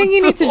 I think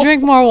you need to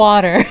drink more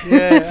water.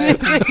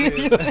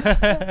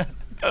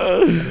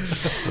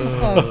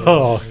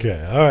 Oh,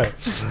 okay. All right.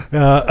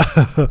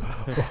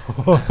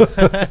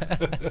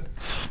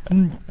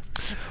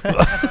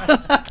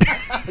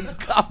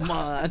 Come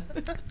on.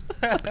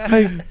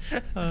 I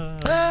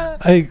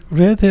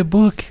read a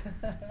book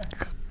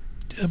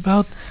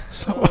about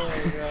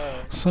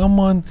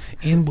someone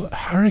in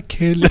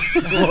hurricane.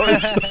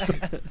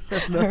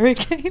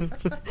 Hurricane.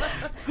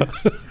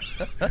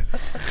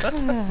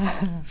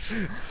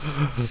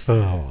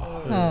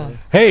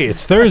 Hey,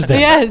 it's Thursday.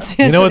 Yes.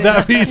 You know what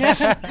yes, that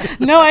means?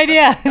 No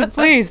idea.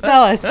 Please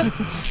tell us.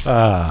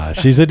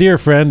 She's a dear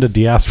friend, a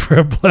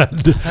diaspora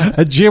blend,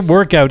 a gym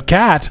workout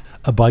cat,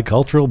 a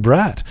bicultural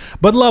brat,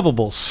 but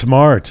lovable,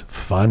 smart,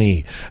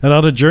 funny, and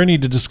on a journey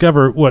to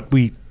discover what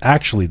we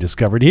actually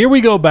discovered. Here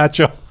we go,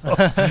 Bacho.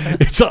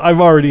 I'm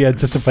already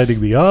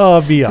anticipating the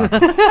obvious.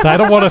 So I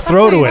don't want to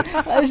throw to it.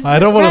 I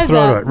don't want to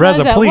throw to it.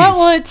 Reza, please. What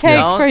will it take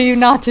No. for you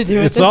not to do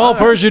it? It's this all time?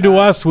 Persian to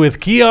us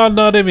with Kian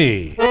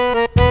Nademi.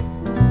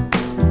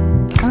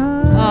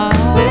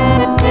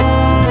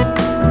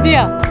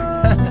 Yeah.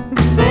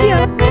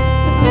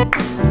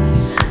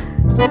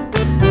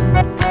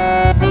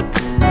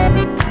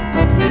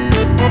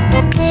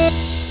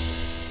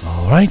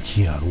 All right,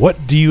 Kian,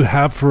 what do you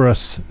have for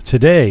us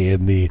today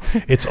in the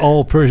It's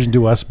All Persian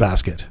to Us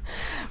basket?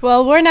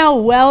 Well, we're now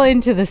well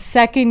into the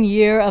second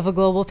year of a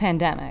global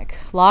pandemic.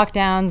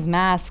 Lockdowns,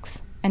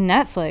 masks, and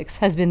Netflix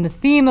has been the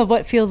theme of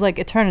what feels like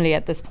eternity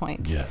at this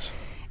point. Yes.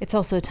 It's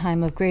also a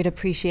time of great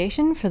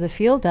appreciation for the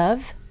field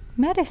of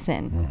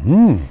medicine.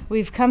 Mm-hmm.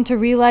 We've come to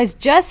realize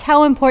just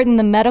how important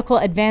the medical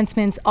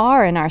advancements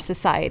are in our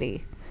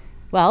society.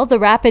 Well, the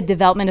rapid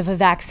development of a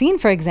vaccine,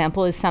 for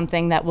example, is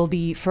something that will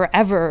be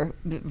forever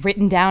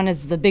written down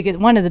as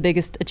one of the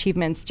biggest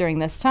achievements during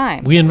this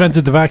time. We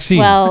invented the vaccine.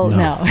 Well,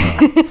 no.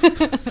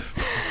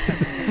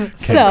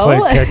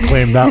 Can't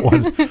claim that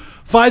one.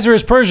 Pfizer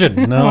is Persian.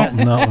 No.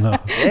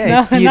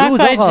 Yes, not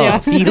quite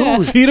yet.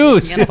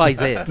 Firuz.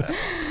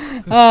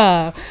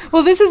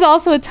 Well, this is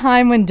also a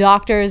time when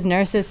doctors,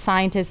 nurses,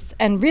 scientists,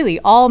 and really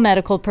all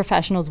medical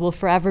professionals will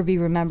forever be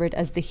remembered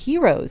as the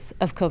heroes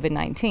of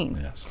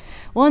COVID-19. Yes.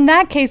 Well, in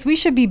that case, we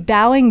should be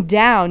bowing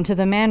down to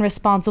the man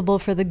responsible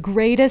for the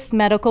greatest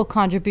medical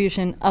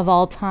contribution of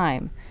all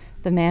time,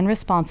 the man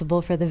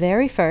responsible for the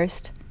very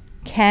first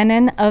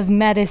canon of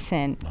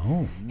medicine.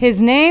 Oh.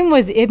 His name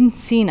was Ibn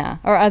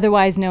Sina, or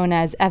otherwise known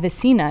as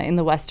Avicenna in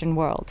the Western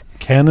world.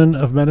 Canon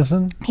of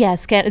medicine?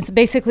 Yes,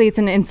 it's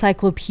an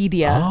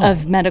encyclopedia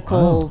of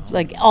medical,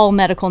 like all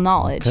medical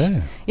knowledge.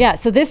 Okay. Yeah,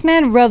 so this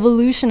man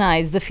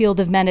revolutionized the field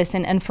of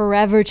medicine and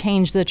forever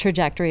changed the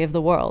trajectory of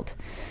the world.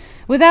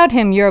 Without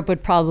him, Europe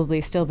would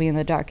probably still be in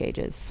the Dark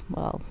Ages.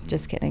 Well,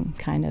 just kidding,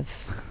 kind of.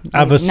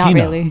 Avicenna. Not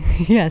really.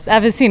 Yes,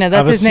 Avicenna,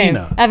 that's his name.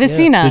 Avicenna.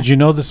 Avicenna. Did you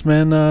know this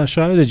man,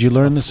 Shai? Did you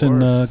learn this in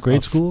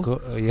grade school?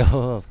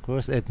 Of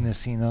course, Ibn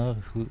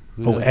Sina. Who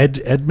Oh,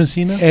 doesn't? Ed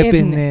Messina?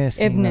 Ibn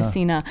Sina. Ibn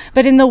Sina.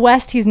 But in the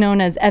West, he's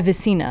known as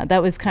Avicenna.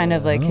 That was kind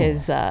of like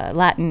his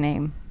Latin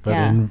name. But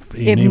yeah. in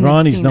Ibn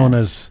Iran, he's Sina. known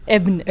as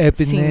Ibn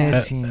Sina.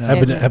 Sina.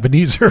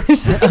 Ebenezer.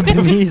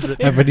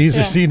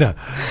 Ebenezer Sina.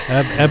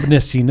 Ibn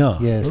Sina.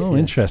 Yes, Oh, yes.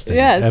 interesting.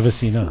 Yes.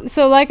 Avicenna.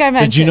 So like I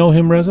mentioned. Did you know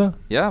him, Reza?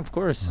 Yeah, of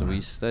course.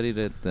 We studied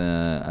it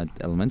at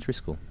elementary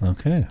school.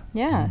 Okay.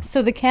 Yeah.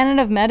 So the Canon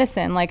of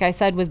Medicine, like I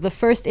said, was the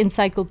first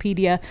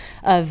encyclopedia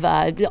of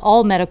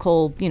all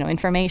medical,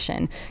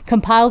 information,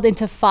 compiled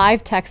into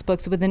 5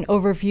 textbooks with an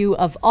overview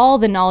of all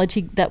the knowledge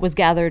that was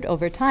gathered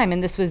over time.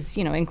 And this was,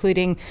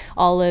 including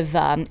all of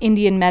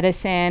Indian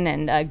medicine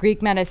and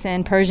Greek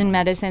medicine, Persian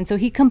medicine. So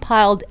he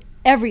compiled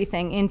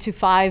everything into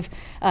 5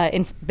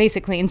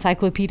 basically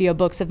encyclopedia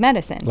books of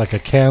medicine. Like a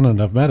canon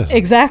of medicine.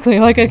 Exactly,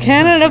 like a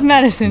canon of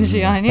medicine,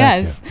 Gian, Thank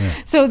yes. you. Yeah.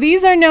 So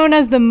these are known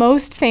as the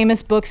most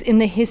famous books in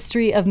the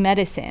history of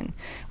medicine,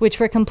 which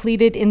were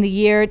completed in the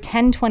year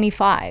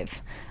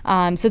 1025.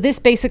 So this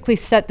basically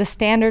set the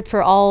standard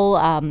for all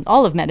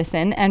of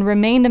medicine and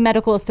remained a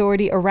medical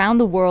authority around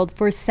the world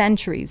for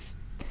centuries.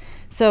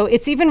 So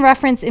it's even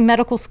referenced in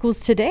medical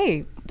schools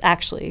today,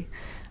 actually.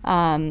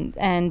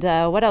 And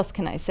what else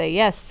can I say?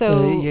 Yes,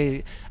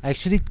 so...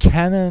 Actually,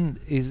 canon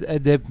is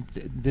the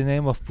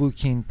name of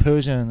book in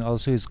Persian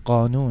also is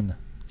Qanun.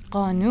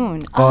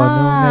 Qanun.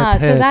 Qanun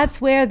So that's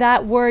where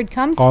that word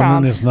comes Qanun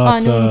from. is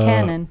not Qanun,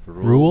 canon.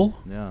 rule?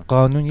 Yeah.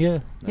 Qanun,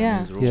 yeah. Yeah,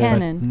 means rule. Yeah.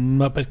 canon.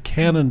 But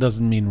canon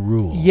doesn't mean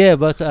rule. Yeah,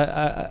 but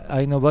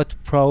I know, but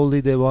probably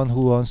the one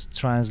who wants to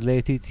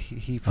translate it,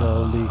 he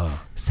probably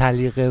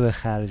سلیقه به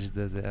خرج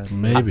داده.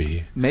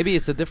 Maybe. Maybe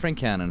it's a different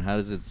canon. How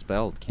is it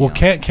spelled? Well,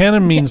 Keon?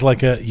 canon means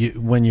like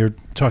when you're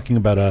talking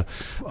about a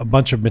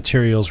bunch of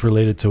materials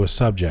related to a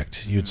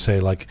subject, you'd say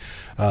like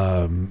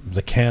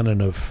the canon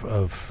of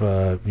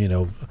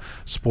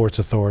Sports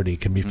Authority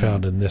can be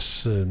found in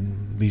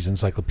these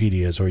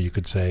encyclopedias, or you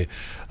could say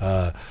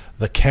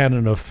the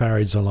canon of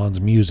Farid Zalan's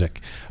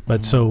music.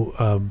 But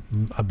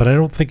but I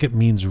don't think it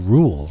means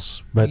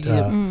rules. But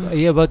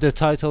but the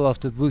title of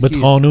the book but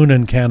is Qanun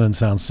and canon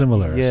sound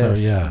similar. Yes. So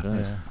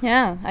yeah.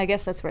 Yeah, I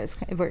guess that's where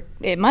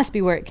it must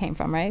be where it came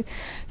from, right?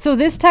 So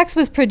this text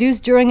was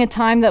produced during a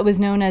time that was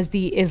known as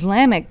the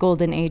Islamic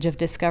Golden Age of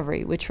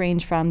Discovery, which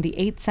ranged from the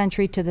 8th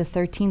century to the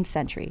 13th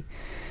century.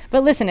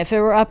 But listen, if it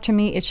were up to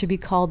me, it should be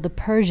called the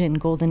Persian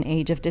Golden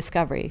Age of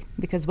Discovery,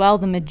 because, well,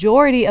 the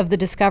majority of the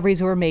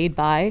discoveries were made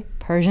by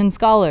Persian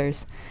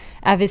scholars.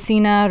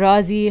 Avicenna,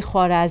 Razi,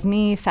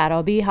 Khwarazmi,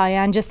 Farabi,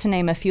 Hayyan, just to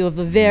name a few of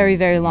the very,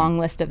 very long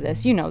list of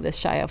this. You know this,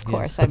 Shaya, of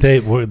course. But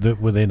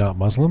were they not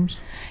Muslims?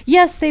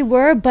 Yes, they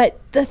were, but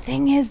the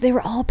thing is, they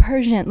were all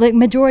Persian. Like,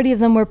 majority of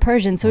them were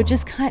Persian, so it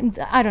just kind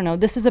of, I don't know,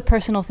 this is a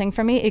personal thing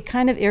for me. It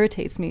kind of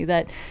irritates me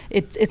that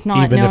it's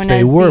not Even known if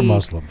they as were the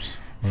Muslims.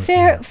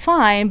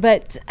 fine,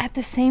 but at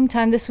the same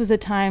time, this was a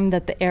time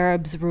that the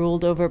Arabs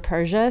ruled over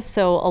Persia,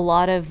 so a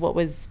lot of what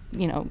was,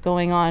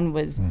 going on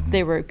was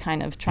they were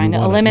kind of trying to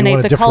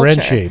eliminate the culture.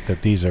 Differentiate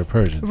that these are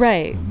Persians.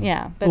 Right,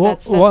 yeah. But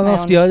that's one my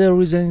of the other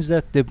reasons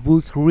that the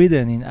book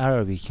written in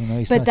Arabic,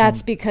 it's but not that's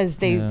in- because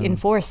they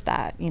enforced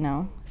that,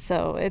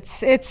 So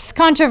it's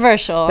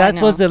controversial. that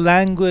I was know. the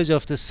language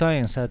of the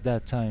science at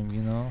that time,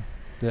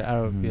 the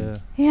Arab.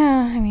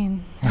 Yeah, I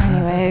mean,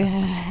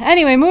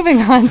 anyway, moving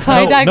on. So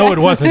I digress. No, it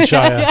wasn't,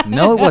 Shaya.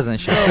 No, it wasn't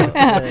Shaya.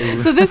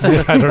 Yeah. So this,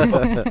 I don't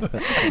know.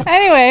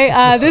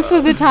 anyway, this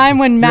was a time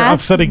when You're mass.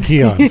 upsetting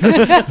Keon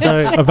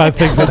about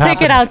things that We'll take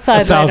happened it outside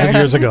 1,000 later.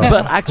 years ago.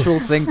 But actual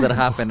things that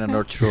happen and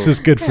are true. This is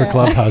good for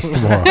Clubhouse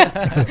tomorrow. Go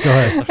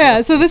ahead.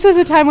 Yeah, so this was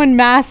a time when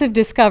massive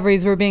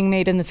discoveries were being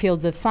made in the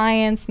fields of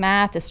science,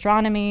 math,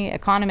 astronomy,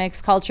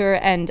 economics, culture,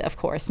 and of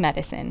course,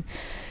 medicine.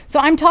 So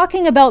I'm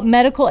talking about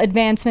medical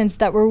advancements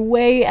that were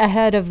way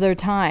ahead of their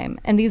time,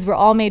 and these were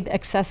all made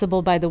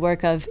accessible by the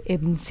work of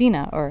Ibn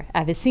Sina or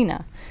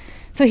Avicenna.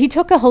 So he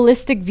took a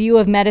holistic view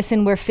of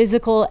medicine where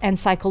physical and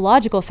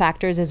psychological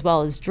factors, as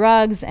well as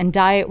drugs and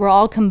diet, were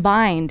all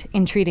combined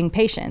in treating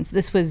patients.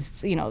 This was,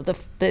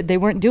 they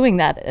weren't doing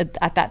that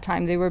at that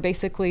time. They were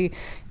basically,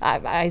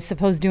 I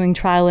suppose, doing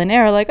trial and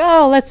error, like,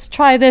 oh, let's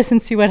try this and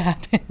see what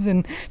happens,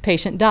 and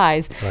patient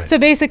dies. Right. So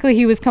basically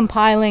he was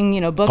compiling,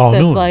 books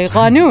Qanuns. of like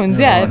qanuns.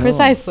 Yeah, Qanuns.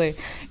 precisely.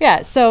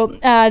 Yeah, so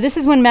this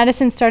is when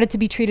medicine started to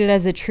be treated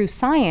as a true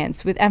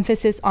science with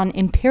emphasis on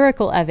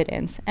empirical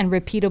evidence and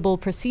repeatable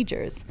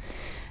procedures.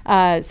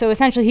 So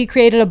essentially, he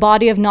created a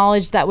body of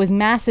knowledge that was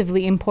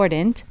massively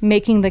important,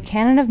 making the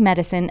canon of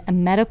medicine a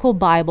medical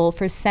Bible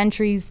for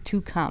centuries to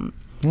come.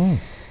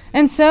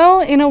 And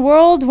so, in a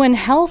world when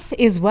health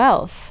is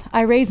wealth,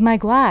 I raise my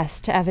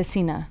glass to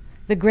Avicenna,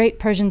 the great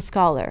Persian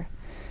scholar,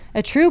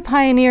 a true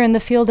pioneer in the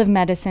field of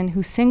medicine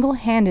who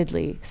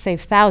single-handedly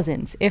saved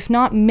thousands, if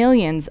not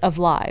millions, of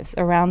lives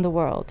around the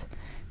world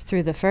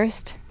through the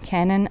first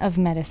canon of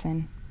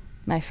medicine.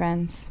 My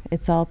friends,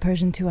 it's all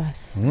Persian to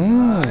us.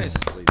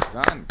 Nicely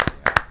done.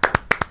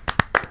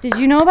 Did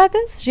you know about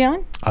this,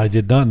 Gian? I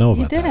did not know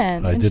You about that.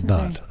 didn't. I did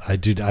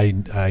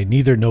Interesting. not. I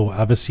neither know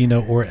Avicenna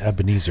or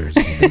Ebenezer's.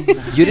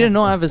 You didn't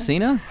know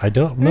Avicenna? I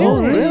don't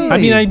know. Really? I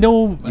mean, I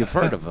know. You've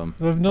heard of him.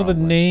 I know the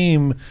probably.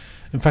 name.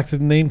 In fact, the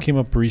name came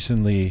up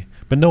recently.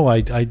 But no,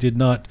 I did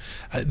not.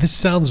 This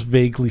sounds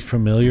vaguely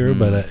familiar,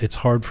 but it's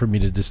hard for me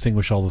to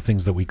distinguish all the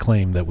things that we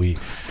claim that we.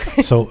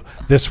 So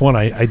this one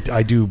I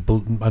do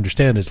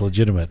understand is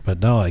legitimate, but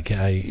no,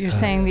 You're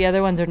saying the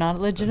other ones are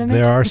not legitimate?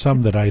 there are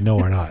some that I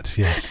know are not.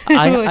 Yes,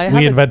 I we have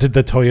invented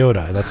the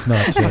Toyota. That's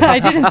not. I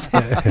didn't say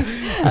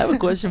I have a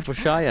question for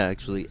Shaya,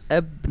 actually.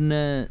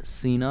 Ibn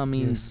Sina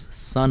means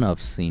son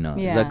of Sina.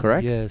 Is Yeah. that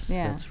correct? Yes,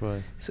 Yeah. that's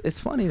right. It's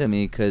funny to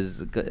me because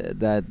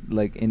that,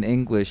 like, in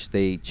English,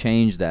 they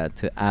changed that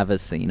to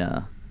Avicenna.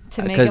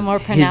 To make it more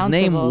his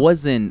name pronounceable.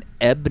 wasn't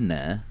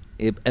Ibn.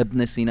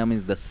 Ibn Sina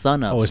means the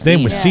son of Oh, his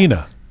name was Sina.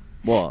 Sina.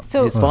 Well,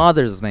 So- his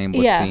father's name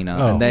was Yeah. Sina,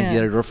 Oh. and then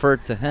Yeah. he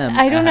referred to him.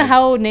 I don't know as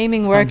how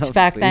naming son worked of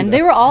back then. Sina.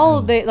 They were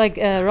all,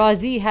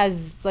 Razi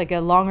has like a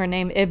longer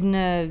name, Ibn,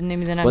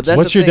 name than But that's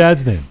What's the your thing.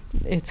 dad's name?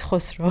 it's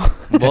Khosrow.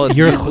 Well,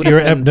 You're it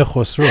would've Ibn been-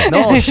 Khosrow.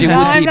 No, she No,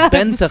 would I'm be not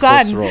Bent son.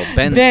 Khosrow.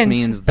 Bent Bent.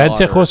 means Bent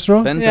daughter.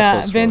 Khosrow? Bent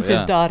Yeah, Khosrow, Bint yeah.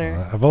 his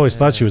daughter. I've always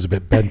thought she was a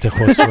bit Bent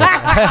Khosrow.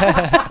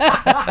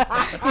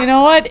 You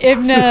know what?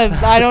 Ibn,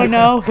 I don't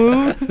know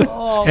who.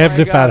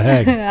 Ibn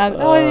Farhang.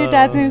 Oh, your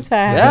dad's name is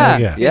Farhan. Yeah,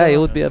 Yeah. yeah, it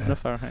would be Ibn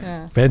Farhan.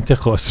 Yeah. Bent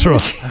Khosrow.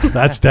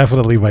 That's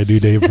definitely my new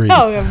name for you.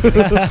 Oh,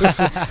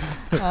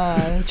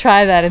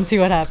 try that and see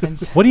what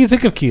happens. What do you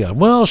think of Keon?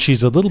 Well,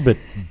 she's a little bit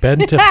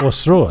Bent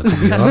Khosrow, to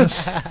be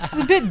honest. She's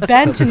a bit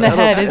bent in the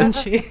head, isn't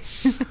she?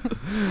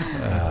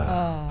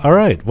 All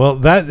right. Well,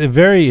 that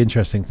very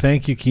interesting.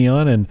 Thank you,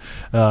 Keon, and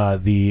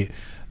the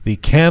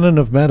canon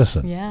of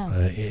medicine. Yeah.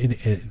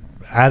 It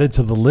added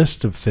to the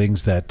list of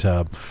things that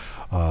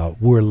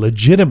were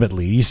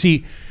legitimately. You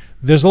see,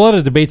 there's a lot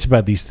of debates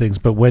about these things,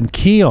 but when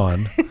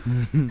Keon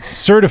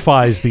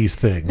certifies these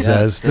things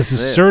as this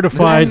is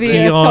certified This is the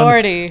Keon,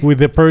 authority. with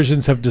the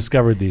Persians have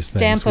discovered these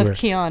things. Stamp of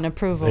Keon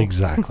approval.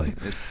 Exactly.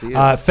 It's you.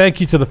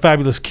 Thank you to the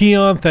fabulous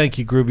Keon. Thank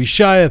you, Groovy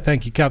Shia.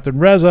 Thank you, Captain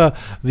Reza,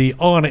 the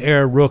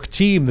on-air Rook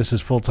team. This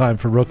is Full Time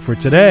for Rook for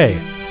today.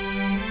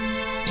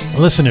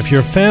 Listen, if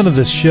you're a fan of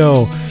this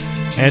show,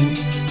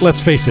 and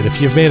let's face it,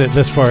 if you've made it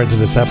this far into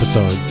this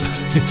episode,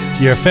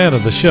 you're a fan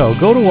of the show,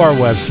 go to our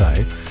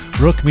website,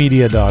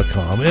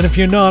 rookmedia.com, and if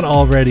you're not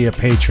already a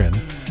patron,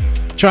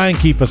 try and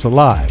keep us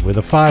alive with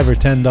a $5 or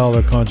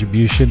 $10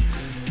 contribution.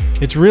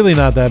 It's really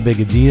not that big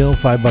a deal,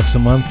 $5 a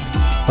month,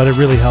 but it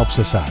really helps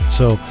us out.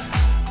 So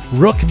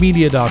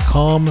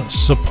rookmedia.com,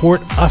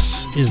 support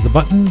us is the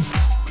button,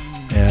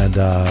 and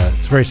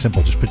it's very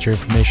simple. Just put your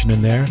information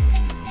in there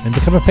and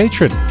become a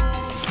patron.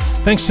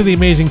 Thanks to the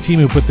amazing team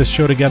who put this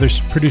show together,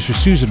 producer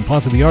Susan,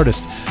 Ponce the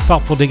artist,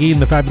 Thoughtful Degeen,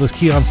 the fabulous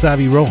Keon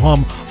Savvy,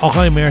 Roham,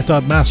 Alhai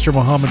Mertad, Master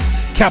Muhammad,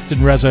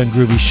 Captain Reza, and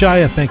Groovy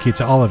Shia. Thank you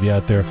to all of you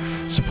out there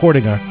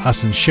supporting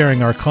us and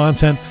sharing our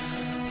content.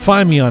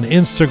 Find me on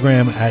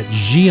Instagram at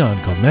Gian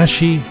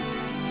Gomeshi,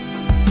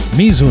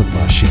 Mizun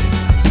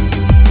Mashi.